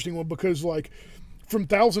really interesting one because, like, from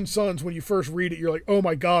 1,000 Suns, when you first read it, you're like, oh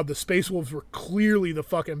my god, the Space Wolves were clearly the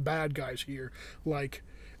fucking bad guys here. Like,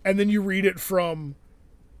 and then you read it from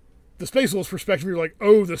the Space Wolves perspective, you're like,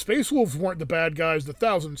 oh, the Space Wolves weren't the bad guys, the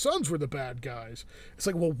 1,000 Suns were the bad guys. It's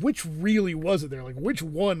like, well, which really was it there? Like, which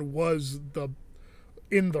one was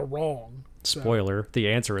in the wrong? Spoiler, the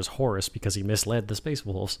answer is Horus because he misled the Space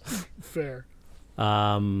Wolves. Fair.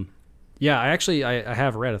 Yeah, I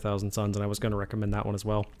have read 1,000 Suns, and I was going to recommend that one as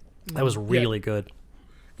well. That was really good.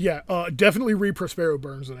 Yeah, definitely read Prospero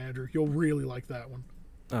Burns and Andrew. You'll really like that one.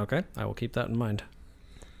 Okay, I will keep that in mind.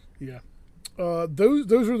 Yeah.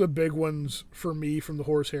 Those are the big ones for me from the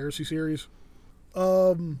Horus Heresy series.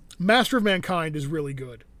 Master of Mankind is really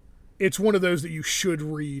good. It's one of those that you should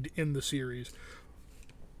read in the series.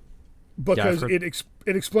 Because it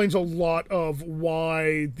explains a lot of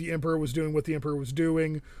why the Emperor was doing what the Emperor was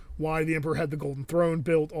doing, why the Emperor had the Golden Throne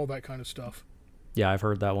built, all that kind of stuff. Yeah, I've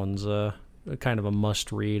heard that one's kind of a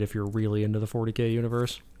must-read if you're really into the 40K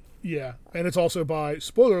universe. Yeah, and it's also by,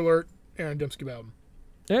 spoiler alert, Aaron Dembski-Bowden.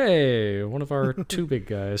 Hey, one of our two big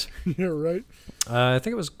guys. Yeah, right? I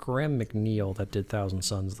think it was Graham McNeil that did 1,000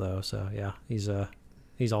 Suns, though, so yeah, he's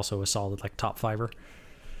also a solid, like, top fiver.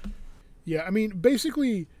 Yeah, I mean,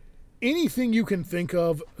 basically, anything you can think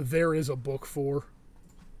of, there is a book for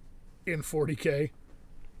in 40K.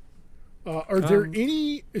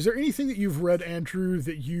 Is there anything that you've read, Andrew,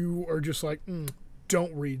 that you are just like,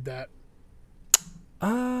 don't read that?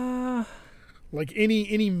 Like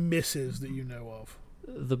any misses that you know of?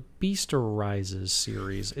 The Beast Arises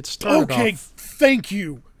series. It started off... thank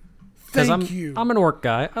you. Thank you. I'm an orc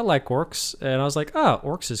guy. I like orcs. And I was like,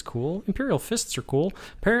 orcs is cool. Imperial fists are cool.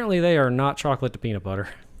 Apparently they are not chocolate to peanut butter.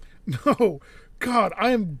 No. God,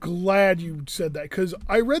 I am glad you said that, because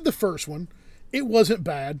I read the first one. It wasn't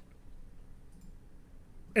bad.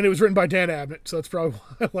 And it was written by Dan Abnett, so that's probably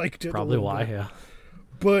why I liked it. Probably why, yeah.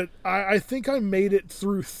 But I think I made it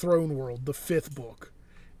through Throne World, the 5th book.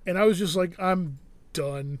 And I was just like, I'm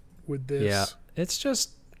done with this. Yeah,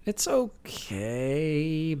 it's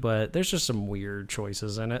okay, but there's just some weird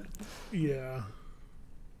choices in it. Yeah.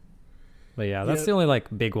 But yeah, that's the only like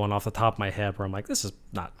big one off the top of my head where I'm like, this is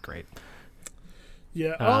not great.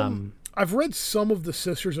 Yeah, I've read some of the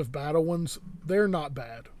Sisters of Battle ones. They're not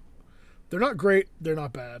bad. They're not great. They're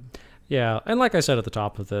not bad. Yeah, and like I said at the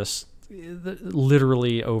top of this,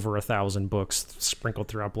 literally over 1,000 books sprinkled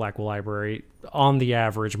throughout Blackwell Library. On the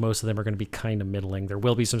average, most of them are going to be kind of middling. There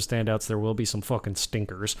will be some standouts. There will be some fucking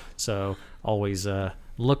stinkers. So always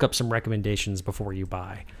look up some recommendations before you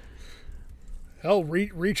buy. Hell,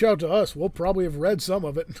 reach out to us. We'll probably have read some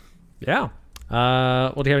of it. Yeah.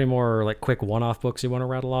 Well, do you have any more like quick one-off books you want to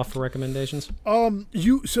rattle off for recommendations?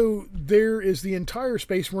 So there is the entire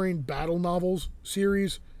Space Marine Battle Novels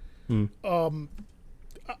series.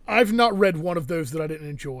 I've not read one of those that I didn't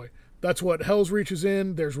enjoy. That's what Hell's Reach is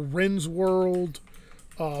in. There's Rin's World,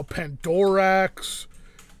 Pandorax.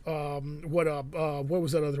 What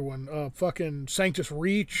was that other one? Fucking Sanctus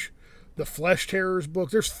Reach, the Flesh Terrors book.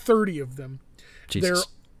 There's 30 of them. Jesus.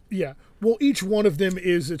 Yeah. Well, each one of them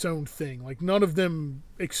is its own thing. Like, none of them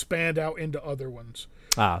expand out into other ones.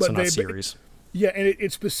 So not series. Yeah, and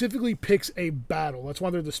it specifically picks a battle. That's why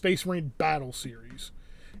they're the Space Marine Battle Series.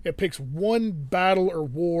 It picks one battle or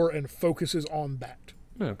war and focuses on that.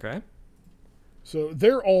 Okay. So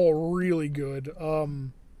they're all really good.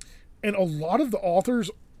 And a lot of the authors,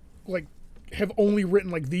 like, have only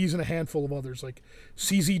written, like, these and a handful of others. Like,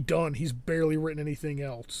 C.Z. Dunn, he's barely written anything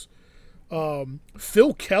else.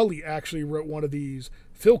 Phil Kelly actually wrote one of these.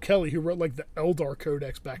 Phil Kelly, who wrote, like, the Eldar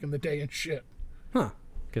Codex back in the day and shit. Huh.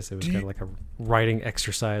 Guess it was kind of like a writing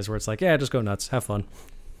exercise where it's like, yeah, just go nuts, have fun.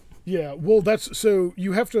 Yeah, well, that's so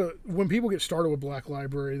you have to, when people get started with Black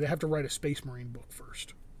Library, they have to write a Space Marine book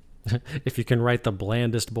first. If you can write the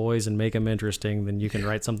blandest boys and make them interesting, then you can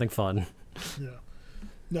write something fun. Yeah.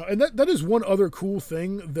 No, and that is one other cool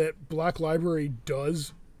thing that Black Library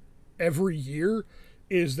does every year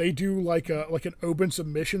is they do like an open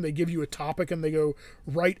submission. They give you a topic and they go,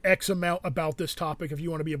 write X amount about this topic if you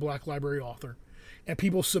want to be a Black Library author. And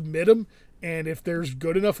people submit them, and if there's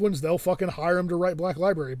good enough ones, they'll fucking hire them to write Black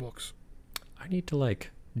Library books. I need to,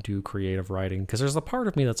 like, do creative writing, because there's a part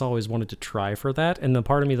of me that's always wanted to try for that, and the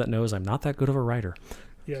part of me that knows I'm not that good of a writer.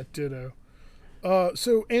 Yeah, ditto.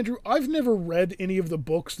 So, Andrew, I've never read any of the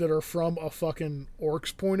books that are from a fucking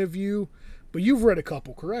orc's point of view, but you've read a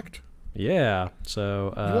couple, correct? Yeah,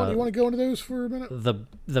 so... you want to go into those for a minute?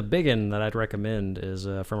 The big one that I'd recommend is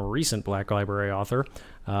from a recent Black Library author,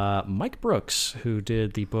 Mike Brooks, who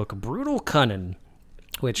did the book Brutal Cunning,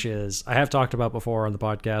 which is, I have talked about before on the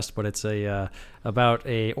podcast, but it's about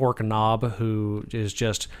a orc knob who is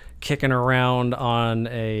just kicking around on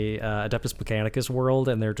a Adeptus Mechanicus world,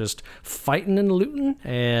 and they're just fighting and looting,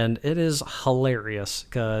 and it is hilarious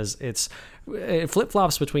because it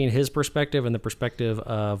flip-flops between his perspective and the perspective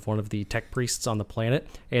of one of the tech priests on the planet,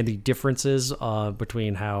 and the differences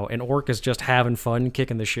between how an orc is just having fun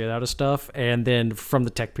kicking the shit out of stuff, and then from the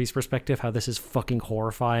tech priest perspective, how this is fucking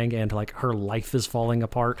horrifying, and like her life is falling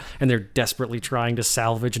apart, and they're desperately trying to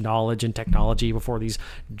salvage knowledge and technology before these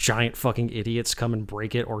giant fucking idiots come and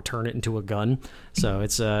break it or turn it into a gun. So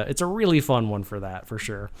it's a really fun one for that, for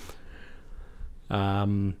sure.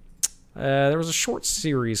 There was a short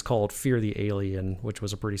series called Fear the Alien, which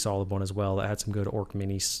was a pretty solid one as well. That had some good orc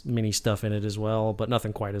mini stuff in it as well, but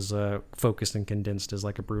nothing quite as focused and condensed as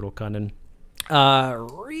like a Brutal Cunning.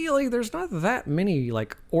 Really, there's not that many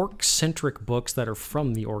like orc-centric books that are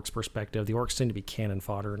from the orcs' perspective. The orcs tend to be cannon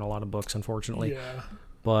fodder in a lot of books, unfortunately. Yeah.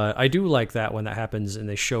 But I do like that when that happens and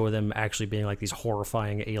they show them actually being like these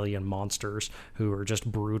horrifying alien monsters who are just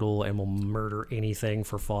brutal and will murder anything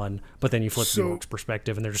for fun. But then you flip the orc's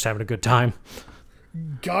perspective and they're just having a good time.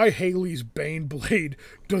 Guy Haley's Baneblade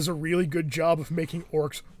does a really good job of making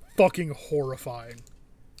orcs fucking horrifying.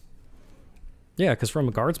 Yeah, because from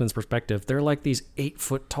a guardsman's perspective, they're like these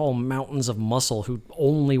 8-foot-tall mountains of muscle who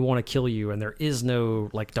only want to kill you, and there is no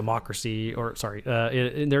like democracy, or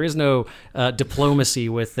there is no diplomacy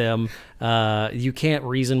with them. You can't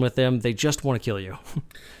reason with them; they just want to kill you.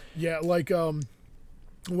 Yeah, like one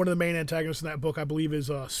of the main antagonists in that book, I believe, is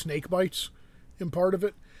Snake Bites, in part of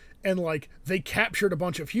it, and like they captured a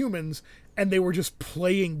bunch of humans, and they were just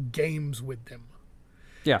playing games with them.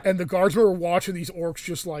 Yeah, and the guardsmen were watching these orcs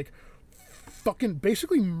just like fucking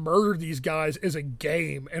basically murder these guys as a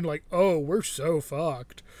game, and like, oh, we're so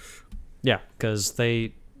fucked. Yeah, because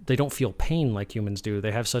they don't feel pain like humans do.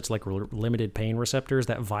 They have such like limited pain receptors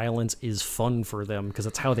that violence is fun for them because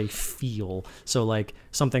that's how they feel. So like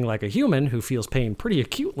something like a human who feels pain pretty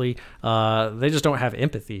acutely, they just don't have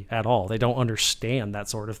empathy at all. They don't understand that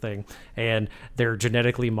sort of thing. And they're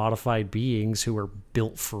genetically modified beings who are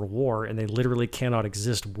built for war, and they literally cannot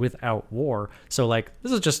exist without war. So like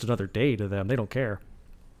this is just another day to them. They don't care.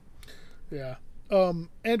 Yeah.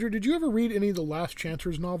 Andrew, did you ever read any of the Last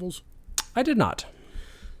Chancellor's novels? I did not.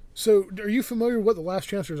 So, are you familiar with what the Last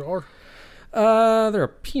Chancellors are? They're a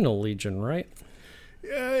penal legion, right?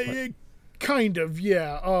 Kind of,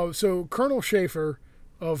 yeah. So, Colonel Schaefer,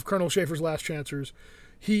 of Colonel Schaefer's Last Chancellors,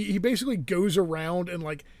 he basically goes around and,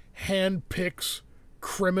 like, hand-picks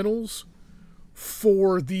criminals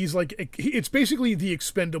for these, like, it's basically the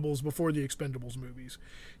Expendables before the Expendables movies.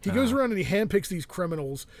 He goes around and he handpicks these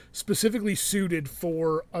criminals specifically suited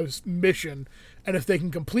for a mission, and if they can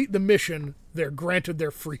complete the mission, they're granted their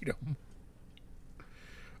freedom.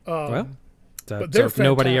 Well, but so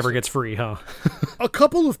nobody ever gets free, huh? A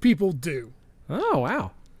couple of people do. Oh, wow.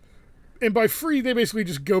 And by free, they basically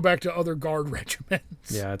just go back to other guard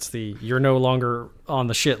regiments. Yeah, it's you're no longer on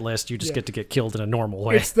the shit list, you just get to get killed in a normal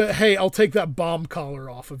way. It's hey, I'll take that bomb collar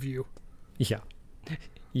off of you. Yeah.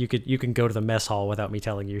 You can go to the mess hall without me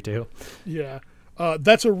telling you to. Yeah.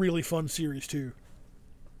 That's a really fun series, too.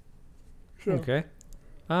 So. Okay.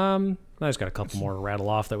 I just got a couple more to rattle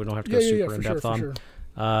off that we don't have to go super in depth on. Sure.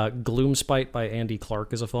 Gloomspite by Andy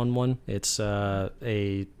Clark is a fun one. It's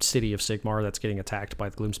a city of Sigmar that's getting attacked by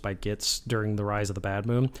the Gloomspite Gits during the rise of the Bad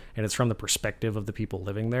Moon, and it's from the perspective of the people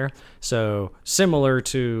living there. So similar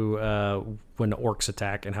to when orcs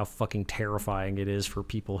attack and how fucking terrifying it is for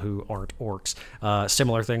people who aren't orcs.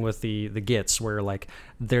 Similar thing with the Gits, where like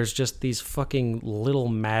there's just these fucking little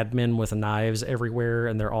madmen with knives everywhere,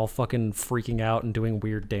 and they're all fucking freaking out and doing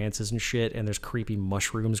weird dances and shit, and there's creepy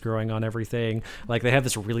mushrooms growing on everything. Like they have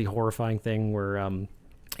this really horrifying thing where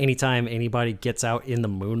anytime anybody gets out in the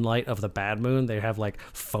moonlight of the bad moon, they have like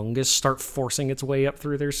fungus start forcing its way up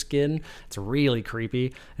through their skin. It's really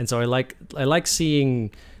creepy. And so I like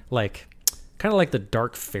seeing like kind of like the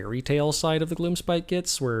dark fairy tale side of the Gloomspite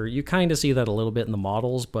Gits, where you kind of see that a little bit in the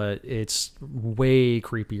models, but it's way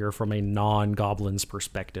creepier from a non-goblin's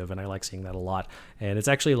perspective, and I like seeing that a lot. And it's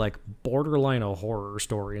actually like borderline a horror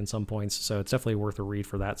story in some points, so it's definitely worth a read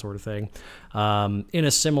for that sort of thing. In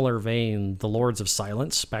a similar vein, The Lords of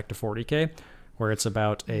Silence, back to 40k, where it's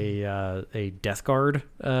about a Death Guard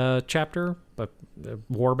chapter, but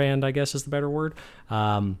warband, I guess is the better word.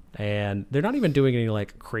 And they're not even doing any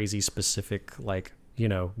like crazy specific like, you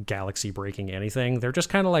know, galaxy breaking anything. They're just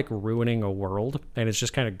kind of like ruining a world, and it's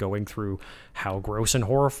just kind of going through how gross and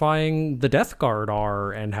horrifying the Death Guard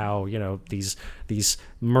are, and how, you know, these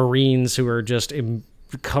Marines who are just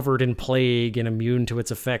covered in plague and immune to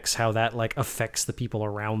its effects, how that like affects the people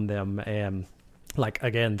around them, and like,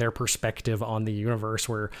 again, their perspective on the universe,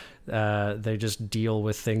 where they just deal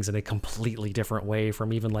with things in a completely different way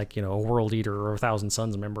from even like, you know, a World Eater or a Thousand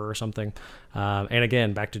Suns member or something. And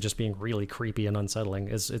again, back to just being really creepy and unsettling.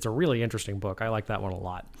 It's a really interesting book. I like that one a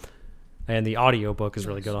lot. And the audio book is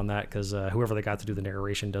really good on that, because whoever they got to do the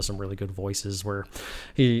narration does some really good voices, where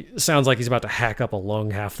he sounds like he's about to hack up a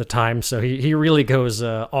lung half the time. So he really goes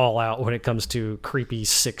all out when it comes to creepy,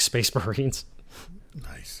 sick Space Marines.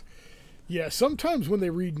 Nice. Yeah, sometimes when they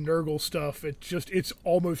read Nurgle stuff, it's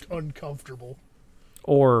almost uncomfortable.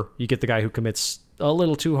 Or you get the guy who commits a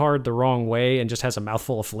little too hard the wrong way and just has a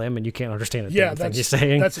mouthful of phlegm, and you can't understand a damn thing he's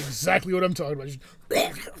saying. That's exactly what I'm talking about. Just,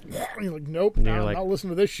 and you're like, nope, I'm not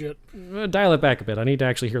listening to this shit. Dial it back a bit. I need to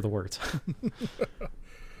actually hear the words.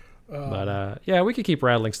 But yeah, we could keep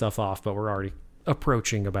rattling stuff off, but we're already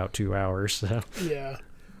approaching about 2 hours. So. Yeah.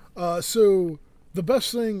 So the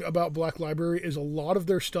best thing about Black Library is a lot of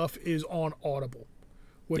their stuff is on Audible,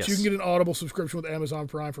 which you can get an Audible subscription with Amazon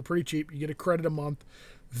Prime for pretty cheap. You get a credit a month.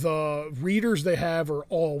 The readers they have are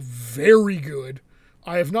all very good.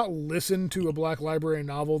 I have not listened to a Black Library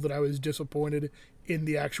novel that I was disappointed in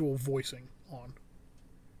the actual voicing on.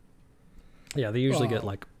 Yeah, they usually get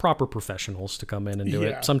like proper professionals to come in and do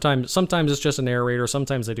it. Sometimes it's just a narrator.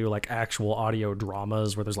 Sometimes they do like actual audio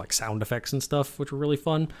dramas where there's like sound effects and stuff, which are really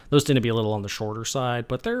fun. Those tend to be a little on the shorter side,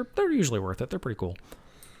 but they're usually worth it. They're pretty cool.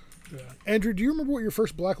 Yeah. Andrew, do you remember what your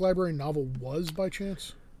first Black Library novel was by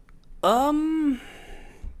chance?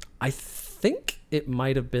 I think it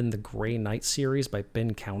might have been the Grey Knight series by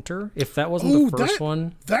Ben Counter. If that wasn't the first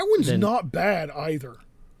one. That one's not bad either.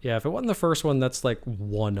 Yeah, if it wasn't the first one, that's like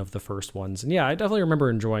one of the first ones. And yeah, I definitely remember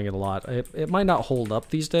enjoying it a lot. It might not hold up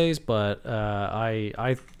these days, but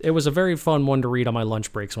it was a very fun one to read on my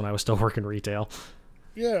lunch breaks when I was still working retail.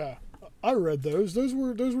 Yeah, I read those. Those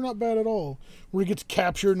were not bad at all. Where he gets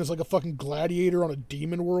captured and is like a fucking gladiator on a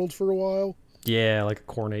demon world for a while. Yeah, like a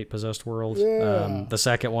Cornate possessed world. Yeah. The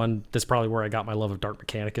second one, that's probably where I got my love of Dark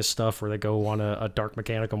Mechanicus stuff, where they go on a Dark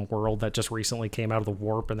Mechanicum world that just recently came out of the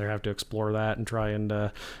warp, and they have to explore that and try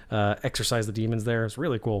and exorcise the demons there. It's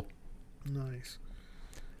really cool. Nice.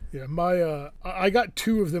 Yeah, I got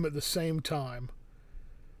two of them at the same time.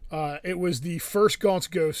 It was the first Gaunt's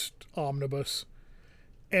Ghost omnibus,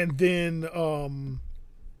 and then oh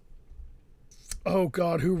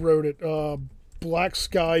god, who wrote it? Black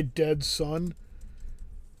Sky, Dead Sun.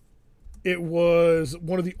 It was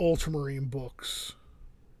one of the Ultramarine books.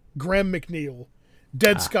 Graham McNeil.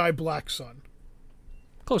 Dead Sky, Black Sun.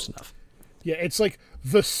 Close enough. Yeah, it's like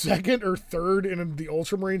the second or third in the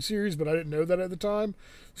Ultramarine series, but I didn't know that at the time.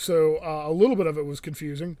 So a little bit of it was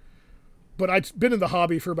confusing. But I'd been in the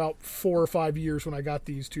hobby for about 4 or 5 years when I got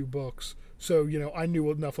these two books. So, you know, I knew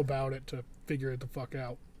enough about it to figure it the fuck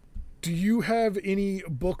out. Do you have any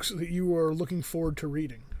books that you are looking forward to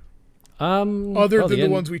reading? Other than the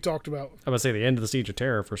ones we talked about. I would say the end of the Siege of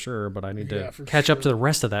Terra for sure, but I need to catch up to the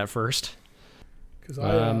rest of that first. Because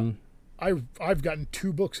I've gotten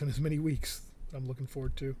 2 books in as many weeks that I'm looking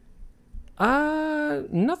forward to.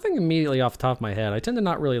 Nothing immediately off the top of my head. I tend to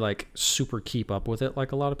not really like super keep up with it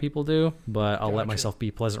like a lot of people do, but I'll let myself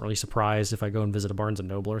be pleasantly surprised if I go and visit a Barnes and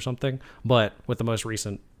Noble or something. But with the most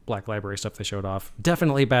recent Black Library stuff they showed off,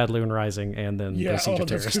 definitely Bad Loon Rising and then the Siege of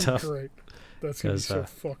Terra stuff. Great. That's gonna be so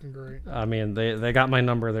fucking great. I mean, they got my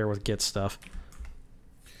number there with Git stuff.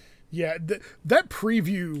 Yeah, that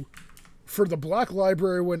preview for the Black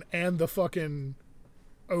Library one and the fucking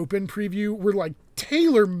open preview were like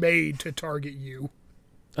tailor-made to target you.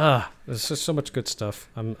 There's just so much good stuff.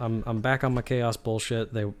 I'm back on my chaos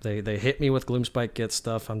bullshit. They hit me with Gloomspike Git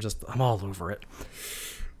stuff. I'm all over it.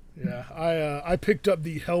 Yeah, I picked up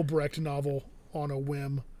the Helbrecht novel on a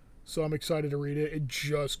whim, so I'm excited to read it. It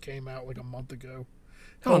just came out like a month ago.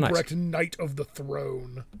 Helbrecht, nice. Knight of the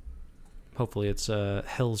Throne. Hopefully it's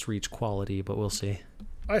Hell's Reach quality, but we'll see.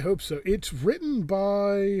 I hope so. It's written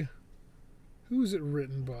by... Who is it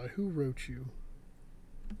written by? Who wrote you?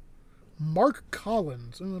 Mark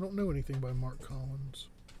Collins. Oh, I don't know anything by Mark Collins.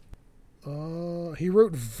 He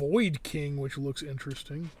wrote Void King, which looks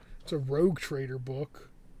interesting. It's a Rogue Trader book.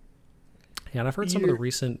 Yeah, and I've heard some of the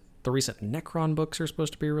recent Necron books are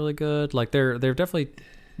supposed to be really good. Like they're definitely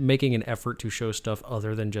making an effort to show stuff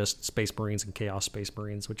other than just Space Marines and Chaos Space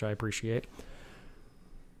Marines, which I appreciate.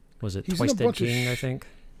 Was it Twice Dead King, I think?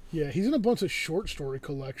 Yeah, he's in a bunch of short story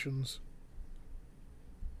collections.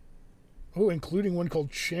 Oh, including one called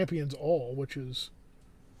Champions All, which is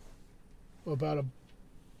about a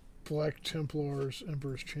Black Templar's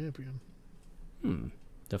Emperor's Champion.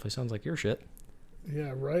 Definitely sounds like your shit.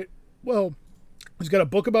 Yeah, right? Well, he's got a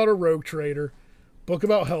book about a rogue trader, book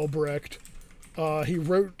about Helbrecht. He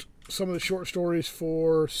wrote some of the short stories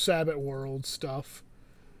for Sabbath World stuff.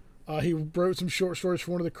 He wrote some short stories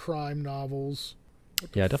for one of the crime novels.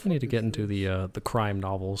 Yeah, I definitely need to get into the crime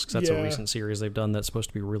novels, because that's a recent series they've done that's supposed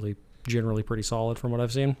to be really generally pretty solid from what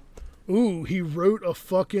I've seen. Ooh, he wrote a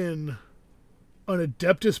fucking an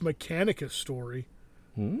Adeptus Mechanicus story.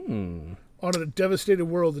 On a devastated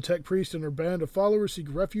world, the Tech Priest and her band of followers seek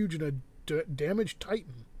refuge in a damaged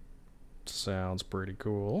Titan. Sounds pretty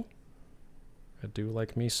cool. I do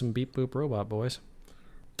like me some Beep Boop Robot Boys.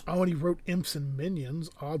 Oh, and he wrote Imps and Minions,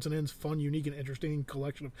 odds and ends, fun, unique, and interesting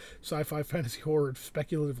collection of sci-fi, fantasy, horror, and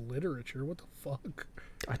speculative literature. What the fuck?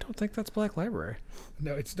 I don't think that's Black Library.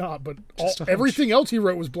 No, it's not, but everything else he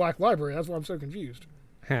wrote was Black Library. That's why I'm so confused.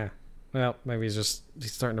 Huh. Well, maybe he's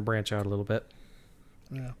starting to branch out a little bit.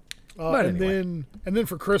 Yeah. But and anyway. then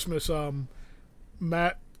for Christmas,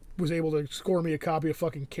 Matt was able to score me a copy of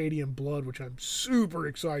fucking Katie and Blood, which I'm super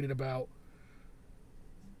excited about.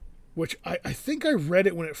 Which I think I read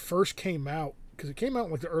it when it first came out, because it came out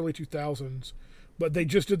in like the early 2000s, but they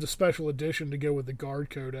just did the special edition to go with the Guard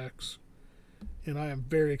Codex. And I am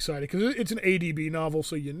very excited, because it's an ADB novel,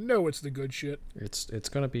 so you know it's the good shit. It's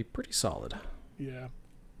going to be pretty solid. Yeah.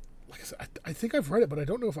 Like I said, I think I've read it, but I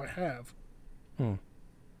don't know if I have.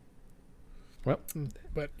 Well,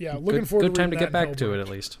 but yeah, looking forward to good time to get back to it, at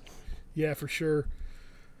least. Yeah, for sure.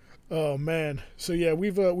 Oh man, so yeah,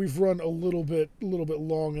 we've run a little bit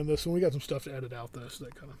long in this one. We got some stuff to edit out though, so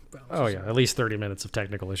that kind of balances. Oh yeah, at least 30 minutes of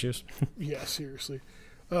technical issues. Yeah, seriously.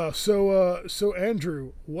 So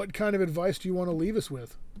Andrew, what kind of advice do you want to leave us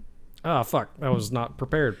with? Oh fuck, I was not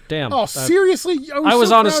prepared. Damn. Oh seriously, I was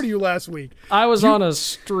so proud of you last week. I was on a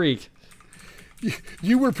streak.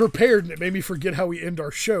 You were prepared, and it made me forget how we end our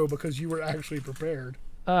show because you were actually prepared.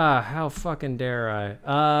 How fucking dare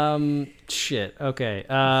I? Shit. Okay.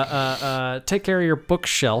 Take care of your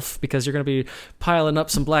bookshelf, because you're going to be piling up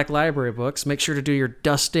some Black Library books. Make sure to do your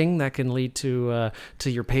dusting. That can lead to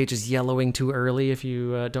your pages yellowing too early if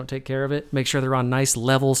you don't take care of it. Make sure they're on nice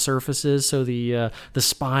level surfaces so the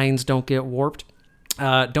spines don't get warped.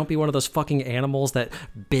 Don't be one of those fucking animals that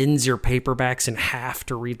bends your paperbacks in half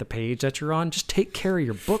to read the page that you're on. Just take care of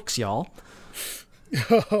your books, y'all.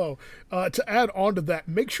 To add on to that,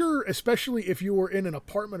 make sure, especially if you are in an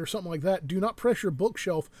apartment or something like that, do not press your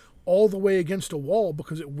bookshelf all the way against a wall,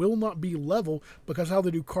 because it will not be level, because how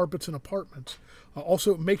they do carpets in apartments.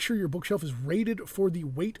 Also, make sure your bookshelf is rated for the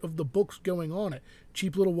weight of the books going on it.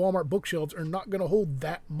 Cheap little Walmart bookshelves are not going to hold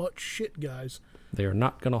that much shit, guys. They are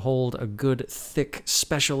not going to hold a good, thick,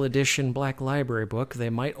 special edition Black Library book. They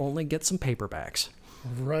might only get some paperbacks.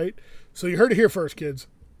 Right? So you heard it here first, kids.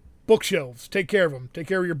 Bookshelves. Take care of them. Take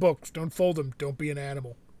care of your books. Don't fold them. Don't be an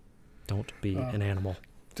animal. Don't be an animal.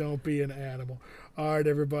 Don't be an animal. All right,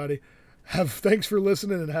 everybody. Thanks for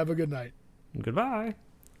listening, and have a good night. Goodbye.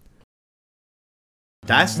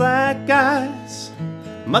 Dice like guys,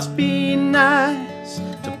 must be nice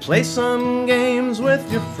to play some games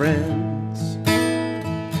with your friends.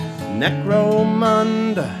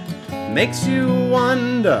 Necromunda makes you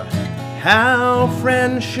wonder, how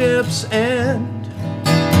friendships end.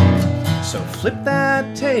 So flip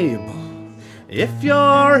that table if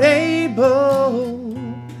you're able,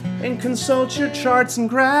 and consult your charts and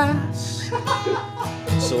graphs.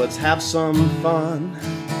 So let's have some fun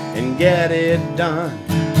and get it done,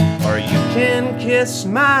 or you can kiss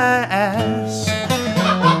my ass.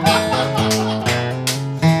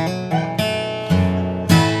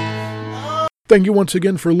 Thank you once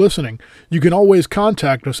again for listening. You can always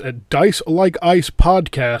contact us at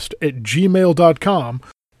dicelikeIcepodcast@gmail.com,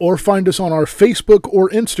 or find us on our Facebook or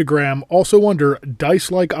Instagram, also under Dice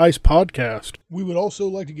Like Ice Podcast. We would also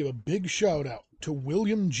like to give a big shout out to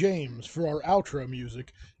William James for our outro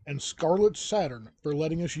music, and Scarlet Saturn for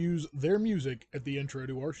letting us use their music at the intro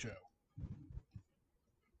to our show.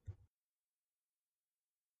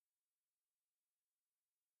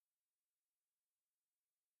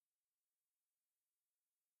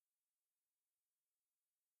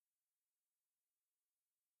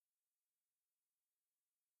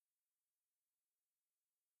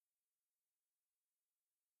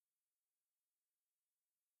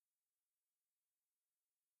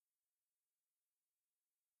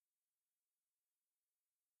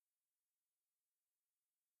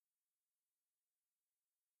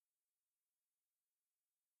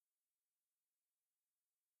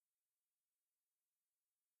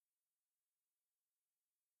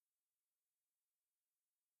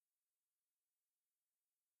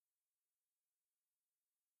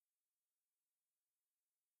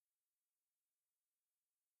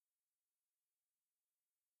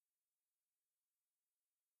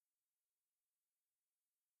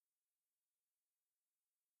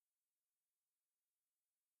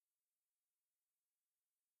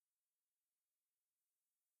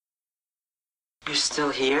 You're still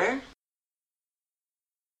here?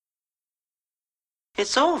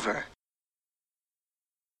 It's over.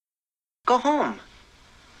 Go home.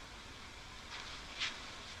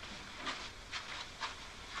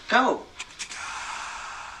 Go.